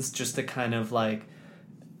sounds just to kind of like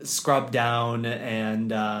scrub down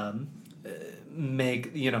and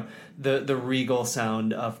make, you know, the regal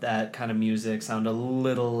sound of that kind of music sound a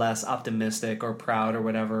little less optimistic or proud or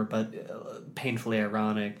whatever, but painfully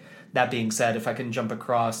ironic. That being said, if I can jump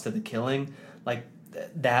across to The Killing, like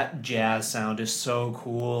that jazz sound is so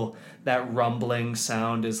cool. That rumbling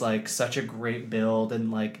sound is like such a great build,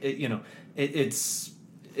 and like it's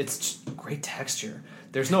just great texture.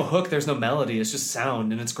 There's no hook, there's no melody, it's just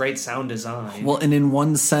sound, and it's great sound design. Well, and in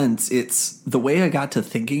one sense, it's the way I got to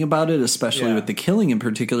thinking about it, especially with The Killing in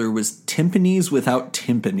particular, was timpanis without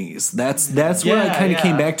timpanis. That's where I kind of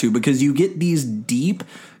came back to, because you get these deep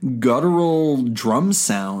guttural drum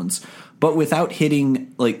sounds, but without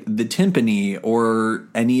hitting like the timpani or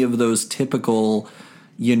any of those typical,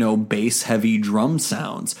 you know, bass heavy drum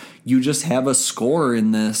sounds. You just have a score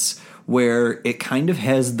in this where it kind of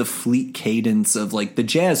has the fleet cadence of like the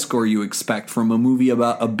jazz score you expect from a movie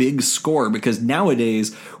about a big score, because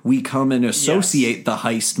nowadays we come and associate the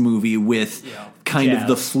heist movie with kind of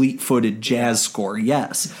the fleet-footed jazz score.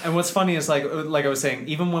 Yes. And what's funny is like I was saying,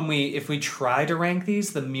 even when if we try to rank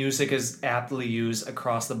these, the music is aptly used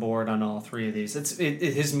across the board on all 3 of these.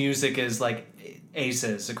 His music is like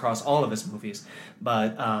aces across all of his movies.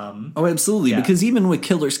 But oh, absolutely, because even with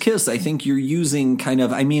Killer's Kiss, I think you're using kind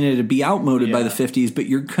of, I mean, it'd be outmoded by the 50s, but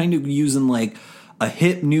you're kind of using like a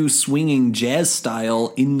hip new swinging jazz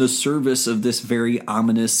style in the service of this very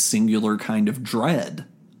ominous singular kind of dread.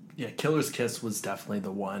 Yeah, Killer's Kiss was definitely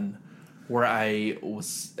the one where I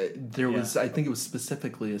was I think it was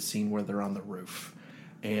specifically a scene where they're on the roof,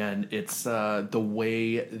 and it's the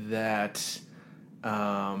way that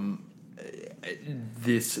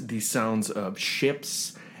these sounds of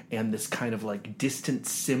ships and this kind of like distant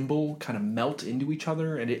cymbal kind of melt into each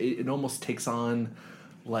other, and it almost takes on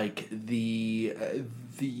like the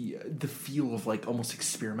feel of like almost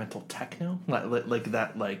experimental techno, like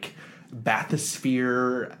that like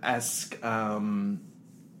bathysphere-esque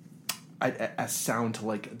as sound to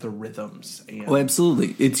like the rhythms. And oh,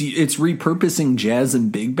 absolutely. It's repurposing jazz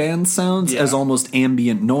and big band sounds as almost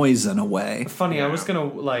ambient noise in a way. Funny, I was gonna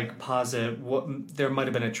like posit there might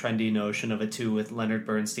have been a trendy notion of it too with Leonard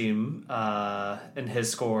Bernstein and his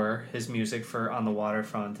score, his music for On the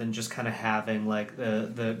Waterfront, and just kind of having like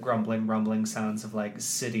the grumbling, rumbling sounds of like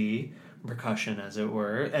city percussion, as it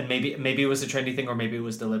were. And maybe it was a trendy thing, or maybe it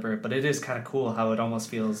was deliberate, but it is kind of cool how it almost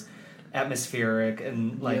feels atmospheric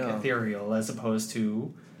and like ethereal, as opposed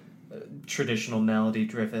to traditional melody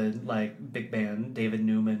driven like big band David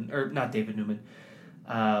Newman, or not David Newman,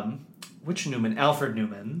 which Newman? Alfred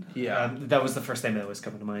Newman. That was the first name that was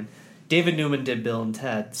coming to mind. David Newman did Bill and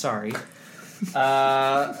Ted. Sorry.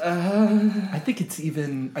 I think it's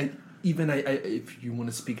even if you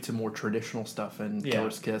want to speak to more traditional stuff in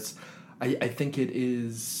Killer's Kiss, I think it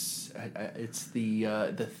is. It's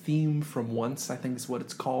the theme from Once, I think is what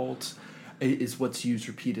it's called, is what's used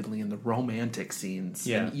repeatedly in the romantic scenes.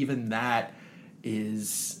 Yeah. And even that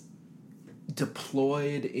is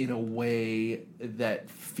deployed in a way that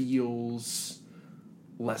feels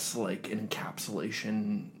less like an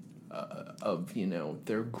encapsulation of, you know,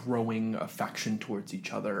 their growing affection towards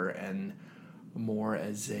each other, and more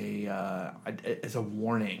as a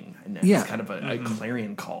warning, and Yeah. it's kind of a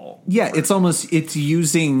clarion call. Yeah, it's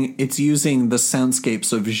using the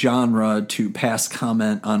soundscapes of genre to pass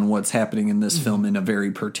comment on what's happening in this film in a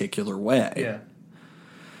very particular way. Yeah.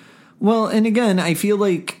 Well, and again, I feel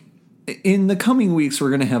like in the coming weeks we're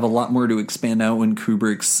going to have a lot more to expand out when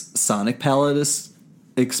Kubrick's sonic palette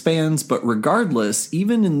expands, but regardless,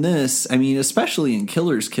 even in this, I mean, especially in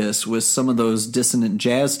Killer's Kiss with some of those dissonant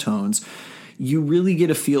jazz tones, you really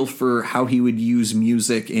get a feel for how he would use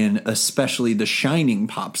music in, especially The Shining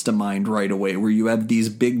pops to mind right away, where you have these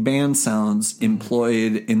big band sounds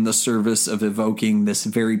employed in the service of evoking this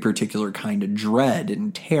very particular kind of dread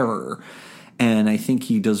and terror. And I think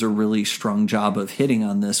he does a really strong job of hitting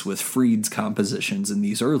on this with Freed's compositions in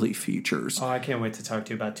these early features. Oh, I can't wait to talk to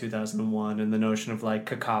you about 2001 and the notion of like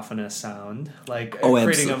cacophonous sound, like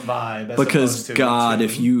creating a vibe. As because to God,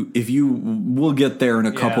 if you we'll get there in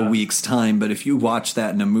a couple weeks' time, but if you watch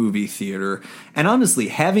that in a movie theater, and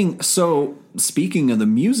honestly, speaking of the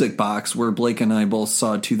music box where Blake and I both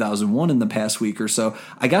saw 2001 in the past week or so,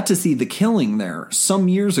 I got to see The Killing there some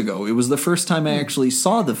years ago. It was the first time I actually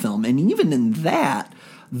saw the film, and even in that,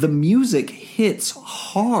 the music hits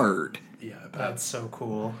hard. Yeah, that's so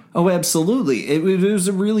cool. Oh, absolutely. It was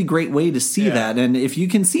a really great way to see that. And if you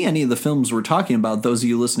can see any of the films we're talking about, those of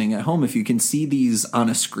you listening at home, if you can see these on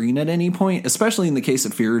a screen at any point, especially in the case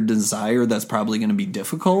of Fear and Desire, that's probably going to be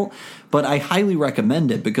difficult. But I highly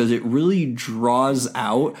recommend it because it really draws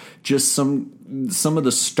out just some of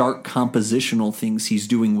the stark compositional things he's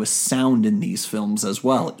doing with sound in these films as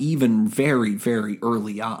well, even very, very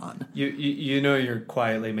early on. You know you're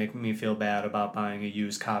quietly making me feel bad about buying a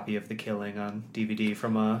used copy of The Killing on DVD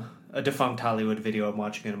from a defunct Hollywood video. I'm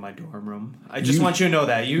watching it in my dorm room. I just want you to know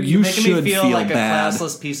that. You're making me feel like bad. A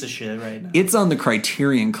classless piece of shit right now. It's on the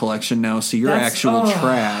Criterion Collection now, so you're actual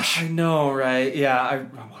trash. I know, right? Yeah, I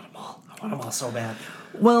want them all. I want them all so bad.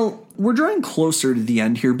 Well, we're drawing closer to the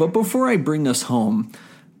end here, but before I bring us home,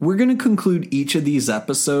 we're going to conclude each of these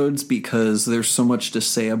episodes because there's so much to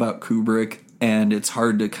say about Kubrick, and it's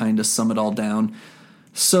hard to kind of sum it all down.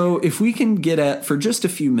 So if we can get at, for just a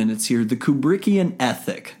few minutes here, the Kubrickian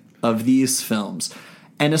ethic of these films,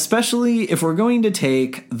 and especially if we're going to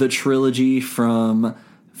take the trilogy from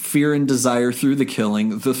Fear and Desire through The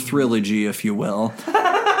Killing, the trilogy, if you will.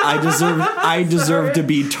 I deserve to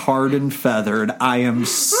be tarred and feathered. I am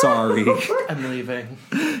sorry. I'm leaving.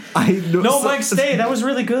 Mike, stay. That was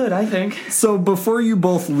really good, I think. So before you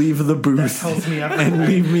both leave the booth and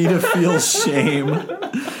leave me to feel shame,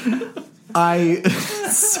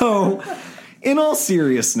 in all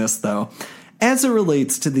seriousness, though, as it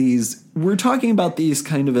relates to these, we're talking about these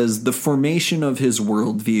kind of as the formation of his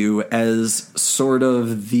worldview as sort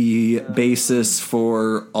of the basis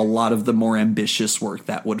for a lot of the more ambitious work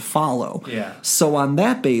that would follow. Yeah. So on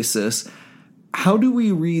that basis, how do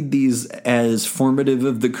we read these as formative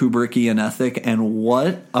of the Kubrickian ethic, and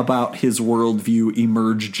what about his worldview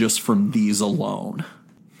emerged just from these alone?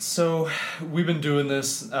 So we've been doing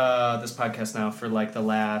this podcast now for like the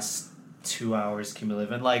last 2 hours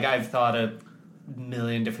cumulative, and like I've thought a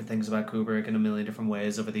million different things about Kubrick in a million different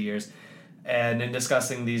ways over the years, and in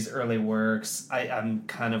discussing these early works, I'm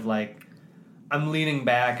kind of like, I'm leaning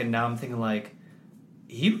back and now I'm thinking like,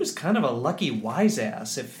 he was kind of a lucky wise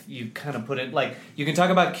ass if you kind of put it like, you can talk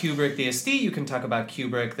about Kubrick the aesthete, you can talk about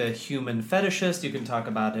Kubrick the human fetishist, you can talk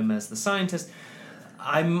about him as the scientist.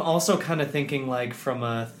 I'm also kind of thinking like from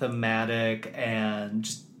a thematic and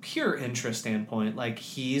just pure interest standpoint, like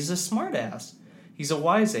he's a smart ass. He's a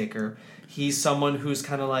wiseacre. He's someone who's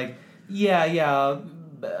kind of like,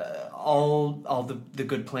 all the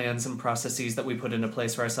good plans and processes that we put into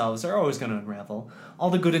place for ourselves are always going to unravel. All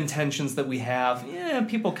the good intentions that we have,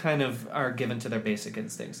 people kind of are given to their basic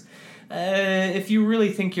instincts. If you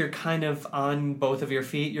really think you're kind of on both of your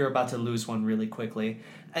feet, you're about to lose one really quickly.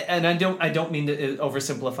 And I don't mean to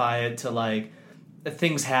oversimplify it to like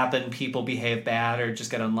things happen, people behave bad or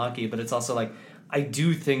just get unlucky, but it's also like I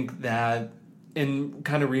do think that in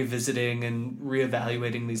kind of revisiting and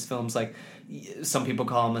reevaluating these films, like some people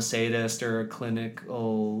call him a sadist or a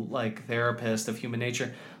clinical like therapist of human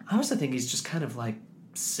nature. I also think he's just kind of like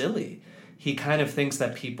silly. He kind of thinks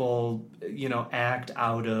that people, act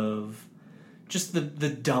out of just the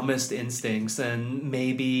dumbest instincts, and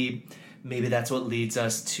maybe that's what leads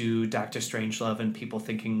us to Dr. Strangelove and people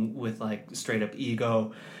thinking with like straight up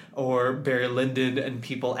ego, or Barry Lyndon and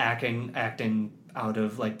people acting out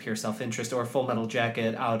of like pure self-interest, or Full Metal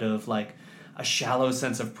Jacket out of like a shallow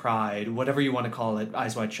sense of pride, whatever you want to call it,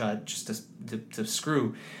 Eyes Wide Shut, just to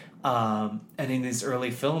screw. And in these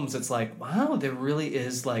early films, it's like, wow, there really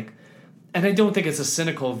is like and I don't think it's a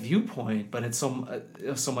cynical viewpoint, but it's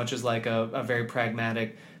so much as like a very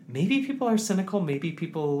pragmatic. Maybe people are cynical. Maybe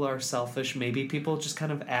people are selfish. Maybe people just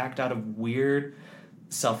kind of act out of weird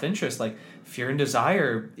self-interest. Like Fear and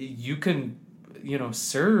Desire, you can,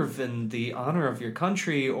 serve in the honor of your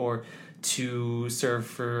country or to serve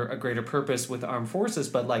for a greater purpose with the armed forces,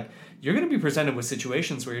 but like you're going to be presented with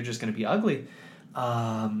situations where you're just going to be ugly.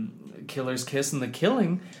 Killer's Kiss and The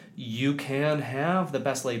Killing, you can have the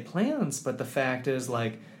best laid plans, but the fact is,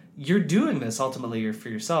 like, you're doing this ultimately for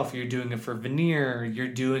yourself. You're doing it for veneer. You're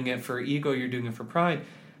doing it for ego. You're doing it for pride.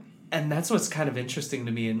 And that's what's kind of interesting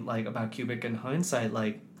to me and like about Kubrick in hindsight.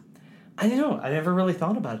 Like, I don't know. I never really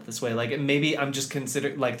thought about it this way. Like, maybe I'm just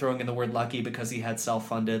considering like throwing in the word lucky because he had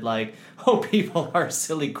self-funded, like, oh, people are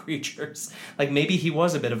silly creatures. Like, maybe he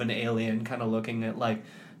was a bit of an alien, kind of looking at like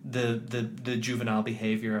the juvenile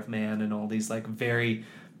behavior of man and all these like very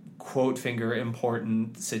quote finger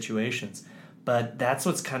important situations. But that's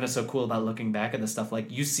what's kind of so cool about looking back at this stuff.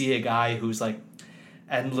 Like, you see a guy who's like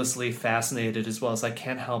endlessly fascinated as well as like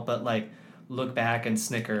can't help but like look back and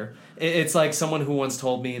snicker. It's like someone who once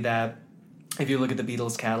told me that if you look at the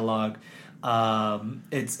Beatles catalog,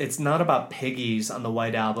 it's not about Piggies on the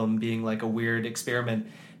White Album being like a weird experiment.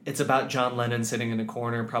 It's about John Lennon sitting in a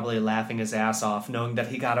corner probably laughing his ass off, knowing that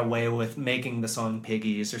he got away with making the song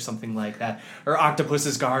Piggies or something like that. Or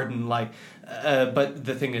Octopus's Garden. But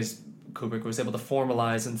the thing is, Kubrick was able to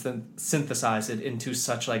formalize and synthesize it into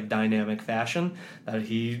such like dynamic fashion that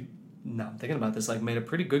he, now I'm thinking about this, like made a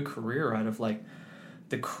pretty good career out of like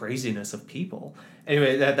the craziness of people.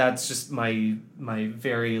 Anyway, that's just my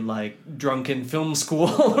very like drunken film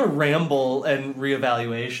school ramble and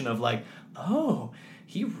reevaluation of like, oh,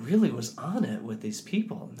 he really was on it with these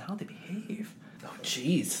people and how they behave. Oh,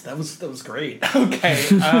 jeez, that was great. Okay,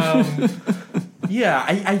 yeah,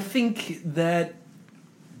 I think that.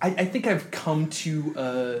 I think I've come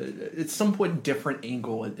to at some point different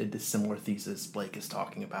angle at a similar thesis Blake is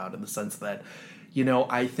talking about, in the sense that,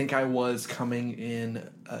 I think I was coming in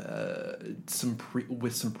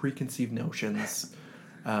with some preconceived notions,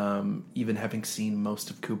 even having seen most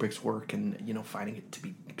of Kubrick's work and finding it to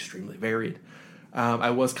be extremely varied. I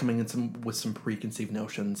was coming in with some preconceived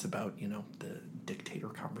notions about the dictator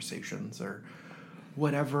conversations or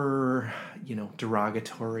whatever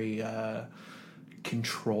derogatory.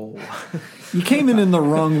 Control. You came in the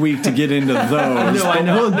wrong week to get into those. I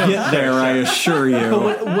know. We'll get there, I assure you.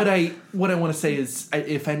 But what I want to say is,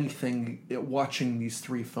 if anything, watching these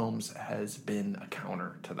three films has been a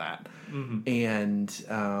counter to that, and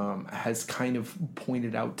has kind of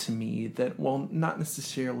pointed out to me that, well, not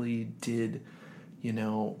necessarily did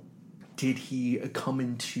he come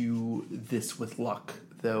into this with luck,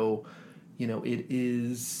 though, it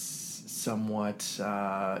is somewhat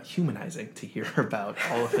humanizing to hear about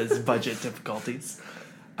all of his budget difficulties.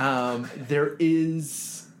 There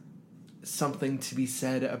is something to be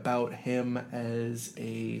said about him as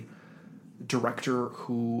a director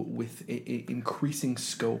who, with increasing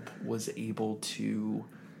scope, was able to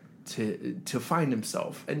find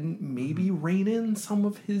himself and maybe rein in some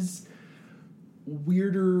of his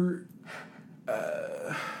weirder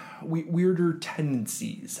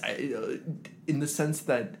tendencies, in the sense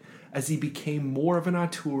that as he became more of an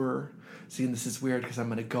auteur, see, and this is weird because I'm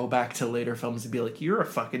going to go back to later films and be like, you're a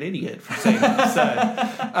fucking idiot for saying what you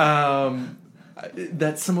said.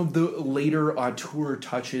 That some of the later auteur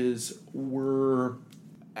touches were,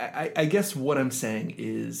 I guess what I'm saying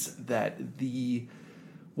is that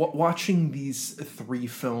watching these three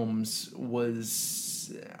films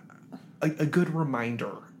was a good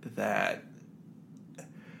reminder that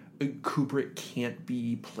Kubrick can't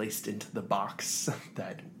be placed into the box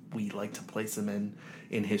that we like to place him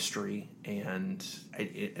in history and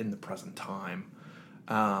in the present time.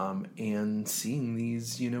 And seeing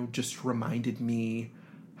these, just reminded me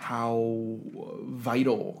how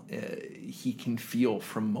vital he can feel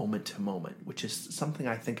from moment to moment, which is something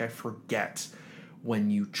I think I forget when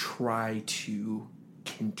you try to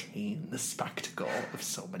contain the spectacle of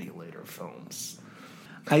so many later films.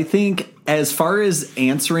 I think as far as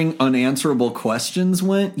answering unanswerable questions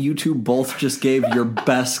went, you two both just gave your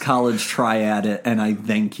best college try at it, and I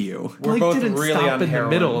thank you. We're both didn't really stop on in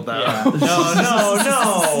heroin. The middle, though. Yeah. No.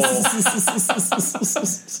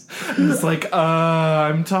 It's like,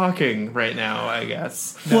 I'm talking right now, I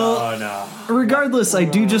guess. No. Regardless, I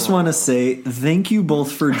do just want to say thank you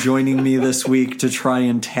both for joining me this week to try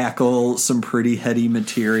and tackle some pretty heady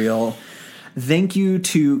material. Thank you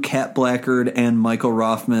to Kat Blackard and Michael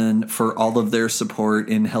Rothman for all of their support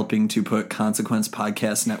in helping to put Consequence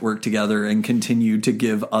Podcast Network together and continue to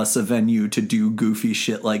give us a venue to do goofy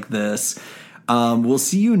shit like this. We'll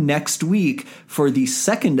see you next week for the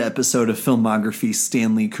second episode of Filmography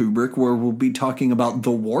Stanley Kubrick, where we'll be talking about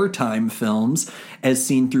the wartime films as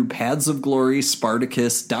seen through Paths of Glory,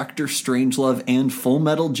 Spartacus, Dr. Strangelove, and Full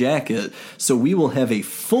Metal Jacket. So we will have a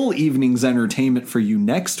full evening's entertainment for you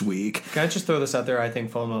next week. Can I just throw this out there? I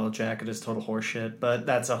think Full Metal Jacket is total horseshit, but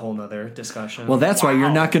that's a whole nother discussion. Well, that's why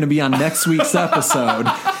you're not going to be on next week's episode.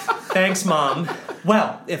 Thanks, Mom.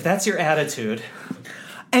 Well, if that's your attitude.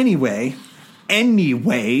 Anyway,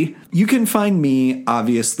 you can find me,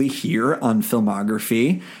 obviously, here on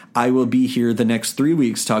Filmography. I will be here the next 3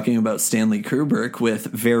 weeks talking about Stanley Kubrick with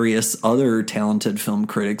various other talented film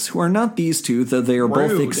critics who are not these two, though they are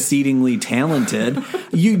both exceedingly talented.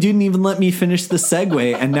 You didn't even let me finish the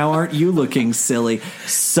segue, and now aren't you looking silly?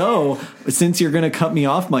 So, since you're going to cut me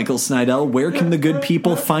off, Michael Snydell, where can the good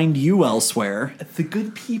people find you elsewhere? The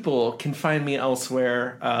good people can find me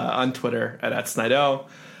elsewhere on Twitter at @Snydell.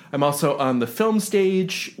 I'm also on the Film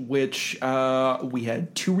Stage, which we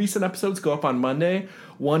had 2 recent episodes go up on Monday.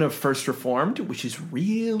 One of First Reformed, which is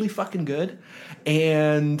really fucking good,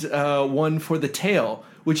 and one for The Tale,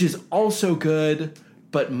 which is also good,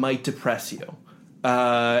 but might depress you.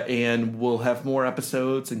 And we'll have more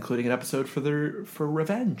episodes, including an episode for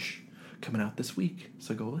Revenge coming out this week.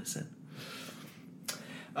 So go listen.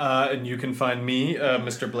 And you can find me,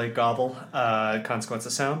 Mr. Blake Gobble, Consequence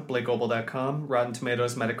of Sound, BlakeGobble.com, Rotten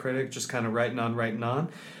Tomatoes, Metacritic, just kind of writing on.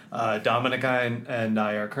 Dominic and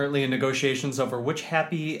I are currently in negotiations over which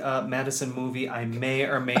Happy Madison movie I may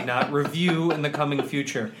or may not review in the coming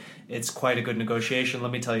future. It's quite a good negotiation,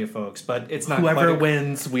 let me tell you, folks. But it's not whoever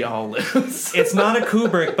wins, we all lose. It's not a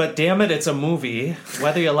Kubrick, but damn it, it's a movie,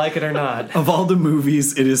 whether you like it or not. Of all the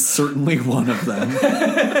movies, it is certainly one of them.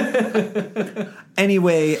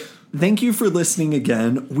 Anyway, thank you for listening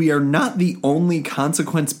again. We are not the only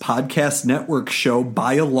Consequence Podcast Network show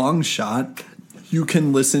by a long shot. You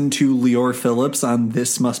can listen to Leor Phillips on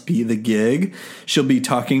This Must Be the Gig. She'll be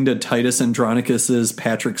talking to Titus Andronicus's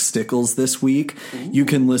Patrick Stickles this week. Ooh. You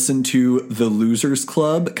can listen to The Losers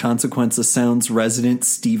Club, Consequence of Sound's resident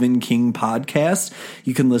Stephen King podcast.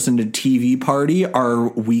 You can listen to TV Party, our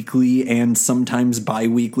weekly and sometimes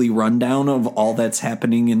bi-weekly rundown of all that's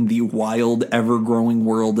happening in the wild, ever-growing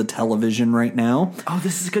world of television right now. Oh,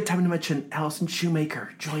 this is a good time to mention Allison Shoemaker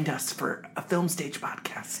joined us for a Film Stage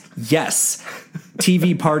podcast. Yes.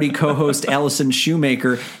 TV Party co-host Allison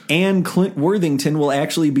Shoemaker and Clint Worthington will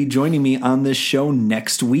actually be joining me on this show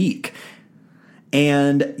next week.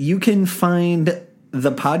 And you can find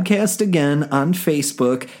the podcast again on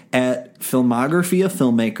Facebook at Filmography, a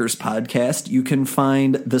Filmmakers Podcast. You can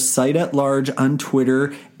find the site at large on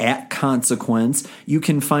Twitter at Consequence. You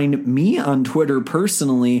can find me on Twitter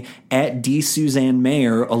personally at Suzanne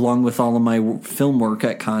Mayer, along with all of my film work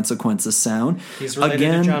at Consequence of Sound. He's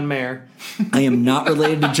related to John Mayer. I am not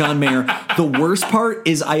related to John Mayer. The worst part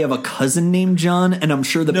is I have a cousin named John, and I'm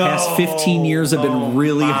sure the past 15 years have been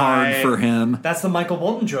really hard for him. That's the Michael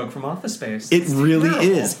Bolton joke from Office Space. It really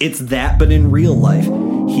is. It's that, but in real life.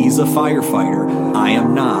 He's a firefighter. I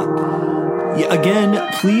am not. Yeah,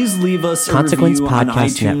 again, please leave us a review on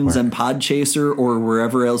iTunes and Podchaser or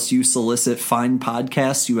wherever else you solicit fine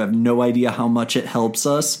podcasts. You have no idea how much it helps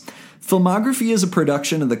us. Filmography is a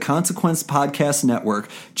production of the Consequence Podcast Network.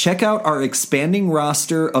 Check out our expanding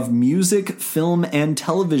roster of music, film, and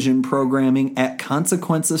television programming at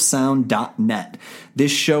consequenceofsound.net.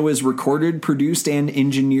 This show is recorded, produced, and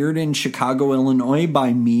engineered in Chicago, Illinois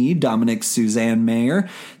by me, Dominic Suzanne Mayer.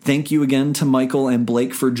 Thank you again to Michael and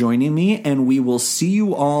Blake for joining me, and we will see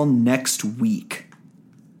you all next week.